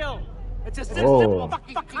kill. It's a simple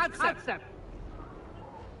fucking concept.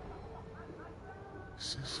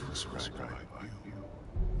 Sis was right by you.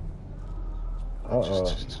 Uh-oh.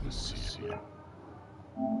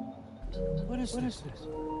 What is this?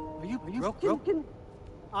 Are you broken?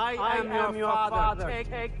 I am your father.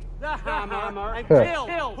 Take the hammer and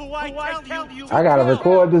kill who I tell you. I gotta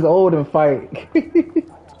record this Odin fight.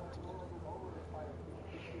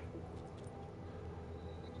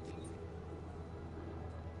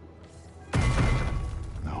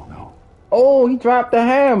 Oh, he dropped the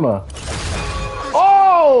hammer.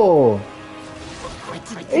 Oh!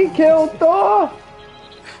 He killed Thor.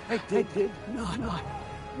 I did not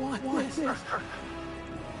want this.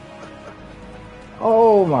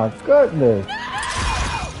 Oh my goodness.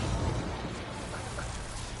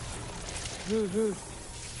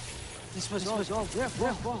 This was all their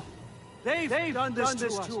fault. They've done this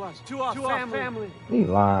to us, to our family. He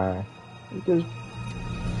lying. He just...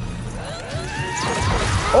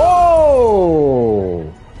 Oh!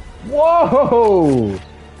 Whoa!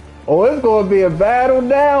 Oh, it's gonna be a battle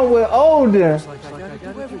down with Odin.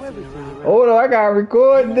 Hold on, I gotta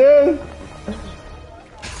record this.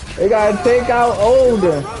 They gotta take out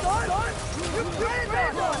Odin.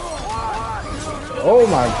 Oh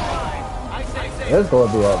my! It's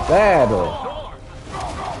gonna be a battle.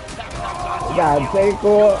 We gotta take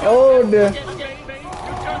on Odin.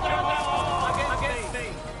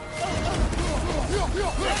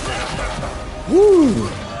 Woo!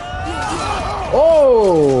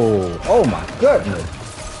 Oh! Oh my goodness!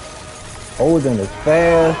 Odin is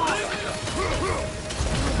fast.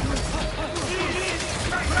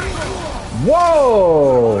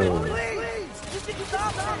 Whoa!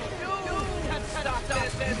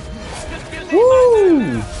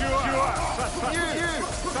 Woo!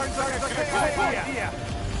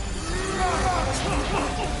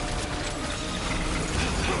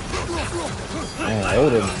 Man,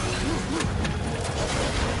 Odin.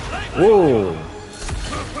 Whoa!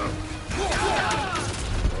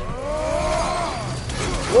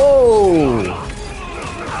 Whoa!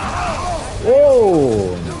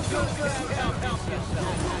 Whoa!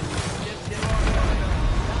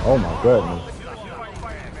 Oh my goodness!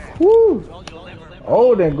 Woo!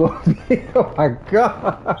 Odin gonna be, oh my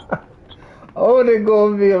god! Odin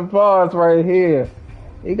gonna be a boss right here.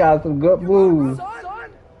 He got some good moves.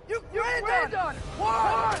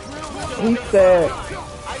 He said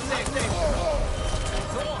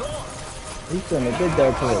he shouldn't have did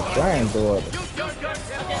that to his granddaughter.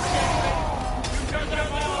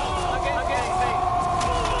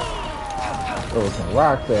 Throw some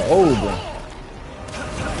rocks at Odin.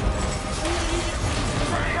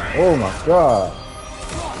 Oh my god.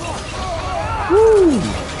 Woo!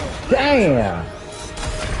 Damn!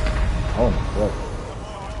 Oh my god.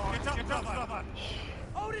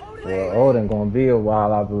 Well, Odin gonna be a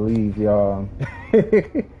while, I believe, y'all.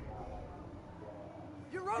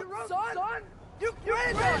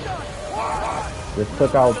 Just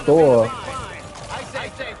took out Thor.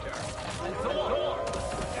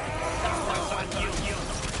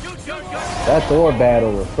 That Thor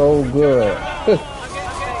battle was so good.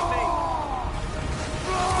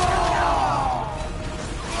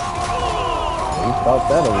 He thought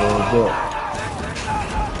that a little bit.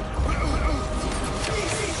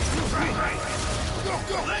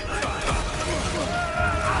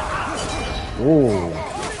 Ooh,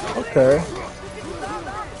 okay.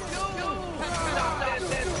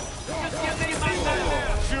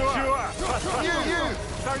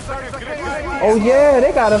 Oh yeah,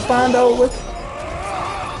 they gotta find out what's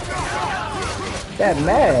that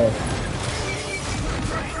mask.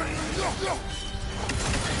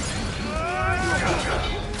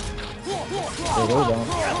 Oh, they don't.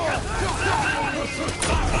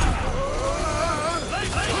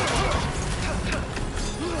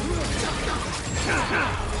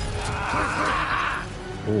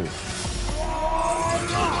 Ooh.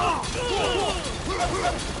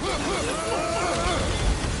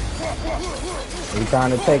 He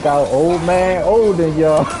trying to take out old man Odin,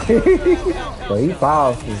 y'all. So he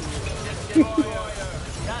powerful.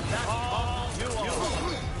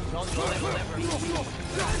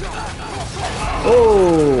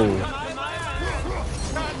 Oh!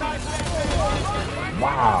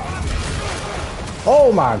 Wow!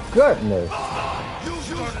 Oh my goodness!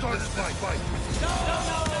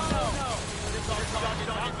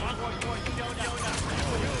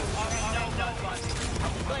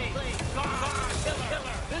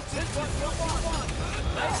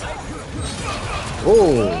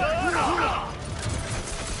 Oh!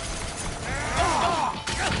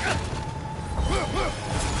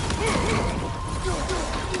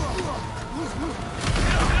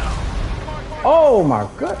 Oh my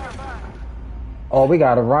god! Oh, we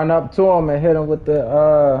gotta run up to him and hit him with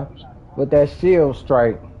the with that shield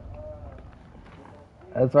strike.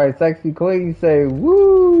 That's right, Sexy Queen say,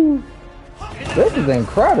 "Woo! This is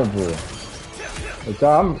incredible." But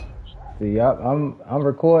y'all, I'm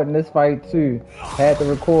recording this fight too. Had to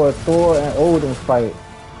record Thor and Odin's fight.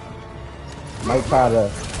 Might try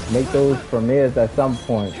to make those premieres at some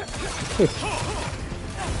point.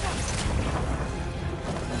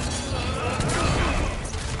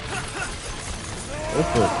 This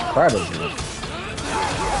is incredible.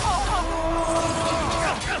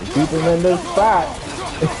 Keep him in this spot.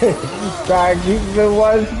 Try and keep him in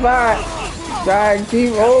one spot. Try and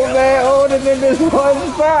keep old man Odin in this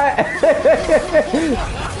one spot.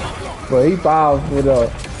 But he powerful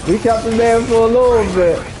though. We kept him there for a little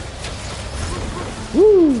bit.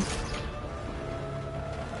 Woo!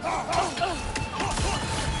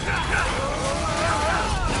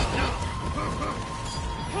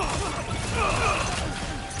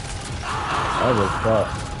 That was tough.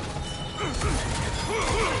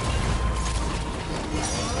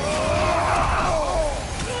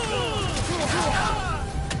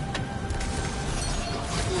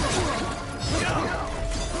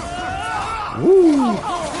 Woo!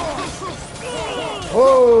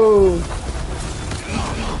 Oh!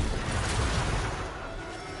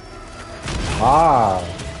 Ah!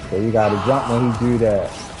 So you gotta jump when he do that.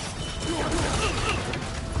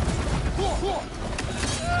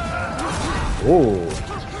 Oh!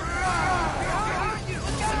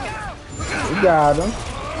 We got him.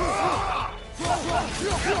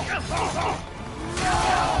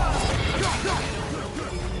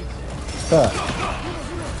 Huh.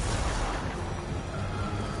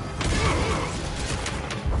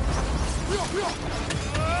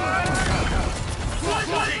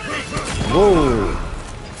 Whoa!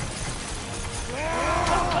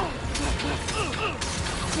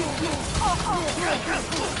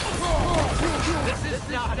 This is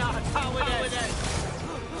not how it is.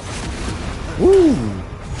 Woo!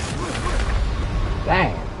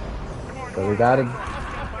 Dang! So we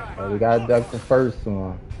gotta duck the first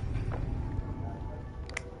one.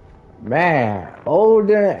 Man,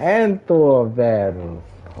 Odin and Thor battles.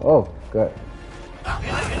 Oh, good.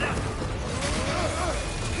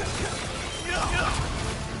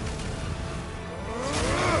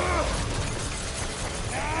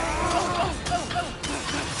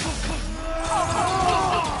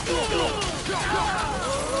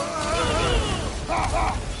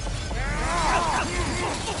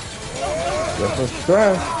 Just for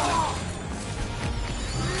strength.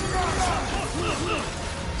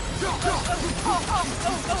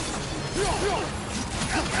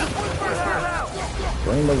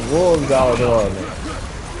 Bring the wolves out on me.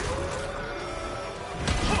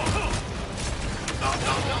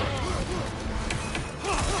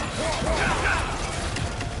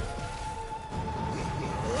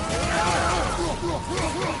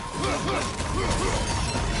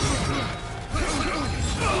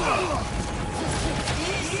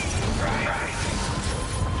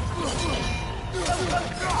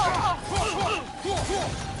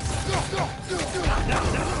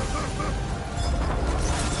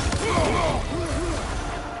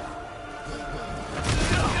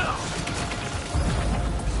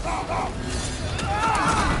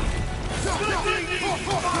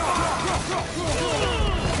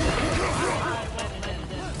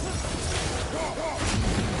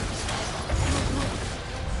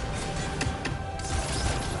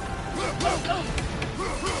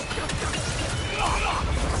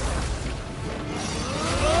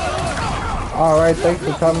 Alright, thanks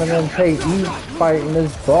for coming in. Take Eat fighting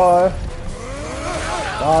this boss.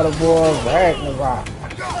 God of War, RagnaRok.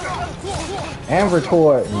 And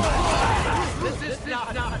recording. This is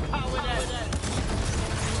not how it is.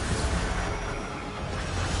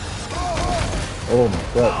 Oh my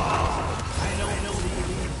god.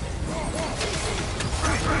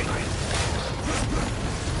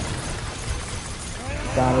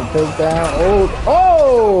 Trying to take down old.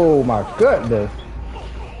 Oh my goodness.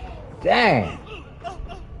 Dang.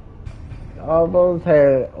 Almost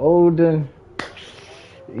had Odin.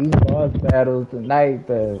 These boss battles tonight,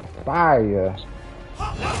 the fire.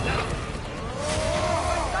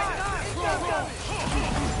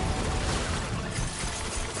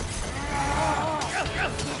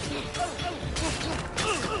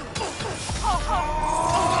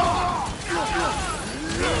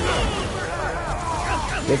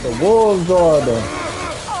 Get the wolves on them.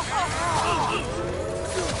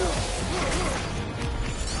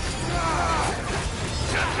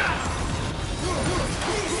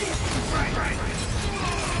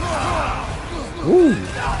 Woo.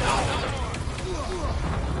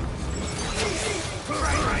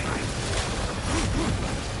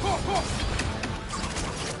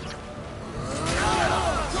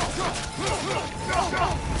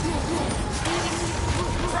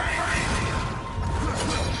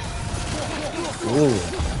 Ooh.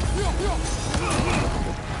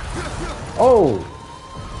 Oh!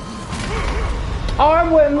 Oh,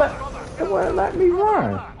 it wouldn't let me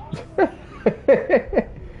run.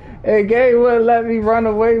 Hey, game wouldn't let me run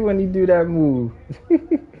away when he do that move.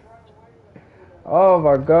 Oh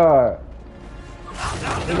my god.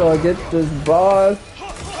 We're gonna get this boss.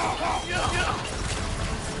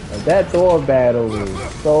 That THOR battle was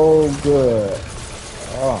so good.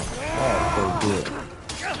 Oh, that's so good.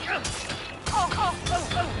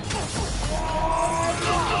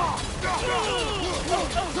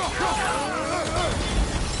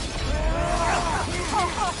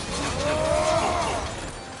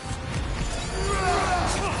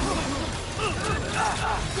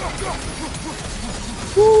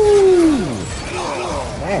 Woo!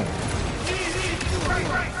 Man.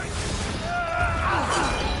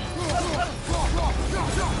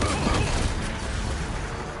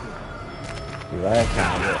 Last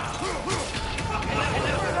time,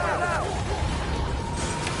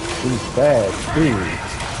 he's fast, too.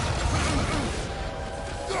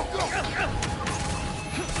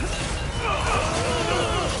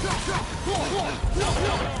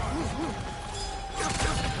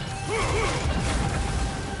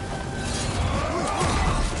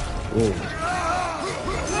 Ooh.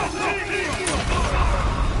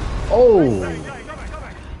 Oh!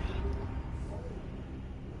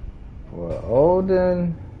 Well,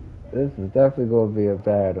 ODIN, this is definitely going to be a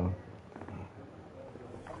battle.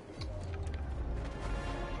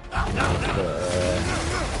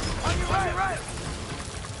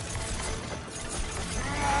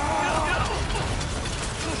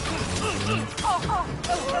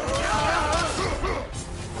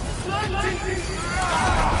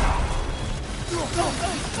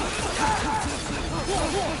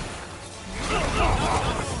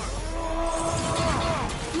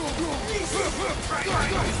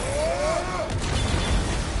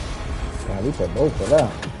 Yeah, we took both of them.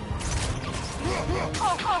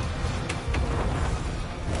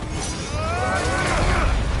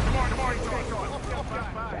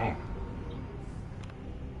 Damn.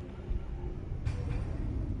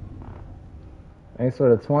 Thanks for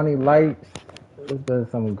the 20 likes. There's been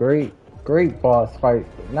some great boss fights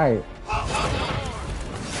tonight.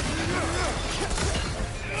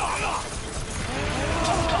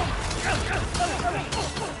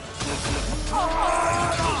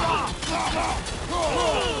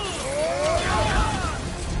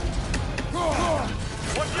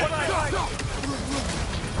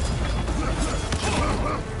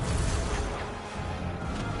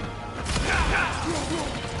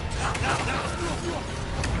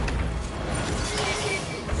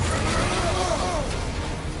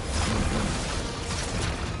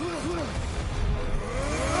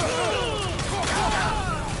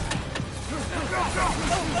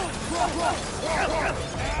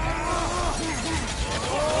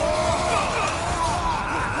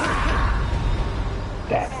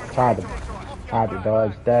 Tried to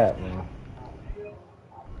dodge that, man.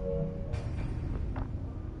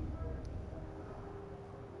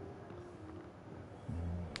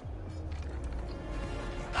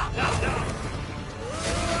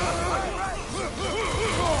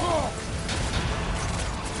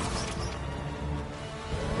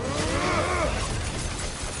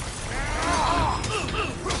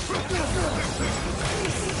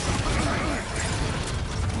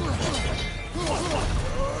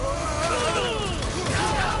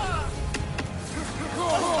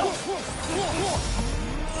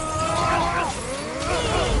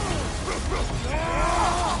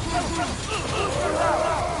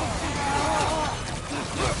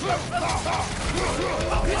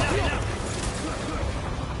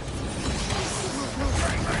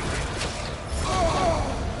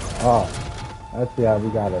 Oh, let's see how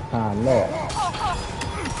we got a time left.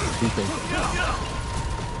 We can...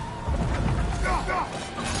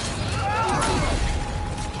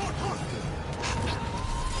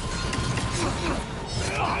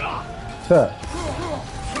 Huh.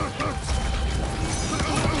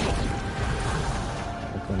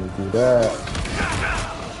 Let's let me do that.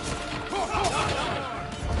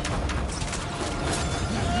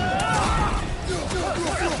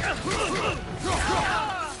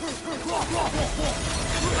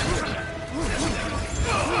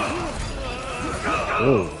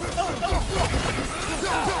 Ooh.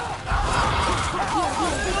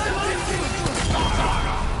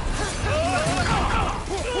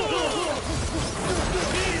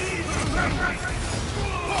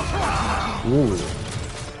 Ooh.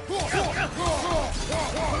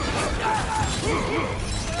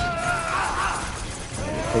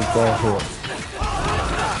 Take that hit.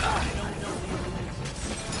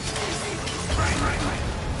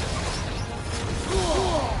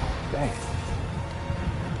 Dang.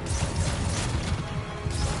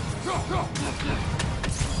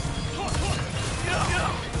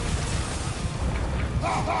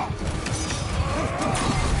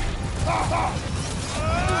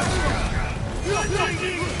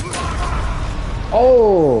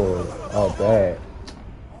 Oh, bad.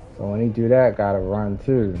 So when he do that, gotta run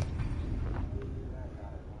too.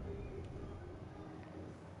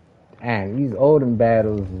 And these Odin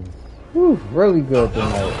battles is really good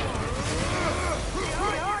tonight.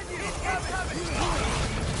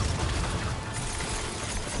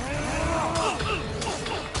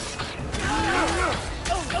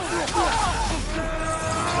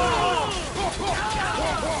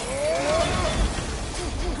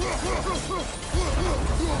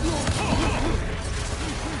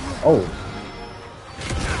 Oh.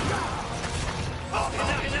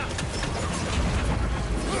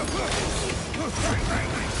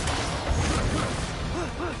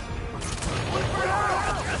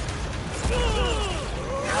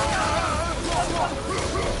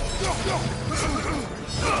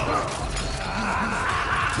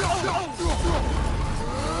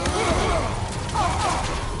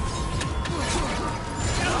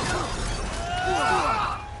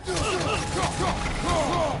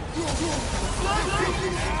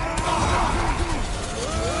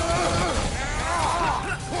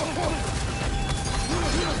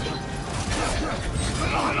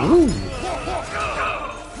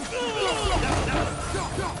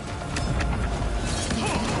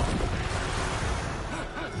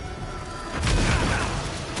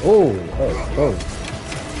 Oh.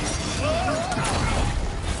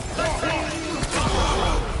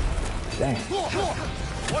 Dang.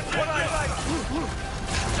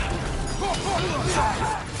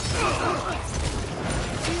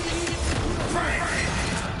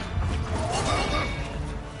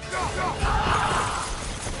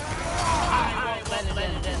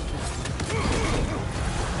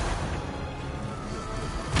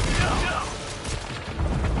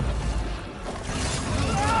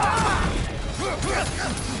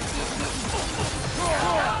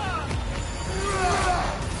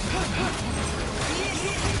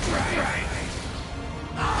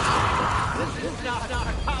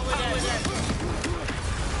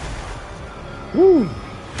 Woo!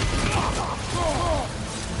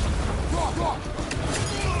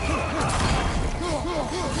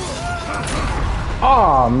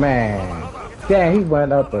 Oh man. Damn, he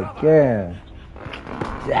went up again.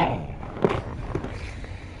 Dang.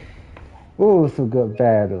 Ooh, some good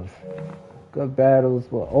battles. Good battles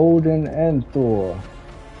with Odin and Thor.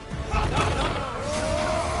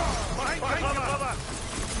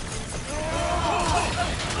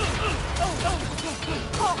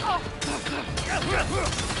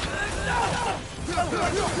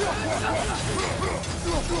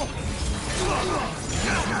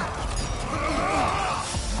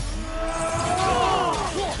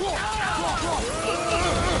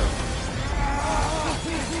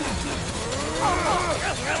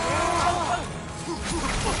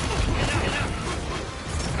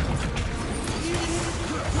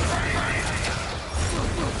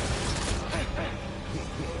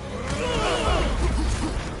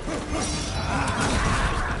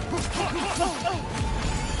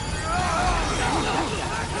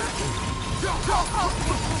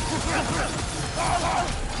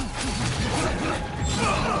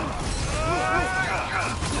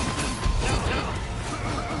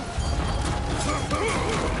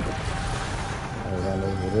 Run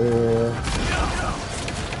over there.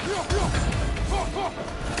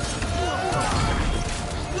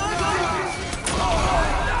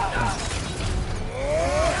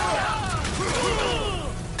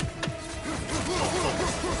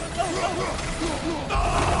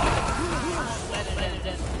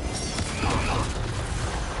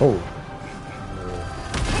 Oh.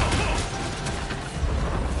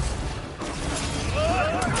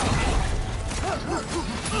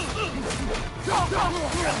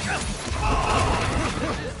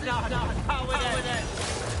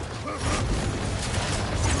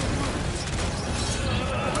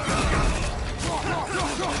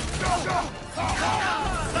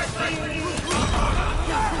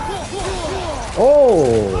 Oh,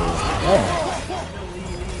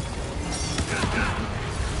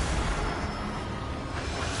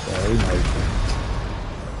 very nice.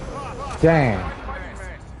 Damn.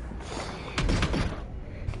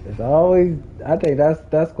 It's always, I think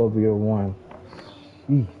that's gonna be a one.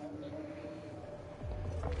 Take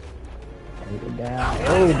it down.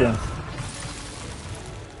 Odin.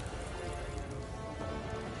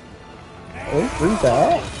 Oh, who's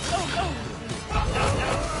that?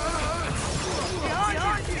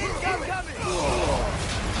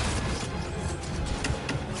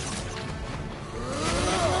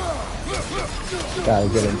 Gotta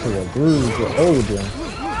get into a groove with Odin.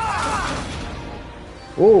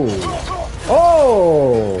 Oh!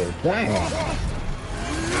 Oh! Damn!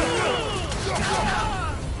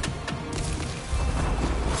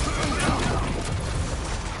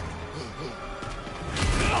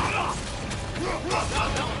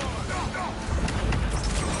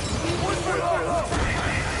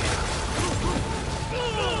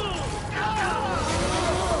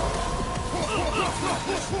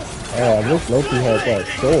 I wish Loki had that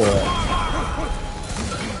sword.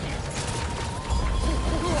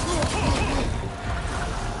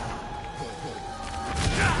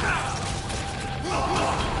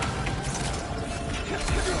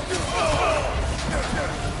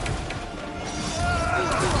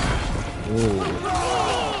 Ooh.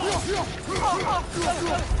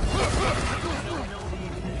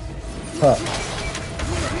 Huh.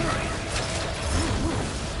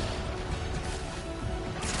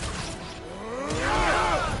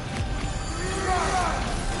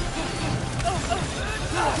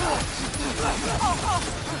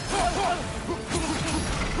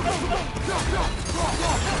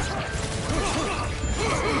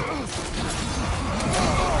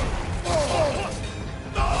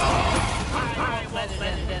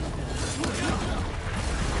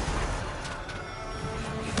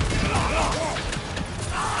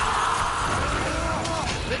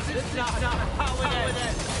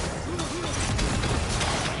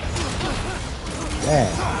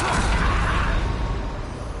 Damn.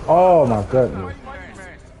 Oh my goodness.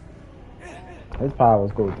 His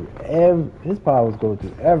powers go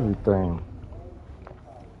through everything.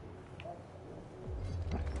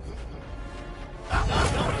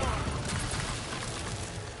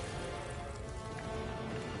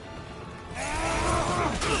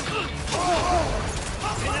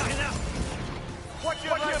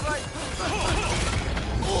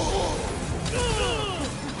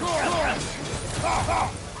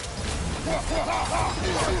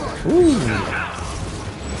 Ooh.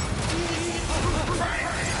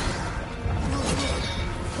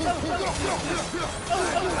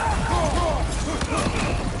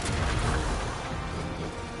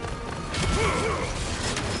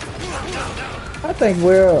 I think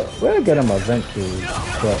we'll get him eventually,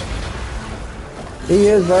 but he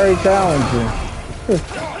is very challenging.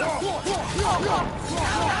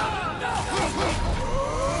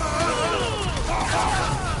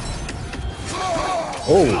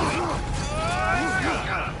 Oh.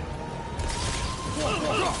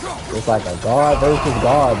 It's like a guard versus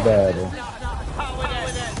guard battle.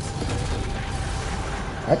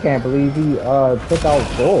 I can't believe he took out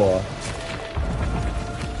THOR.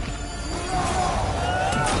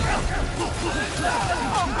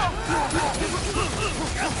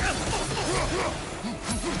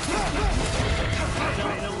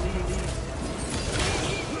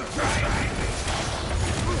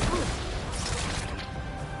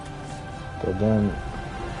 So then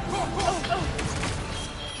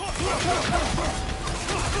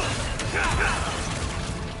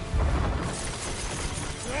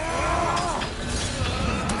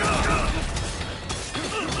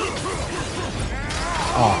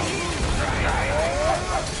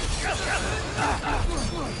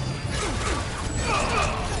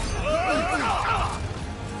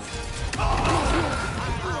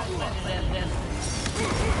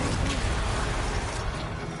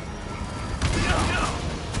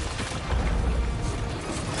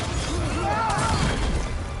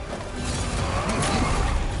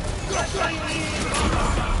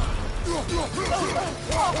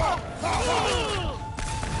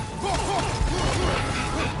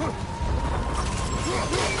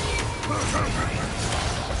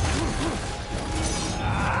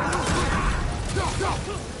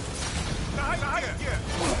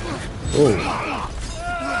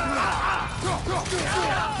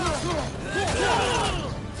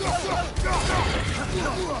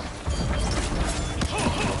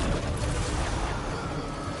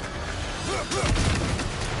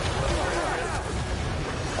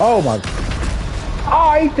oh my,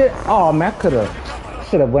 oh he did, oh man, I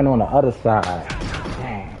should have went on the other side.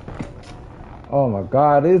 Dang. Oh my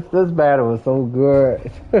god, this battle was so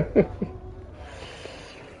good.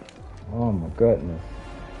 Oh my goodness.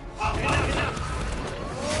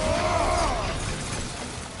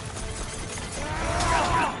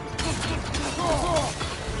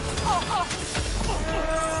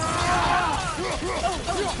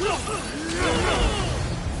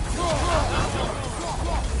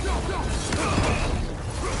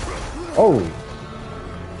 Oh,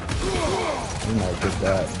 we might get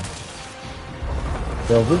that.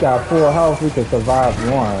 So if we got full health, we can survive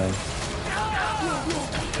one.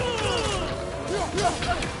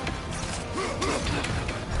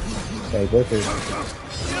 Okay, this is.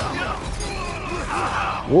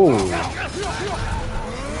 Whoa.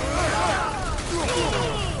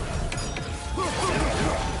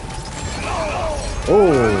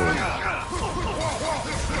 Oh.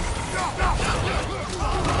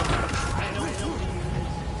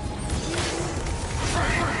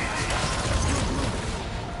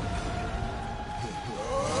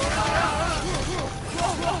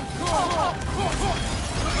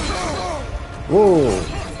 Whoa.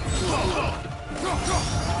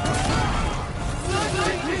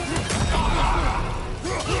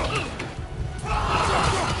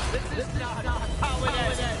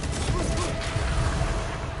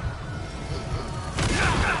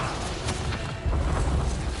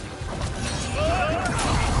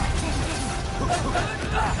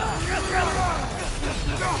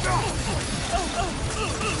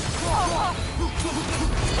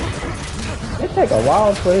 It take a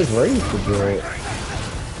while for his rage to break.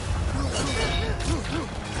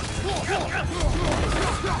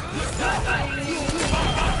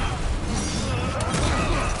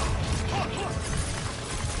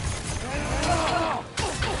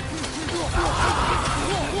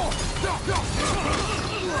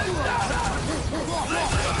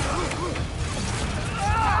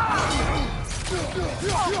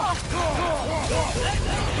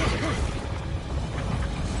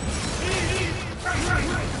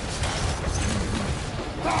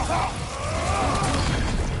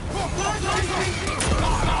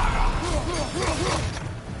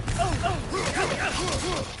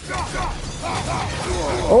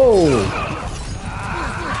 Oh!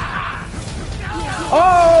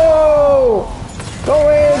 Oh! Go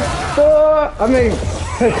in, Thor! I mean,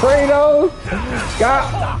 Kratos! Got...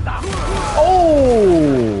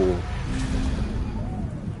 Oh!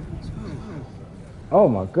 Oh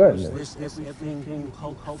my goodness. Was this everything you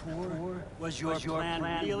hoped for? Was your plan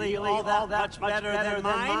really all that much better than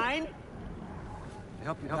mine? I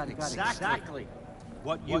hope you got exactly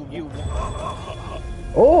what you want.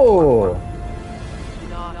 Oh!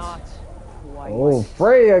 Not quite. Oh,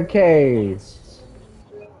 Freya cave!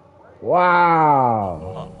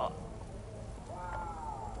 Wow!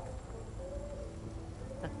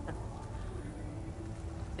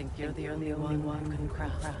 Think you're the only one who can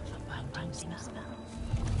craft a binding spell.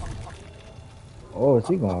 Oh, is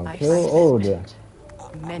he gonna kill Odin?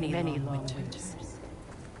 Many long winters,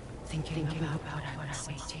 thinking about what I would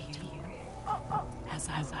say to you, as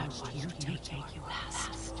I watched you take your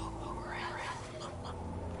last breath.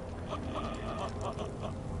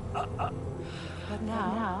 But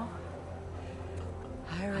now,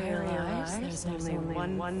 I realize there's only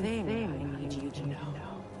one thing I need you to know.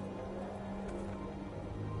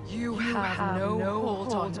 You have no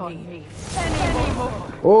hold on me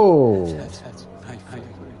anymore. Oh!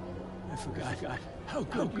 I forgot how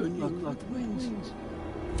good you look with wings.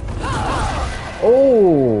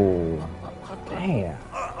 Oh! Damn.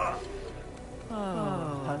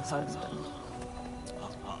 Oh, husband.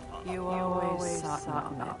 You always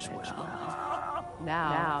sought much well.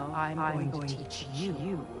 Now I'm going to teach you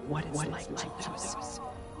what it's like to lose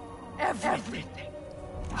everything.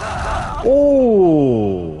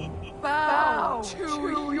 Oh! Bow to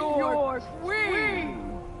your queen!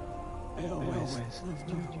 I always loved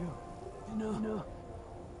you. You know.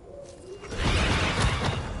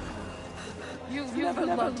 You've never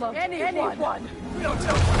loved anyone.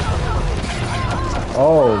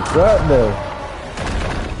 Oh, goodness.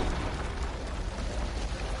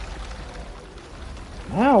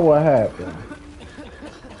 Now what happened?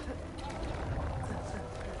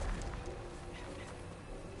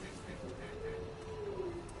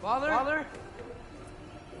 Father?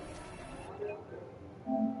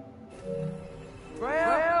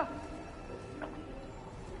 Freya?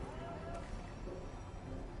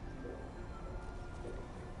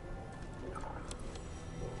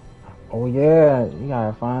 Oh yeah, you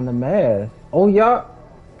gotta find the mask. Oh yeah.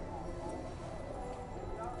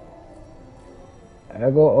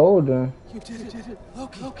 There go Odin. You did it.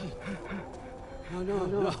 Loki.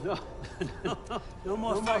 No. No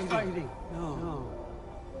more fighting. No.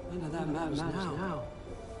 None of that matters now.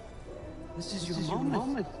 This is your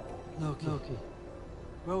moment, Loki.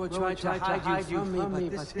 Roa tried to hide you from me,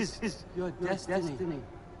 but this is your destiny.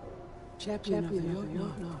 Champion of the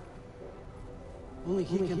Yo-Yo. Only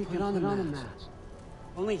he can put on the mask.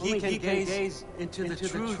 Only he can gaze into the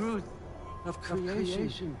truth of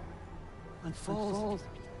creation. Unfold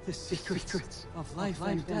the secrets of life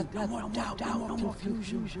and death. No more doubt, no more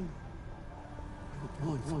confusion. You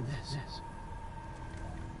were born for this.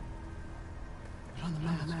 Put on the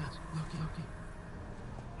mask, Loki.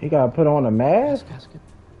 He gotta put on a mask?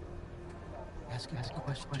 Ask a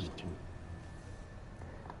question.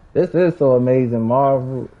 This is so amazing,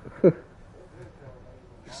 Marvel.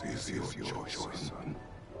 This is your choice, son.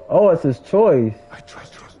 Oh, it's his choice. I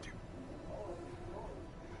trust you.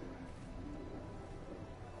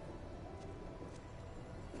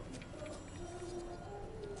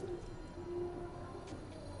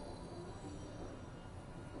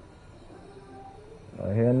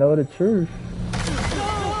 I here know the truth.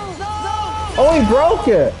 Oh, he broke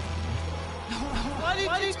it.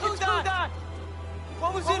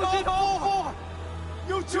 was it all for?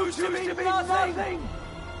 You choose to be nothing!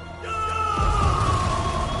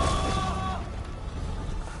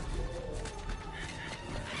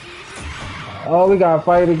 Oh, we gotta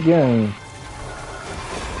fight again.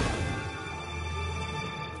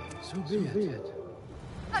 So be it.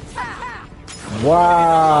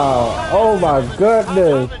 Wow. Oh my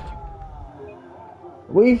goodness.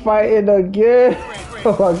 We fighting again.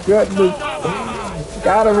 Oh my goodness.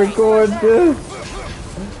 Gotta record this.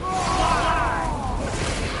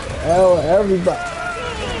 Hell, everybody.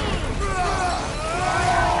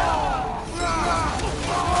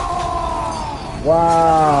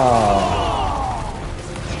 Wow.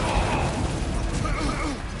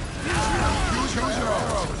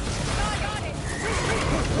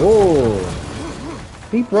 Oh,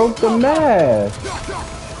 he broke the mask.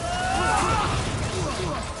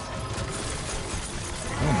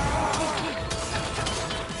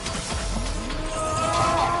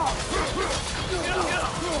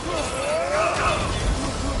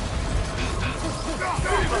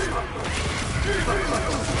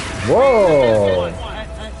 Whoa.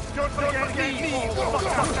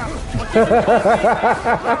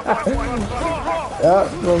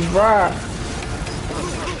 That's the right.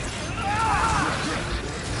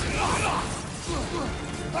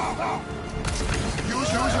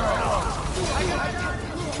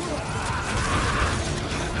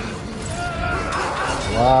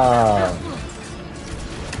 Wow.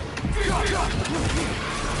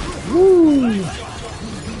 Woo.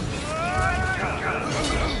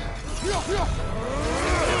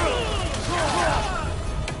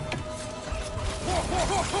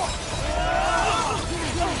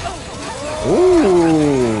 Ooh.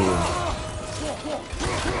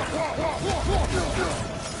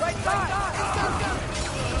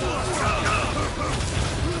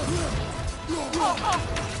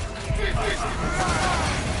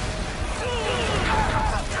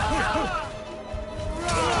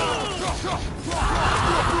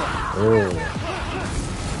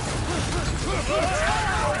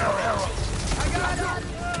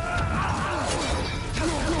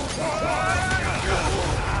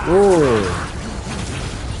 Ooh.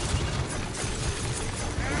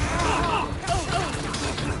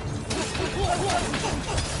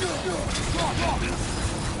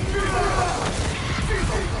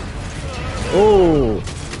 Ooh.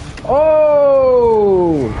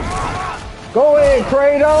 Oh! Go ahead,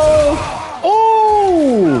 Kratos!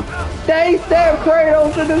 Ooh! They stabbed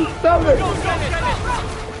Kratos in the stomach!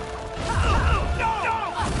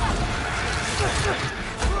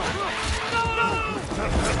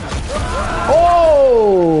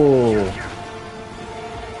 Oh!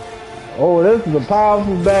 Oh, this is a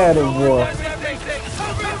powerful battle, boy.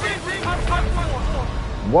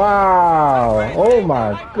 Wow! Oh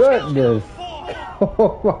my goodness!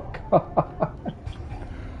 Oh my god!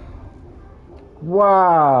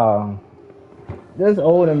 Wow! This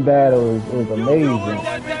Odin battle is amazing.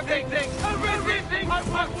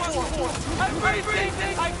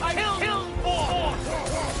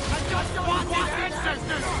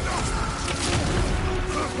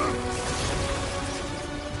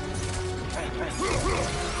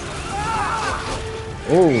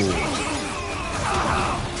 Oh!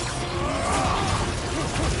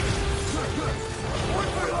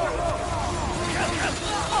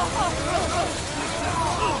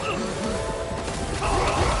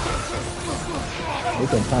 We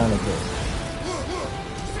can time it.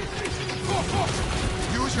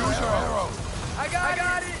 Use your arrow. I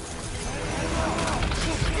got it.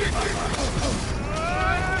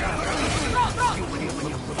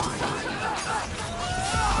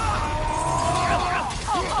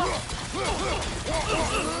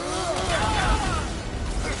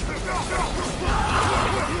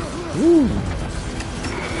 Woo.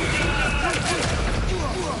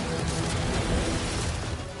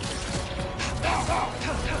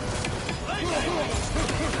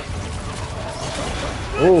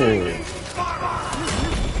 Oh.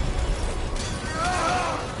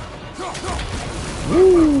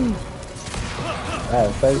 Woo.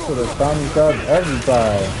 Thanks for the thumbs up,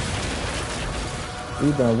 everybody.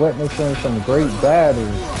 We've been witnessing some great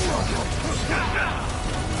battles.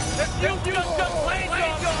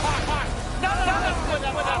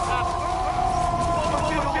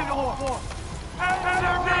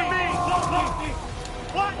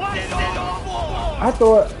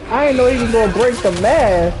 I didn't know he was gonna break the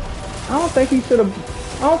mask. I don't think he should have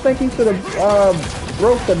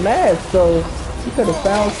broke the mask, so he could have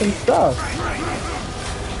found some stuff.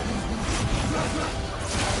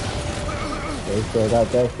 They still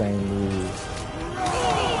got that same move.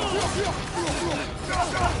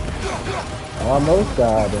 Almost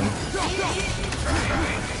got him.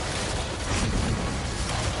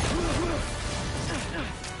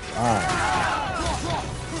 Alright.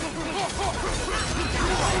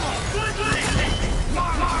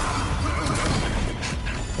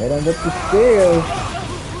 Hit him with the spears.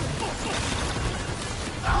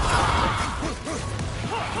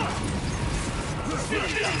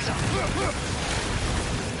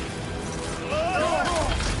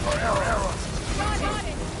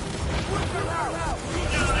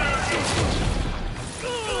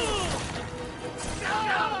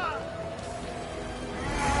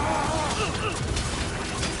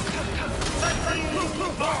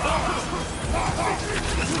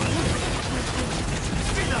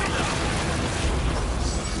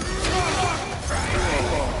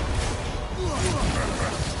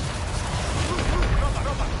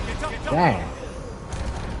 Damn.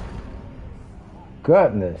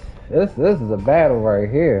 Goodness. This is a battle right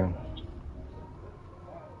here.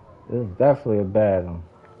 This is definitely a battle.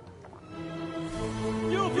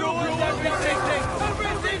 You ruined everything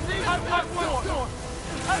I fought for.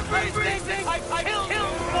 Everything I killed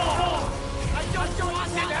for. I just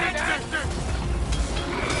want an answer.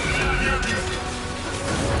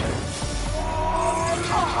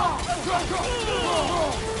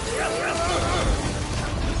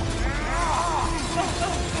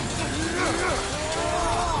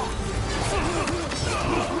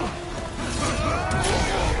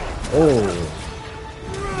 Oh,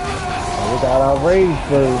 we got our rage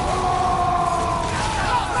first.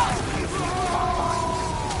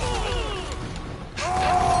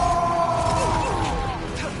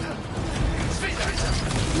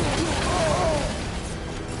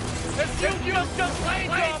 You just played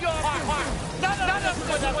your part. None of us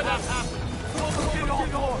would have happened. What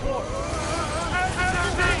did all for?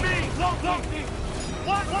 Answer me!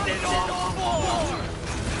 What did all for?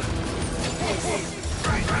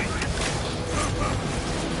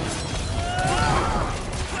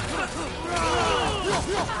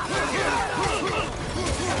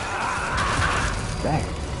 Dang.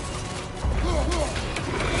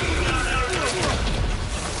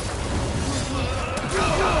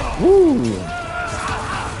 Woo!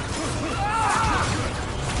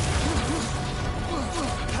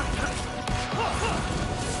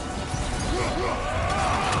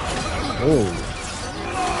 Oh.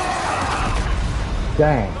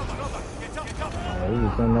 Dang. Oh, he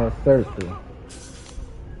was in that circle.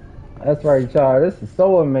 That's right, y'all. This is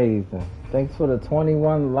so amazing. Thanks for the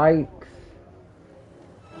 21 likes.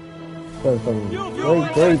 For some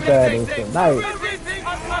great battles tonight.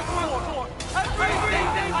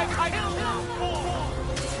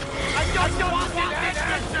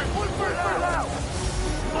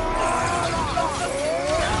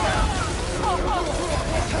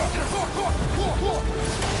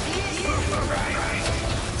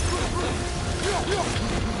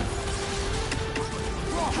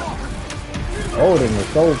 Odin is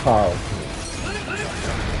so powerful.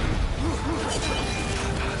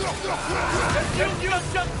 You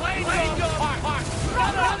just played your part.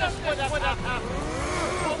 None of us would have happened.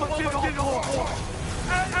 What did all for?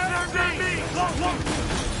 Answer me!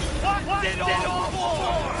 What did all for?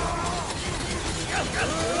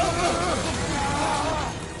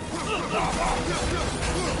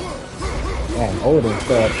 Man, Odin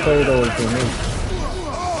started Kratos in me.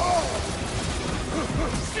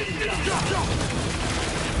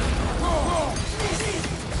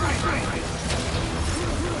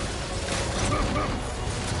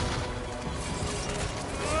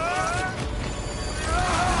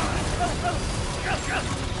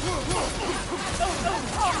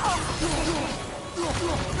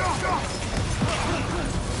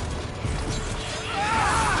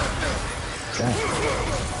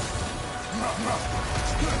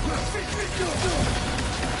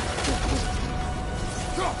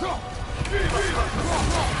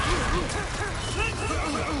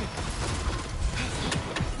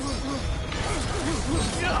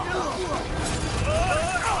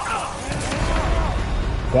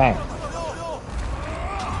 Dang.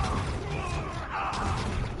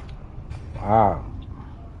 Wow.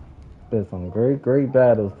 Been some great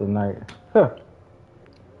battles tonight. Huh.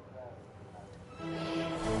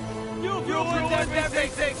 You ruined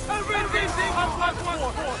everything I fought for.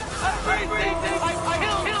 Everything I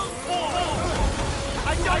killed for. I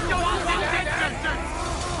just want an answer.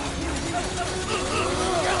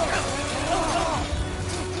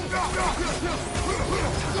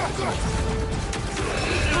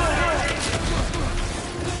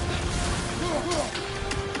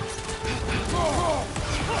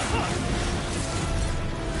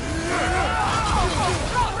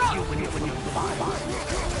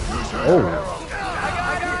 Oh.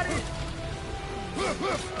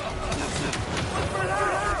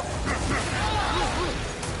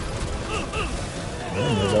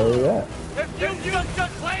 Where are you at? If you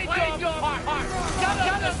just played your part,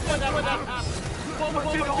 get us with that. What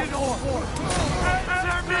was it all for?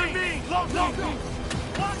 Answer me! Look!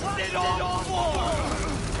 What's it all for?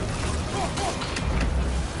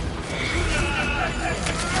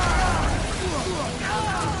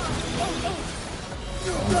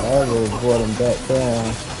 I will brought him back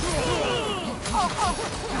down.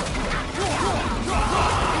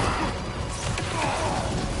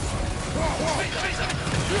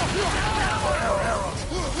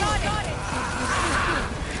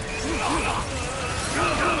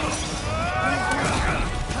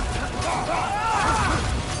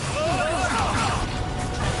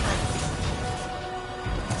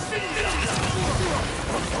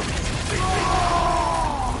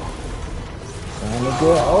 Time to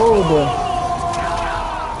get older.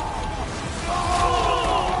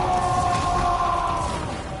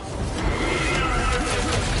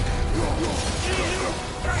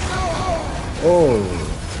 Oh.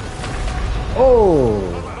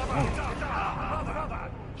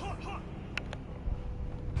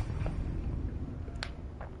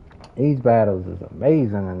 These battles is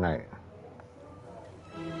amazing tonight.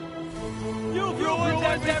 You ruined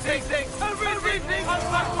everything I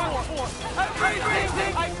fought for!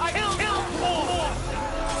 Everything I killed for!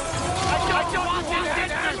 I don't want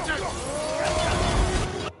that answer!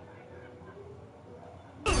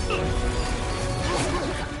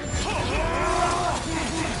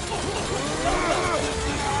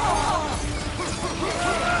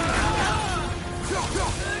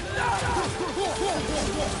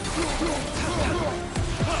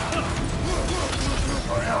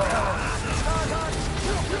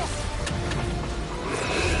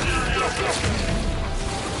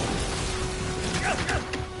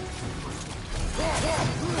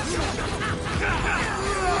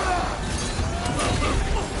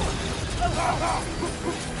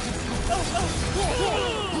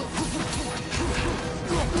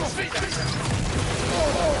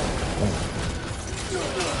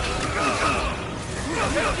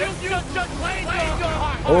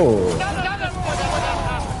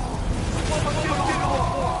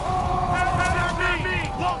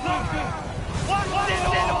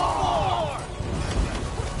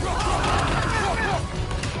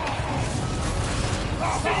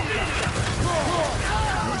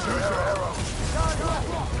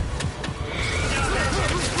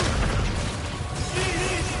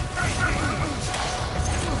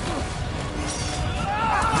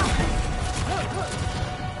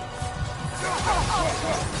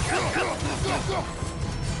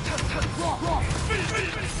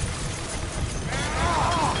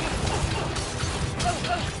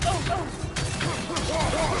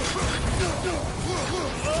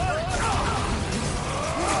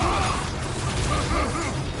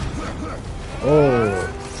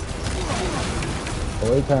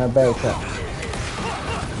 Oh, he trying to backtrack.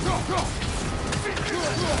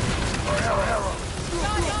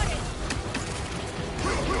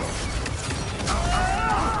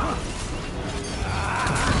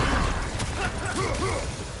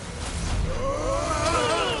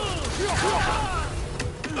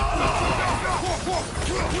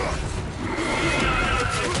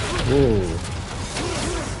 Ooh.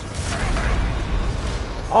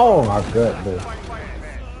 Oh my goodness.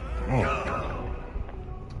 Damn.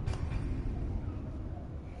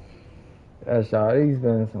 Yes, y'all, these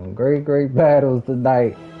been some great battles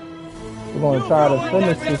tonight. We're gonna try to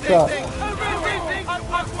finish this up. Everything I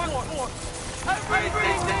fought for!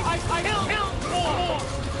 Everything I killed for!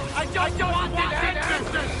 I don't want that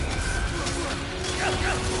answer!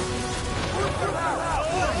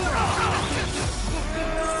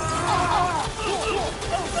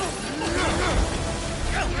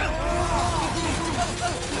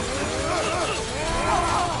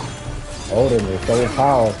 Odin is so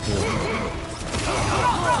powerful.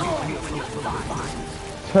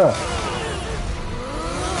 Huh.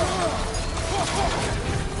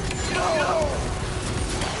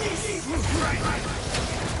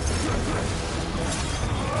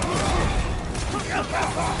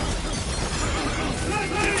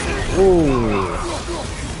 Ooh.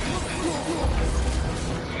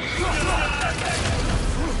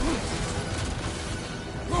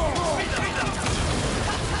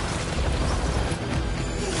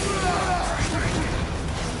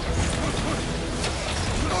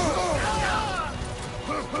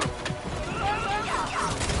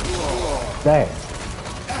 Damn.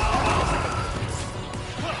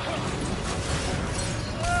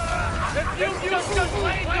 If just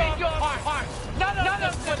played your part. None of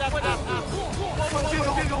us would have happened. What you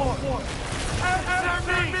looking for?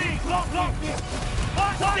 Answer me! Look!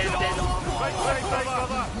 What did you do? Wait,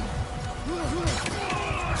 brother.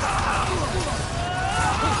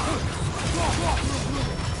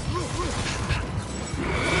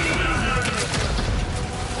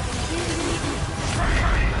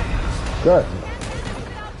 Good.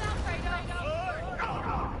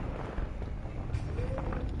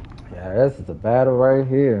 Yeah, this is a battle right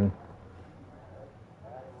here.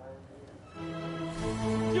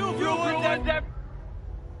 You ruined them.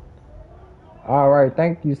 All right,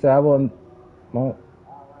 thank you, sir. I won't. Don't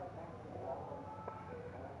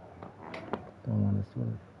want to switch.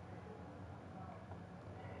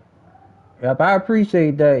 Yep, I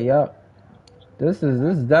appreciate that. Yep, this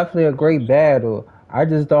is definitely a great battle. I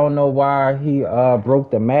just don't know why he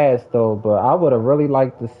broke the mask though. But I would have really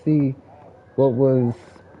liked to see what was,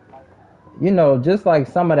 just like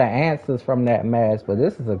some of the answers from that mask. But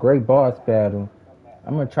this is a great boss battle.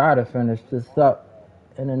 I'm gonna try to finish this up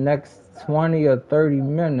in the next 20 or 30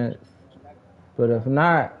 minutes. But if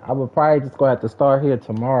not, I would probably just go have to start here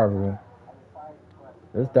tomorrow.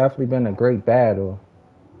 It's definitely been a great battle.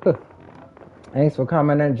 Thanks for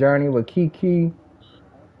coming in, Journey with Kiki.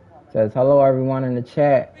 Says hello everyone in the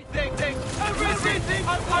chat. Everything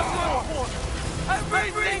I fought for.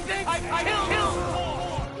 Everything I killed for.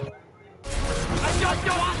 I just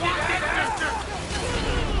don't want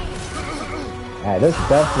Ah, this is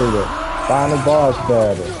definitely the final boss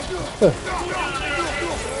battle.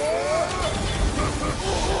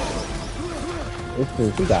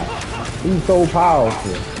 He's so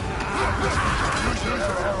powerful.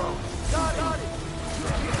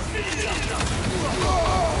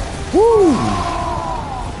 Woo!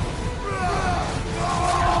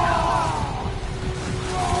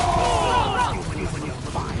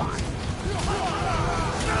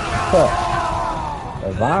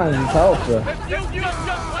 The vines is helpful. You just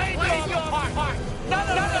played your part. None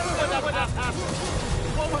of us would have happened.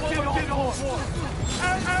 What you looking for?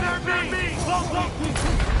 Answer me! Look!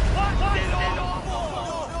 What did you do?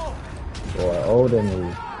 Boy, ODIN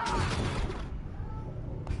is.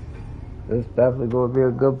 This definitely gonna be a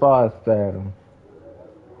good boss battle.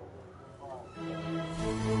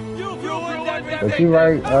 But you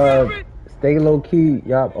right, stay low key.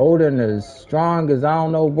 Yup, ODIN is strong as I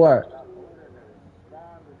don't know what.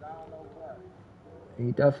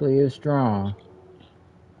 He definitely is strong.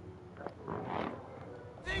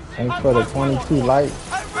 Thanks for the 22 likes.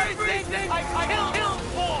 Everything I killed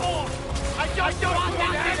for. I just don't want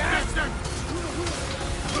that answer.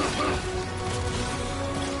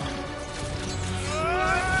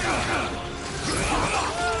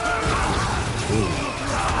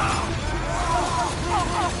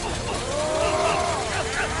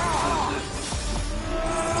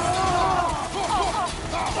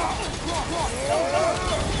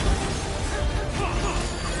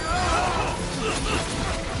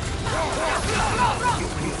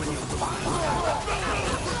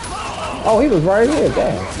 Oh, he was right here.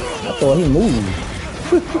 Damn. I thought he moved.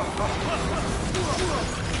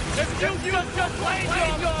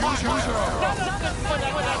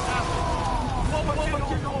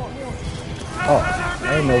 Oh, I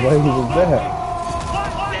didn't know where he was there.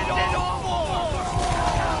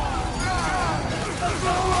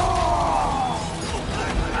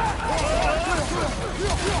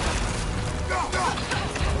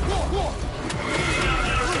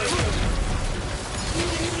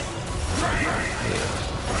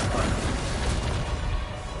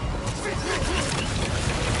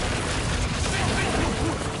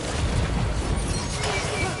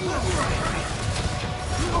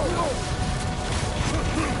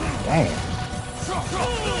 Damn.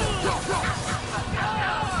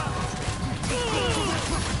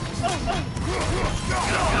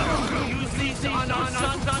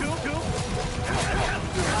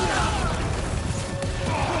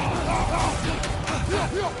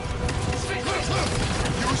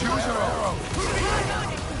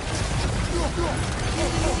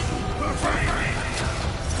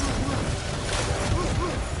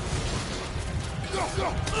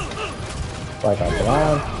 Like a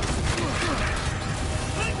blind.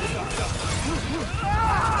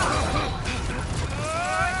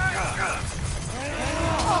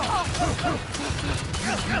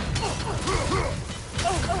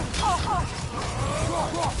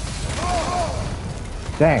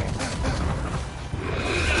 Dang.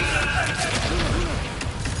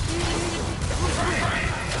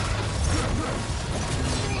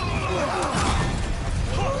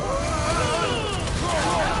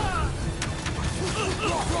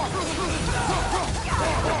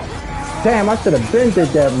 Damn, I should have been did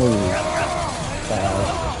that move.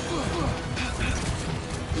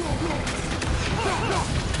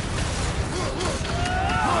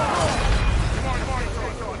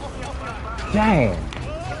 Damn.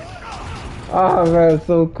 Oh man,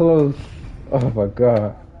 so close. Oh my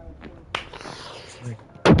god.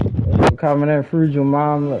 Coming in Frugal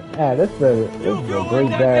Mom. Yeah, this is a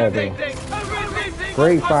great battle.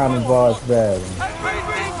 Great final boss battle.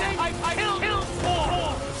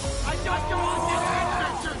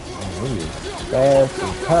 Fast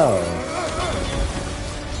as hell.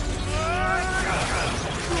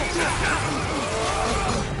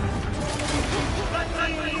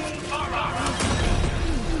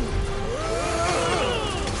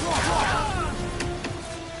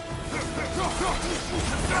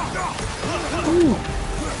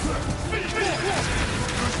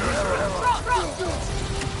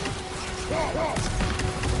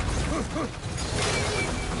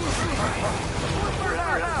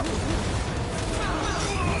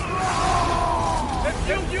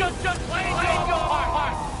 You just played your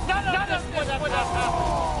part. None of this would have happened.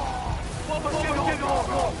 What did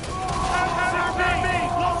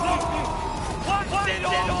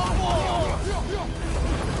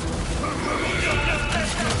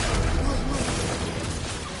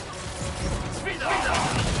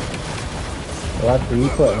Well, I see you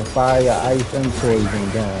putting fire, ice, and poison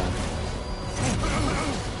down.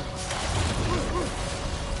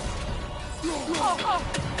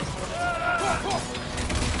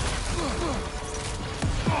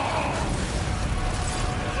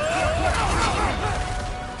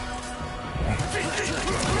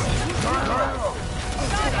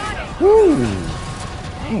 Woo!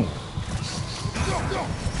 Dang.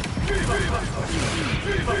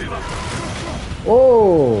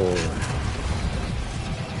 Oh!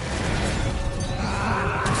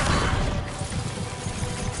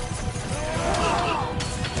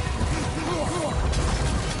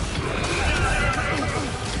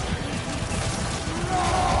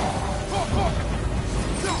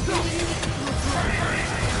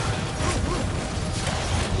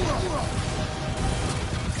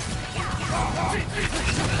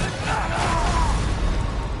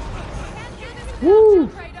 Woo!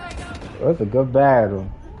 That's a good battle.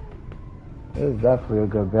 It was definitely a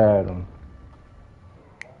good battle.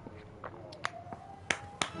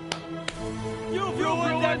 You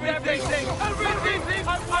ruined everything! Everything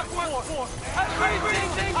I worked for!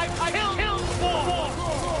 Everything I killed for!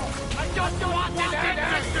 I just wanted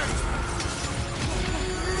answers!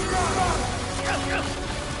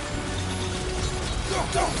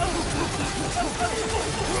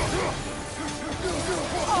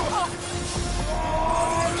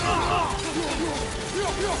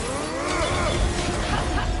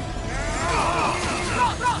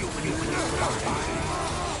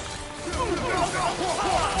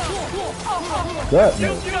 Good. You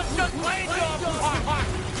just played your part.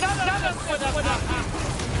 None of this would have happened.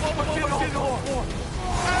 What did all for?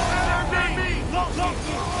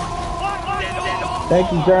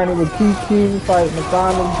 Thank you, Journey, with Kiki fighting the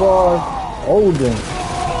final boss, ODIN.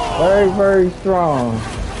 Very, very strong.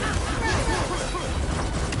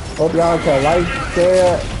 Hope y'all can like,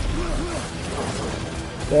 share,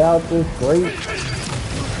 stay out this great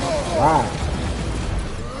ride.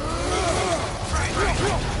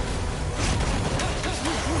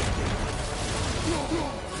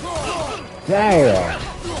 Damn.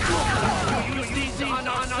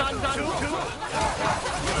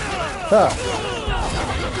 Huh.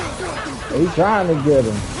 He's trying to get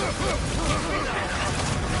him.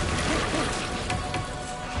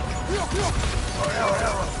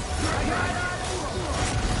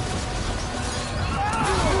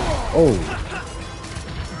 Oh.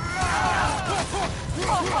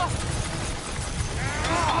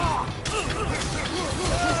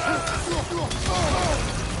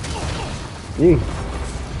 Yeah.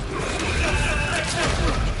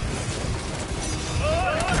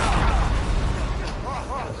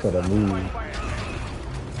 Could have moved.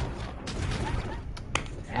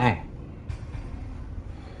 Ah.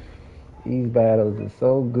 These battles are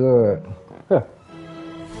so good.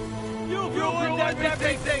 You ruined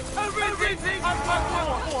everything! Everything I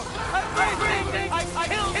worked for! Everything I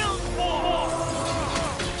killed for!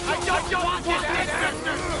 I just wanted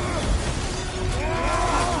answers!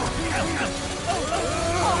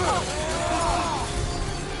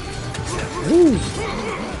 Woo.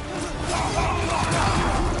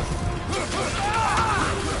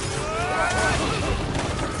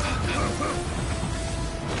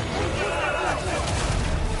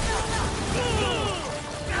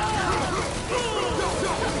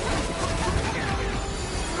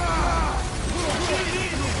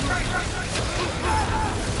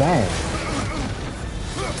 Dang.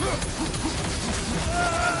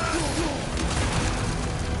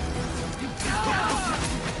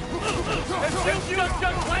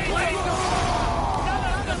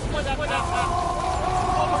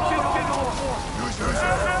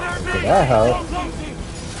 Did that help?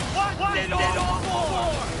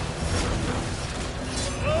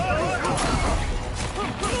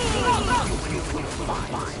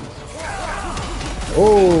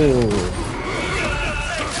 Oh.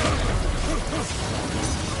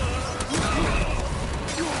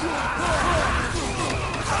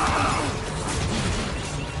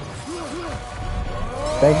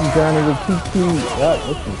 Thank you, Johnny, with Kiki. Yep,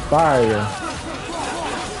 this is fire.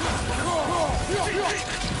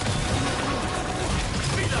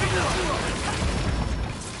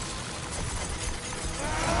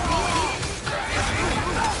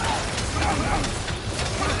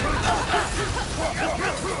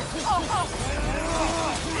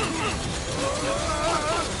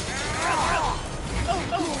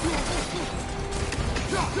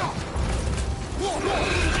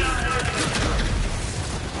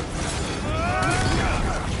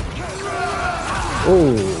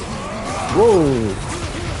 Oh, whoa.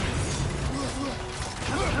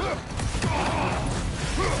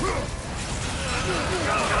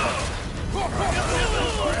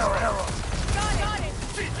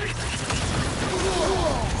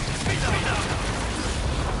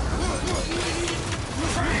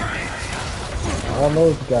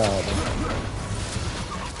 Almost got him.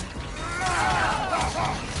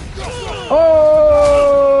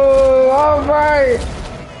 Oh, all right.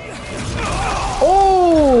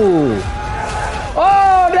 Oh,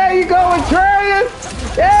 oh, there you go, Atreus.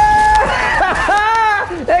 Yeah,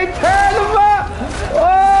 they turned him up.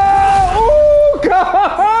 Oh, ooh,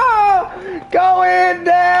 go in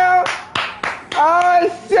down. Oh,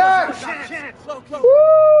 shucks.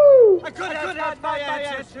 Woo. I could have had my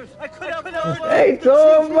answers. I could have. They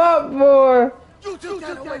tore him up, boy. You took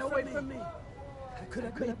that away from me. I could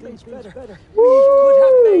have made things better. Woo. We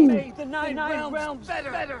could have made the nine realms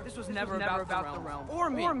better. This was never about the realm. Or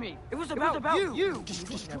me. It was about you.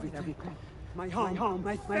 Destroyed everything. My home,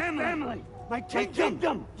 my family, my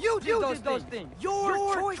kingdom. You did those things.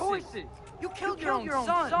 Your choices. You killed your own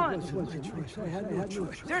son. It was a choice. I had no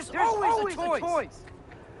choice. There's always a choice.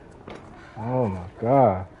 Oh my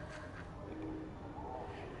God.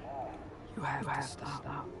 You have to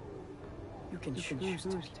stop. You can choose to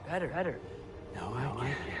be better. No, I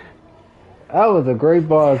can't. That was a great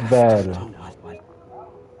boss battle. What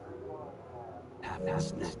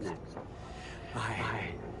happens next?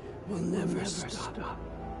 I will never stop.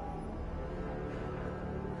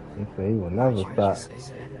 He said he will never stop.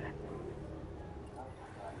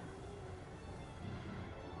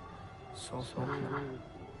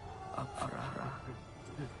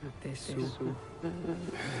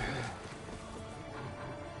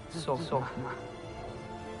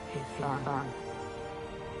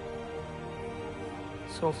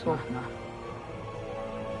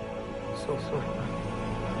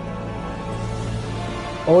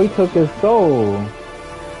 Oh, he took his soul.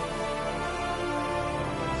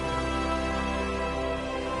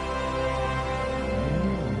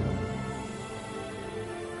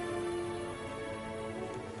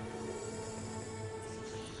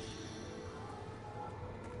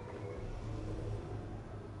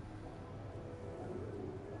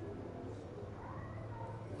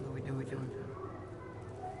 What are we doing?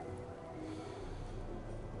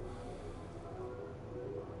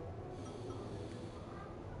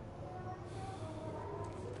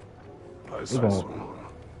 I swore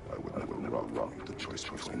I would never wrong the choice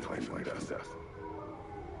between life and death.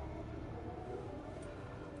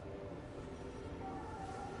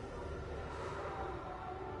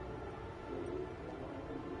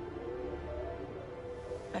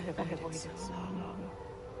 I have waited so long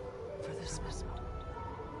for this moment.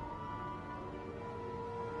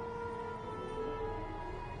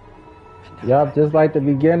 Yup, just like the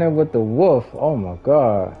beginning with the wolf. Oh my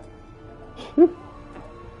God.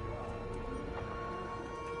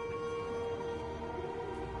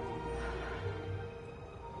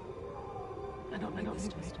 I don't need this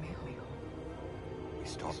to make me whole. We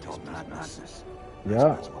stopped his madness.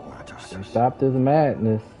 Yup. He stopped his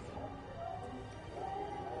madness.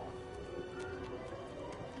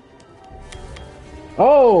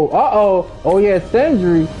 Oh, uh-oh. Oh yeah,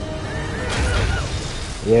 Sindri.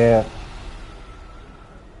 Yeah.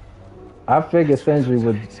 I figured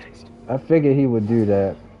he would do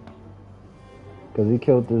that. Cause he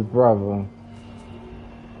killed his brother.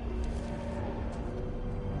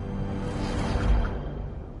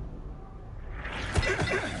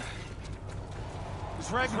 This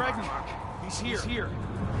RagnaRok. He's here.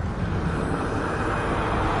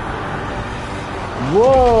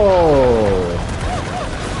 Whoa!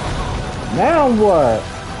 Now what?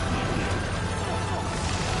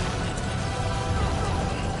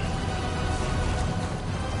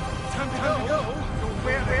 Time to go.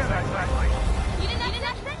 Where exactly? You didn't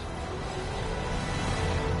have that?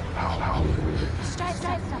 Stop.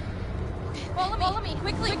 Follow me,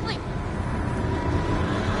 quickly.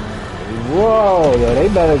 Whoa, yeah, they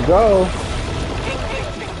better go.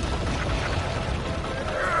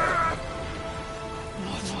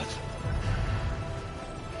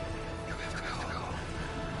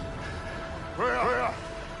 Freya!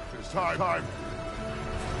 It's time.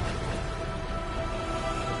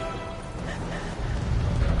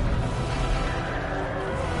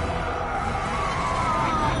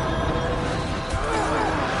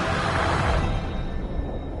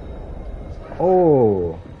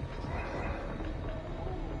 Oh.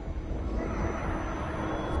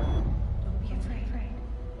 Don't be afraid.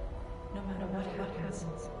 No matter what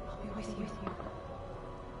happens, I'll be with you.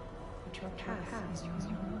 But your path is yours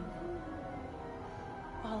alone.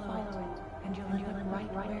 Follow it, and you'll end up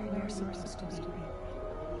right where you're supposed to be.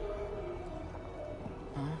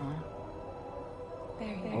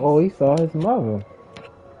 There he is. Oh, he saw his mother.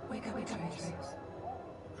 Wake up, Trace.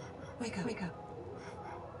 Wake up.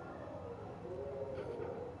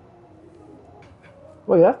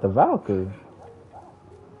 Wait, that's the Valkyrie.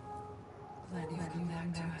 Glad you've come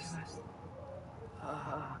back to us.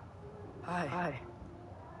 Hi.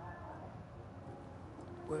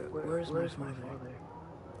 Where's my mother?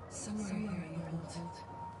 Somewhere you're old.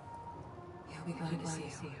 He'll be glad to see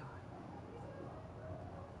you.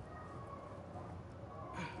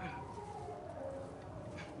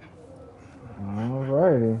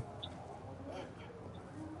 Alrighty.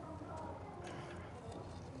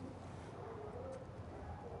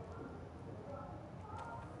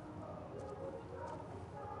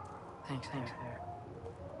 Thanks.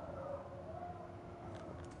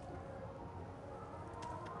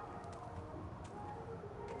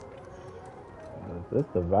 Is this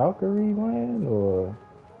the Valkyrie land, or?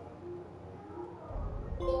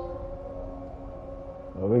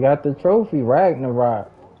 Oh, we got the trophy, RagnaRok.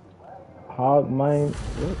 Hogmine.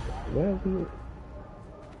 Where is he?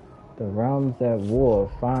 The realms at war.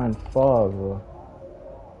 Find father.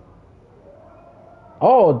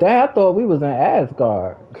 Oh, damn! I thought we was in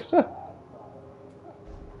Asgard.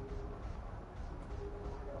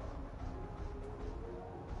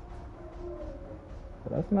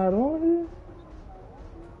 That's not on here.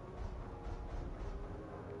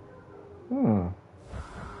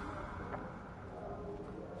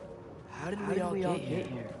 How did we all get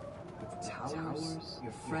here? With towers,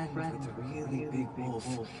 your friend with a really big wolf,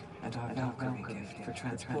 and our Valkyrie gift for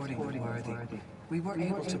transporting the worthy. We were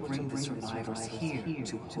able to bring the survivors here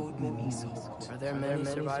to ODIN. Are there many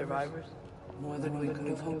survivors? More than we could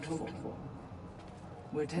have hoped for.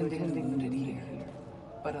 We're tending the wounded here,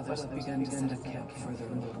 but others have begun to set up camp further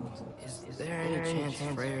north. Is there any chance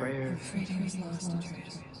Freya? I'm afraid he was lost,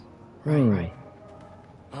 Trace. Right.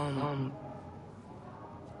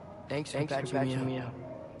 Thanks for patching me up.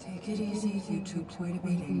 Take it easy, you took quite a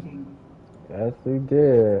beating. Yes, we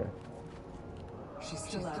did. She's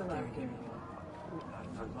still out there. Not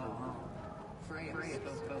for long. Freya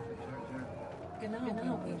spoke with her. Genau.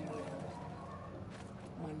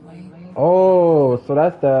 One way. Oh, so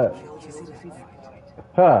that's that.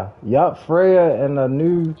 Yup, Freya and the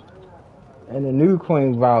new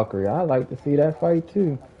Queen Valkyrie. I like to see that fight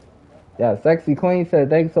too. Yeah, Sexy Queen said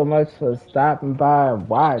thanks so much for stopping by and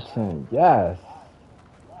watching. Yes.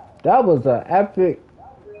 That was an epic.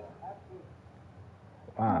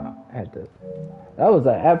 Wow, that was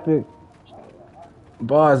an epic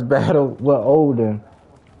boss battle with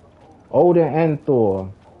Odin and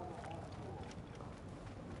Thor.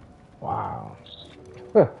 Wow.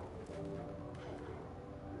 So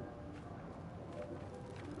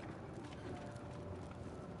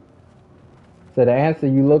the answer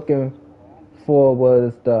you looking for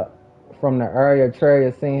was from the earlier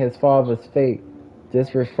trailer, seeing his father's fate.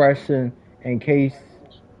 Just refreshing in case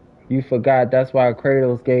you forgot. That's why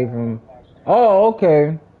Kratos gave him. Oh,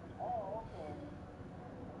 okay.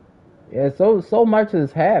 Yeah, so much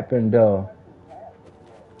has happened though.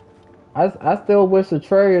 I still wish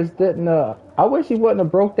Atreus didn't. I wish he wouldn't have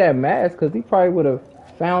broke that mask, because he probably would have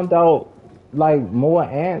found out like more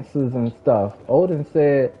answers and stuff. Odin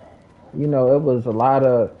said, you know, it was a lot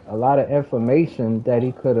of information that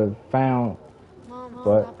he could have found,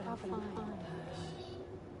 but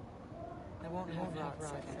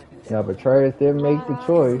yeah, but Atreus didn't make the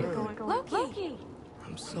choice. Loki!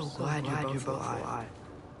 I'm so glad you're both alive.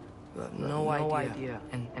 You have no idea.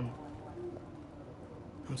 And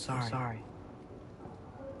I'm sorry.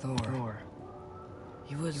 Thor.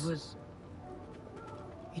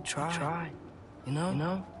 He tried. You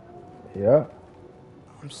know? Yeah.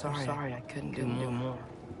 I'm sorry I couldn't do more.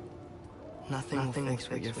 Nothing will fix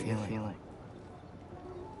what you're feeling.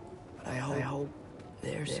 But I hope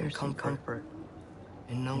there's some comfort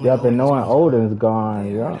in knowing Yep, and knowing Odin's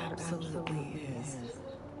gone, yeah. Absolutely is.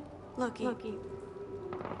 Loki.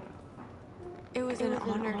 It was an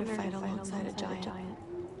honor to fight alongside a giant.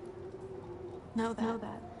 Know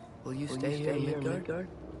that. Will you stay here in Midgard?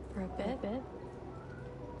 For a bit.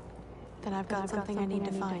 Then I've got something I need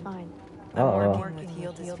to find. I'm working with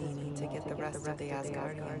Hildisvini to get the rest of the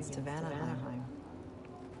Asgardians to Vanaheim.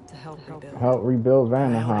 To help rebuild. Help rebuild I hope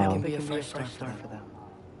it Vanaheim. can be a fresh start for them.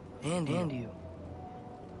 And you.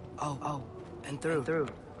 Oh, and through.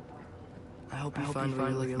 I hope you find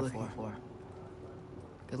what you're looking for.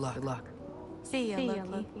 Good luck. See ya,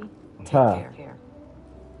 Loki. Take care.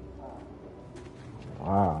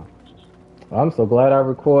 Wow. I'm so glad I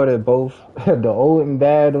recorded both the Odin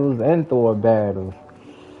battles and Thor battles.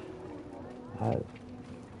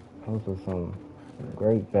 Those are some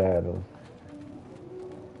great battles.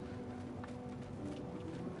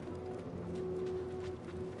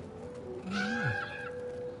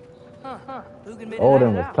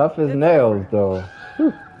 Odin was tough as nails, though.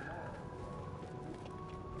 Whew.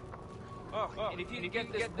 And if you can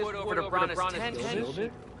get this wood over to Brana's tent,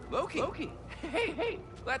 Loki. Hey.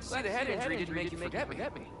 Glad to see the head injury didn't make you forget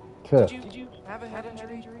me. Did you have a head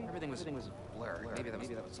injury? Everything was blurred. Maybe that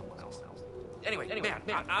was someone else. Anyway, man,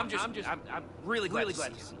 I'm really glad to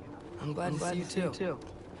see you. I'm glad to see you too.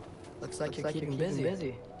 Looks like you're keeping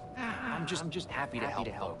busy. I'm just happy to help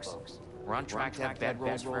folks. We're on track to have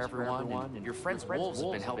bedrolls for everyone, and your friend's wolves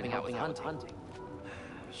have been helping out with hunting.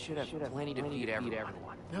 Should have plenty to feed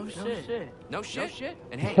everyone. No shit.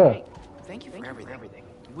 And hey, thank you for everything.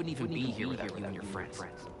 You wouldn't even be here without you and your friends.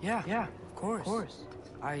 Yeah, of course.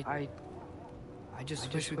 I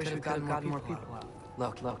just wish we could have gotten more people out.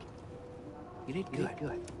 Look. You did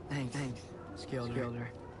good. Thanks.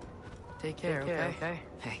 Skilder. Take care, okay?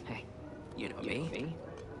 Hey. You know me.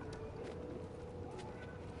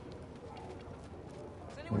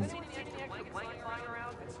 Has anyone seen any extra blanket flying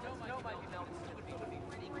around? Snow might be melting. It would be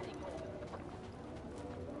pretty cool.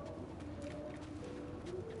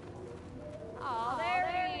 Oh, there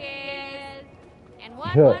he is. And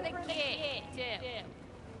one for the kid, too.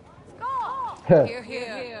 Skull.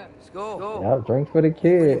 Here. Skull. Yeah, drinks for the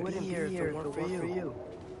kid. What a year if it weren't for you.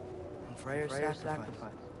 And Freyr's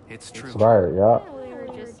sacrifice. It's true. Right, yeah. We were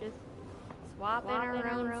just swapping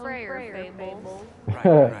our own Freyr fables.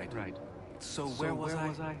 Right. So where was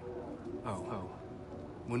I? Oh.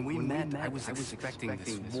 When we met, I was expecting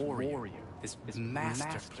this warrior, this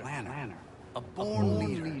master planner, a born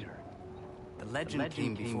leader. The legend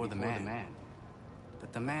came before the man.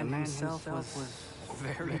 But the man himself was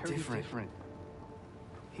very different.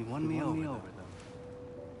 He won me over, though.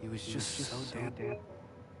 He was just so damn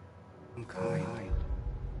kind.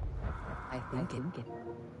 I think it can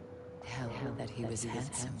tell that he was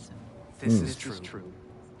handsome. This is true.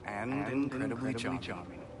 And incredibly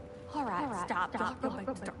charming. All right, stop.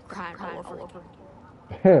 Don't start crying all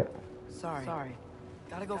over. Sorry.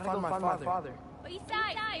 Gotta go find my father.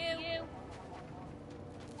 Besides you.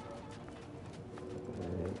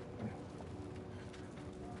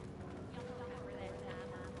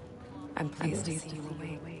 I'm pleased he's still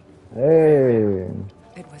awake. Hey.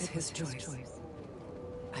 It was his choice.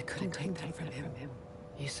 I couldn't take that from him.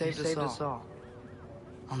 He saved us all.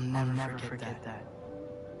 I'll never forget that.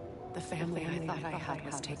 The family I thought I had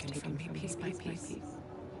was taken from me piece by piece.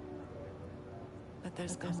 But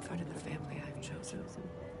there's comfort in the family I've chosen.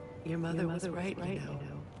 Your mother was right, you know.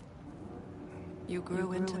 You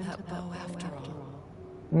grew into that bow after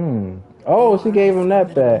all. Oh, she gave him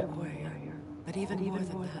that back. But even more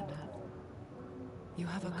than that, you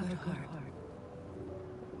have a good heart.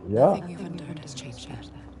 Yeah. Nothing you've endured has changed that.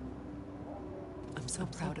 I'm so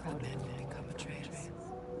proud of the man you become, Atreus.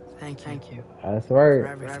 Thank you. That's right.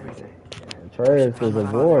 For everything. Atreus is a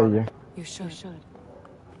warrior. You should.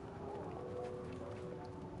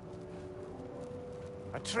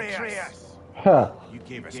 Atreus! Ha. You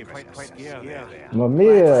gave us quite a scare there.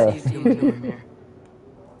 Mamiya.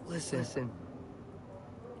 Listen.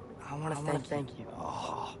 I want to thank you.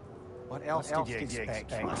 Oh, what else did you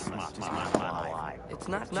expect from a smart man alive? It's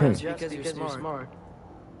not just because you're smart.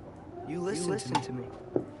 You listened to me.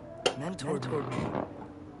 Mentored me.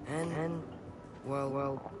 And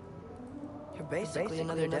well, you're basically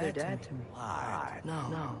another dad to me. Why?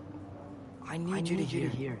 No. I need you to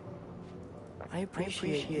hear it. I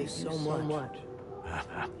appreciate you so much.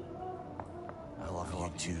 I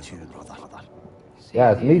love you too, brother.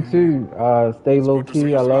 Yes, me too. Stay low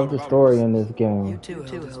key. I love the story in this game. You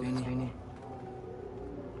too, Sweeney.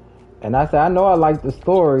 And I said, I know I like the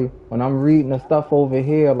story when I'm reading the stuff over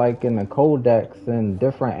here, like in the codex and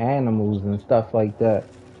different animals and stuff like that.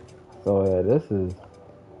 So yeah, this is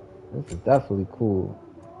definitely cool.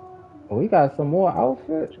 Oh, we got some more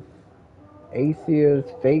outfits. Aesir's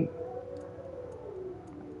Fate.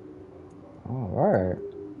 All right.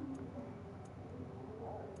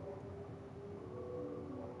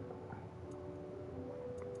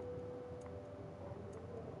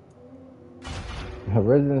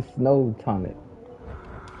 Risen Snow Tonic.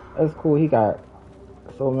 That's cool. He got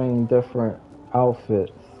so many different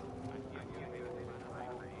outfits.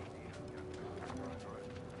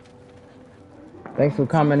 Thanks for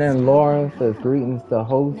coming in, Lauren. Says greetings to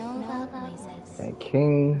host and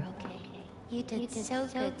King. You did so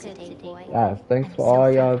good today, boy. Yes, thanks for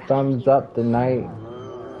all y'all thumbs up tonight.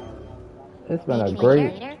 It's been a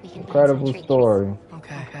great, incredible story.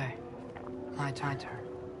 Okay. My turn.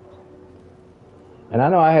 And I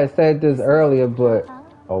know I had said this earlier, but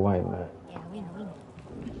oh wait a minute.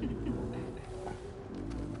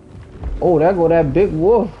 Oh, there go that big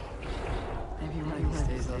wolf.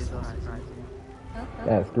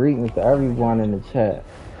 Yes, greetings to everyone in the chat.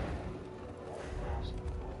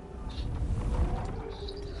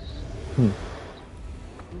 I'm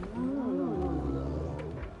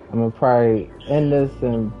gonna probably end this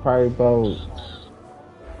in probably about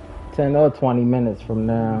 10 or 20 minutes from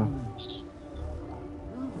now.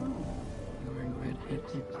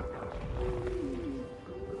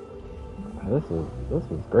 This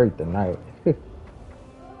was great tonight.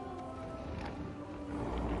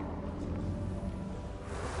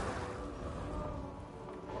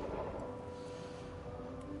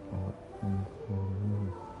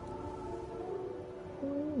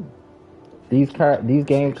 These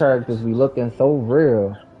game characters be looking so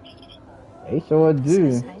real. They sure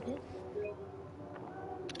do.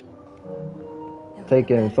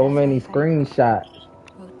 Taking so many screenshots.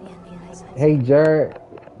 Hey Jared,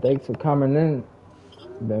 thanks for coming in.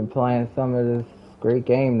 Been playing some of this great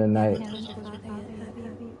game tonight.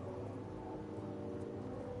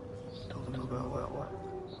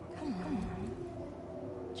 Come on.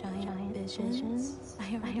 Giant visions?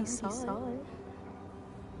 I already saw it.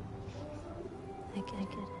 I get it.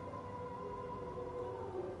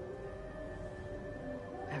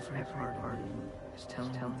 Every part of me is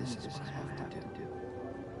telling me this is what I have to do.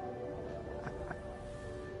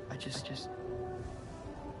 I just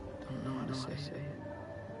don't know how to say it.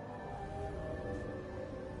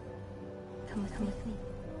 Come with me.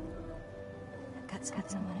 I've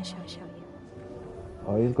got someone to show you.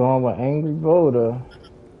 Oh, he's going with Angry Boulder.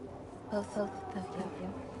 Both of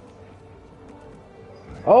you.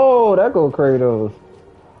 Oh, that go Kratos.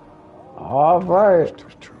 All right.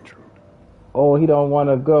 Oh, he don't want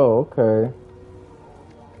to go. Okay.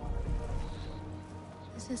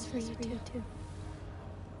 This is for you too.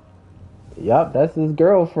 Yup, that's his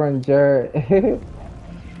girlfriend, Jared.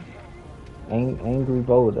 Angry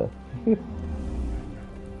Boulder.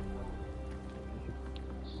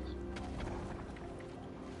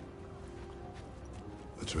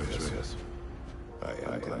 Atreus, I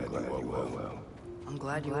am glad you are well. I'm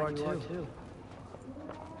glad you are too.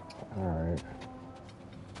 Alright.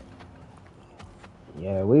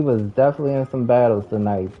 Yeah, we was definitely in some battles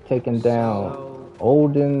tonight, taking down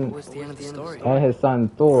Odin and his son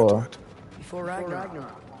Thor. Before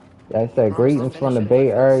RagnaRok. Yeah, I said greetings from the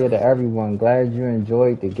Bay Area to everyone. Glad you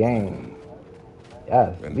enjoyed the game.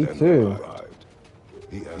 Yes, me too.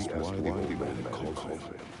 He asked why the old man had called for him.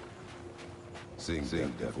 Seeing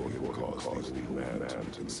death before he would cause the old man to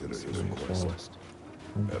consider his request.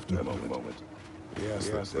 After a moment, he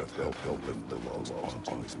asked that death help lift the logs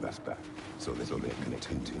onto his back, so that he may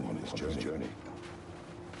continue on his journey.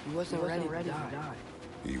 He wasn't ready to die.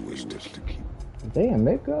 He wished to keep. They in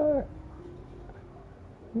Midgard?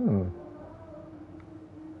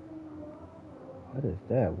 What is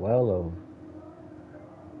that? Well of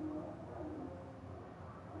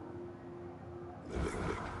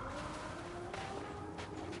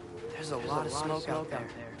There's a lot of smoke out there.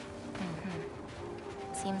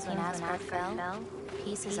 Seems when ASGARD fell,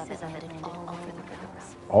 pieces of it landed all over the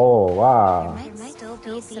rocks. oh wow. There might still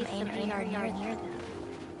be some ASGARD near them,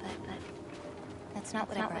 but that's not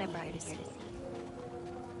what I brought you to see.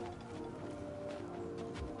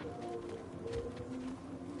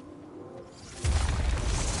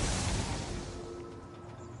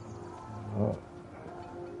 Oh.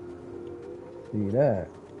 See that.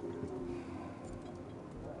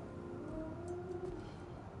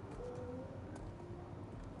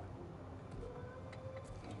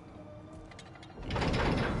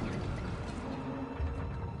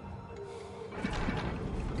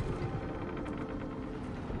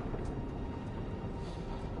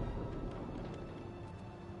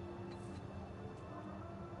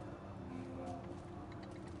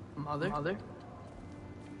 Mother?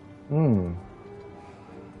 Hmm.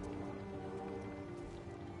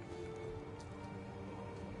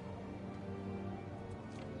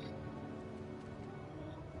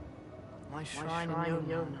 My shrine in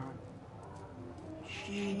Jotunheim.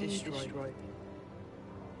 She destroyed it.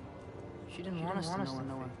 She didn't want us to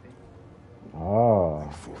know our fate. Oh.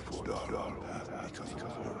 Because of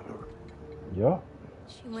her. Yup.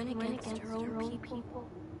 She went against her own people.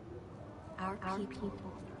 Our people.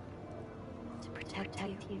 To protect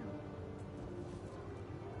you.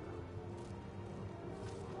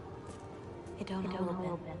 I don't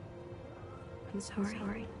know, Ben. I'm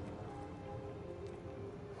sorry.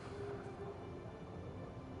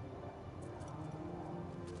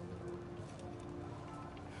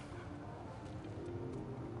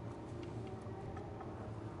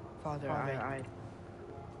 Father, I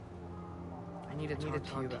need to talk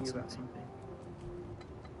to you about something.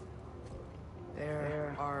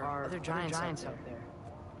 There are other giants out there.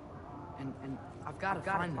 And I've got to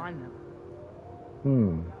find them.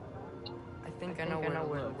 Hmm. I think I know where to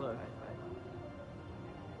look.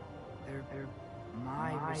 They're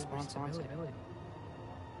my responsibility.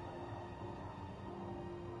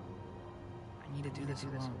 I need to do this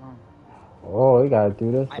alone. Oh, you gotta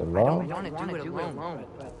do this alone? I don't want to do it alone,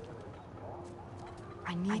 but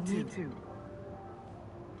I need to.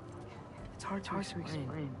 It's hard to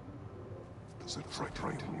explain. Does it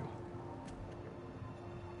frighten you?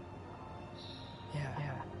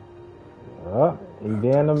 Yeah. Yeah, you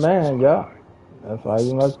being a man, yeah. That's why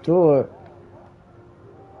you must do it.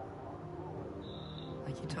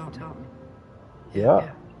 Like you taught me.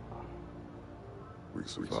 Yeah. We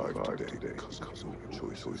survived today because of your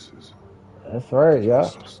choices. That's right, yeah.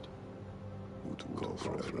 Who to call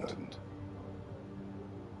friend.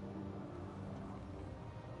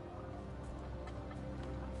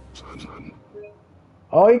 Son.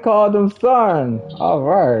 Oh, he called him son. All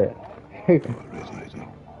right.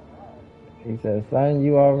 He said, son,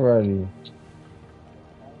 you are ready.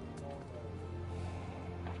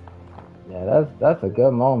 Yeah, that's a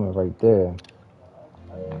good moment right there.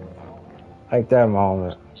 Like that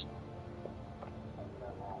moment.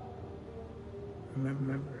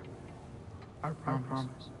 Remember our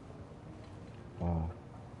promise. Oh.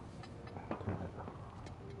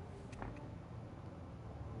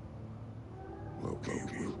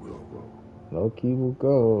 Loki will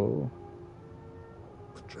go.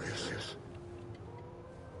 Atreus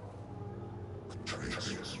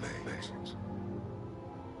remains.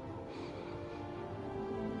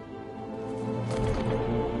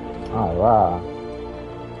 All right.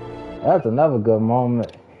 That's another good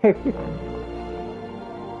moment.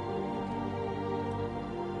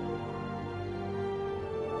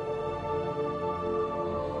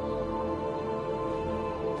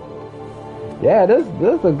 Yeah, this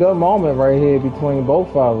is a good moment right here between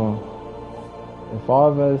both of them. The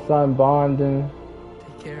father and son bonding.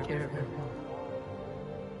 Take care of him.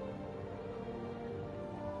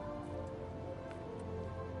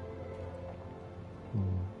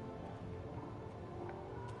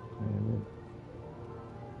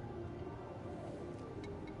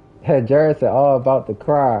 Jared said, "Oh, about to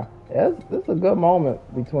cry." Yeah, this is a good moment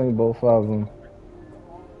between both of them.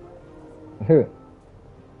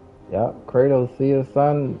 Yep, Kratos see his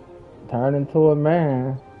son turn into a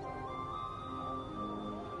man.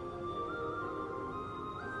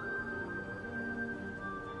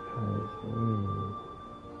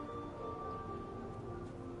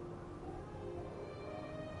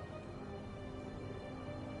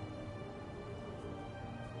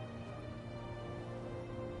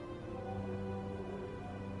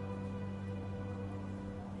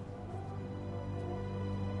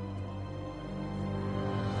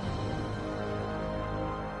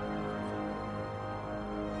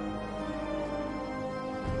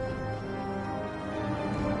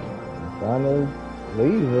 Son is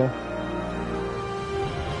leaving.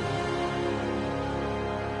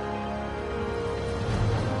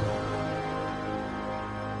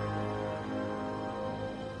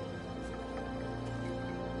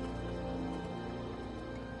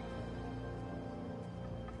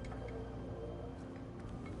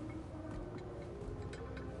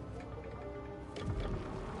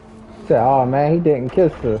 Said, "Oh man, he didn't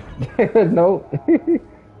kiss her." Nope.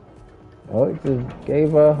 Oh, he just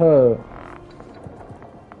gave her a hug.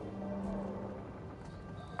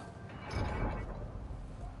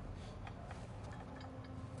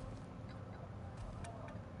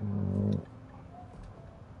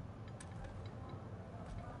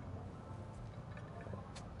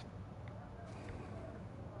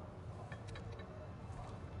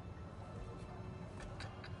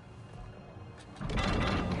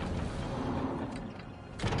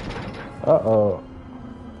 Uh-oh.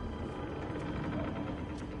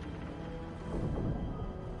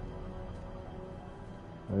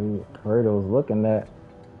 Kratos looking at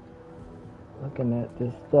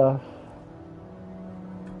this stuff.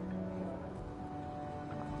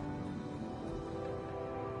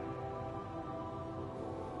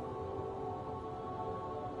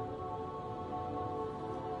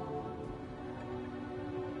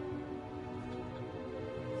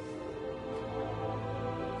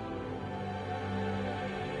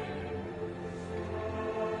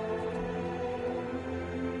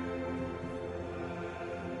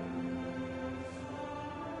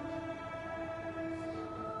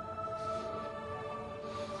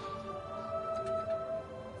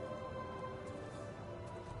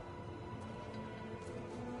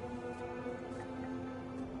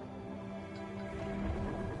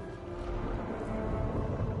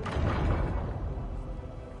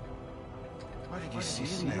 What did you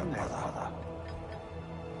see there, brother?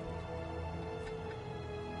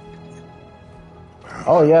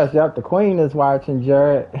 Oh yes, yep. The Queen is watching,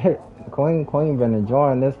 Jared. Queen been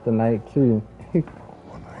enjoying this tonight too.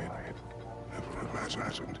 One I had never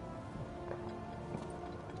imagined.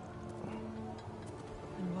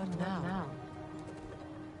 And what now?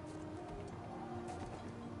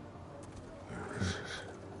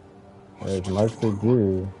 There's much to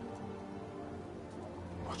do.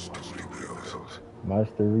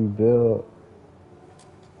 Much to rebuild.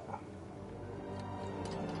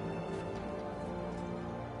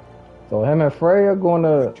 So him and Freya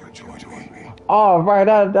gonna. Oh right,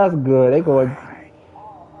 that's good. They going.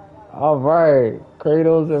 All right,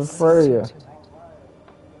 Kratos and Freya.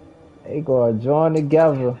 They gonna join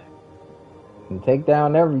together and take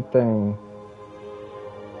down everything.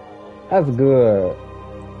 That's good.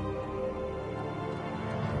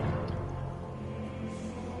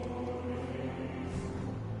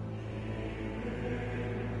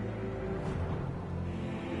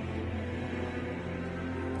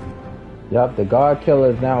 Yep, the God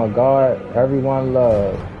Killer is now a God everyone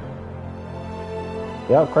loves.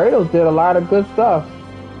 Yep, Kratos did a lot of good stuff.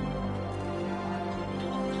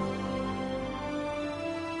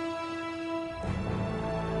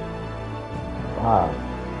 Wow.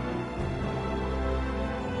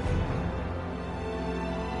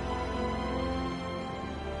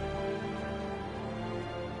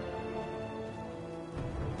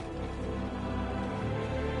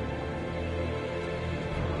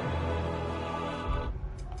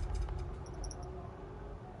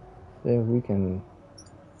 See if we can.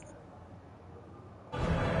 Oh,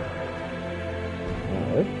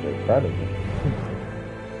 it's incredible.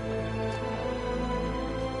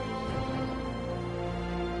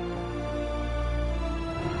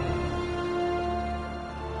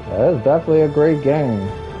 Yeah, it's definitely a great game.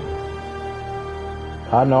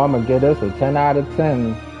 I know I'm gonna give this a 10 out of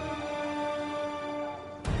 10.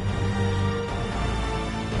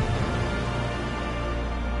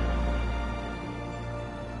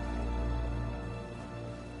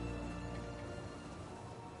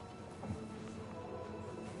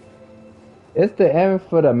 It's the end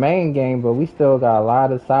for the main game, but we still got a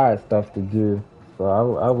lot of side stuff to do. So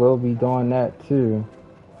I will be doing that too.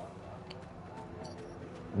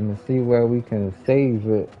 And to see where we can save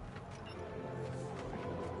it.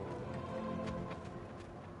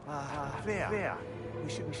 There. We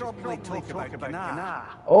should probably talk about Gnar.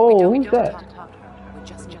 Oh, who's that? We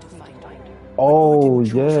just need to find her. Oh,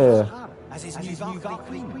 yeah. As his new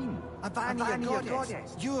Valkyrie queen. A Vanir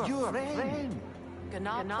goddess. Your friend.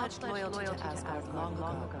 Gnar pledged loyalty to Asgard long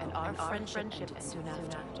ago, and our friendship ended soon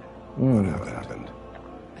after. What happened?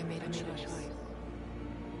 I made a choice.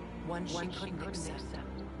 One she couldn't accept.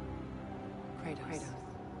 Kratos.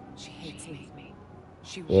 She hates me.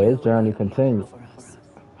 She Yeah, his journey continues.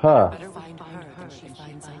 Huh. Better find her than she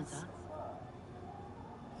finds us.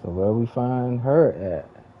 So where we find her at?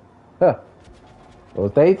 Huh. Well,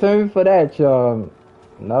 stay tuned for that, y'all.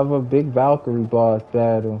 Another big Valkyrie boss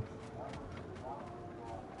battle.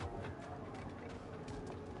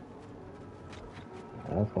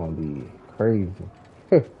 That's gonna be crazy.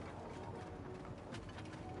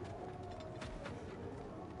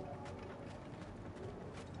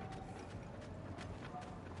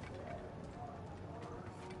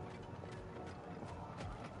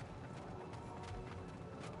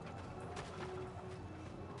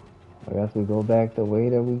 I guess we go back the way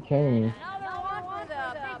that we came. Another one for the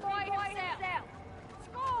big boy himself.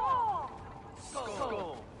 Score!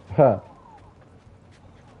 Skull. Huh.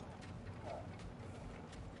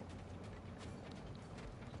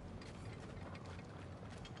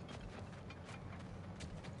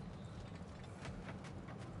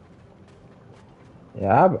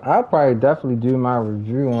 Yeah, I'll probably definitely do my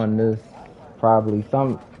review on this probably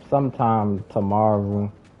sometime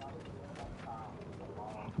tomorrow.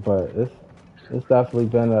 But it's definitely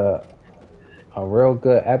been a real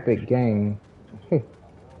good epic game.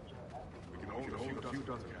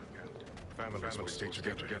 Families will stay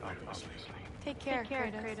together, obviously. Take care,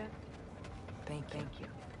 Kratos. Thank you.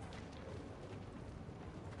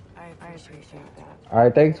 I appreciate that. All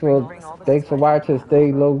right, thanks for watching.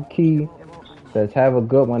 Stay low key. Says have a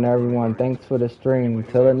good one, everyone. Thanks for the stream.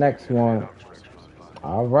 Till the next one.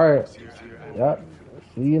 All right. Yep.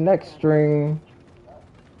 See you next stream.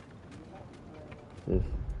 Just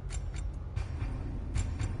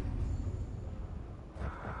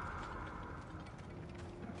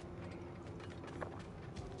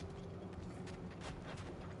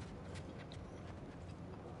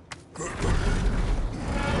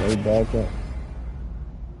way back up.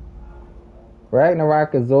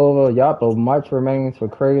 RagnaRok is over. Yup, but much remains for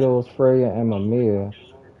Kratos, Freya, and Mimir.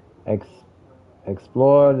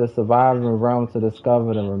 Explore the surviving realms to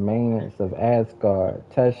discover the remains of Asgard.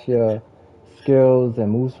 Test your skills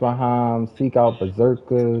in Muspelheim. Seek out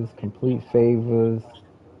berserkers. Complete favors.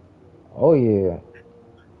 Oh yeah.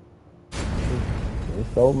 There's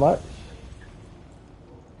so much.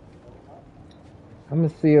 I'm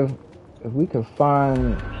gonna see if we can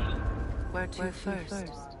find. Where to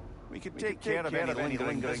first? We could take care of any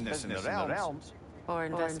lingering business in the realms. Or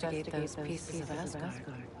investigate those pieces of Asgard.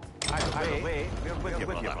 Either way, we're with you,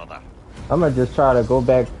 brother. I'm gonna just try to go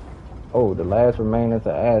back. Oh, the last remainers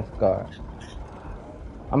of Asgard.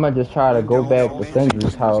 I'm gonna just try to go back to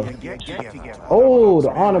Sindri's house. Oh,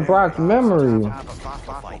 the Honor Brock's memory.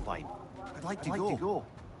 I'd like to go.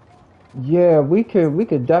 Yeah, we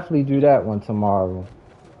could definitely do that one tomorrow.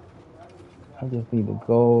 I just need to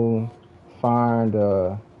go find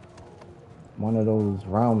one of those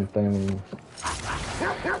realm things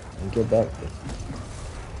and get back to.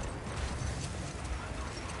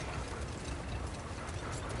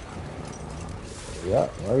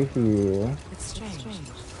 Yep, right here. It's strange.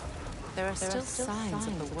 There are still signs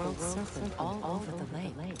of the world serpent all over the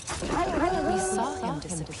lake. We saw him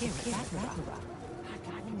disappear at RagnaRok.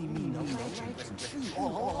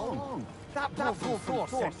 That poor THOR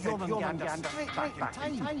sent Jormungandr straight back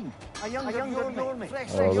in time. A younger Jormung.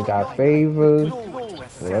 Oh, we got favors. So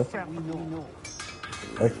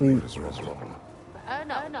let's see.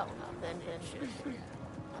 No.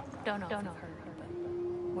 Don't know her.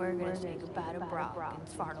 We're gonna say goodbye to Brock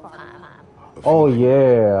in Svartalfheim. Oh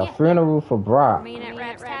yeah, funeral for Brock. I mean at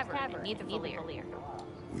Rack's Tavern, neither Valir.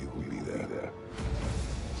 We will be there.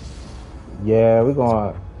 Yeah,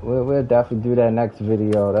 we'll definitely do that next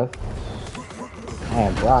video. That's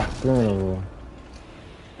man, Brock's funeral.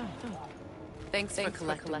 Thanks for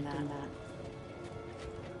collecting that.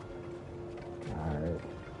 Alright.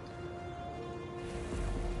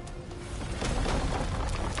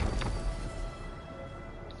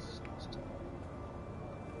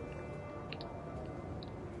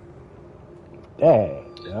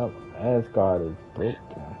 Dang, yep, Asgard is broken.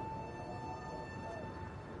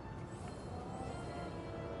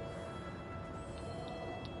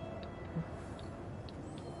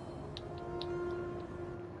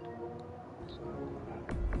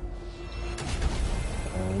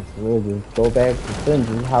 So we'll just go back to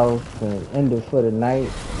Sindri's house and end it for the night.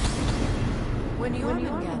 When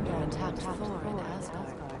Jormungandr attacked THOR in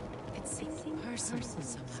Asgard, it seemed personal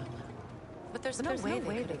somehow. But there's no way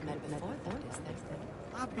they could have met before that, is there?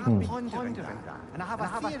 I've been pondering that, and I have a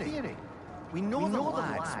theory. We know the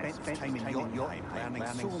lad spent time in Jotunheim learning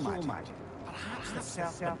soul magic. Perhaps the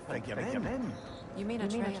serpent figure in. You mean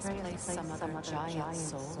Atreus placed some other giant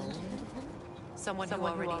soul into him? Someone who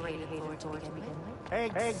already hated THOR to begin with?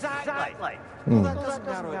 Exactly. Well, that doesn't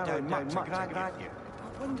narrow it down much, I grant you.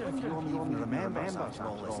 I wonder if Jorm even remembers after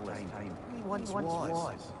all this time. He once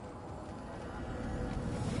was.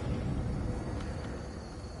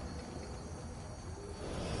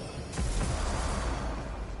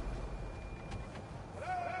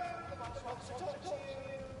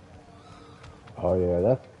 Oh yeah,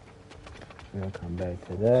 that's gonna come back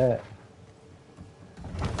to that.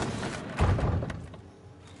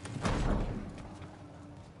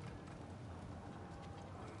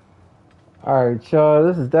 Alright, y'all,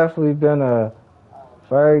 this has definitely been a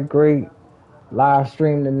very great live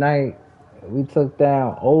stream tonight. We took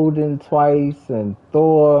down Odin twice and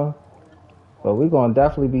Thor, but we're gonna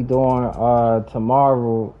definitely be doing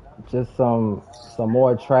tomorrow just some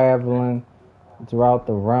more traveling throughout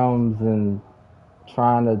the realms and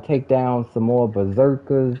trying to take down some more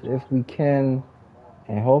berserkers if we can.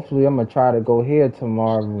 And hopefully I'm gonna try to go here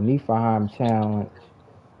tomorrow, Niflheim challenge.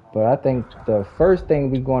 But I think the first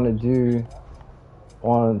thing we're going to do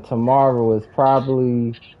on tomorrow is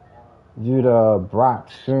probably do the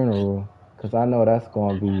Brock's funeral, because I know that's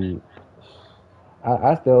going to be...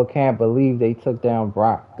 I still can't believe they took down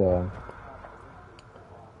Brock, though.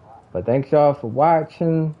 But thanks y'all for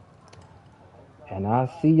watching, and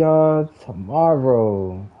I'll see y'all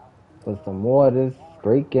tomorrow for some more of this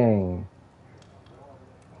great game.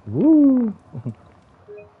 Woo!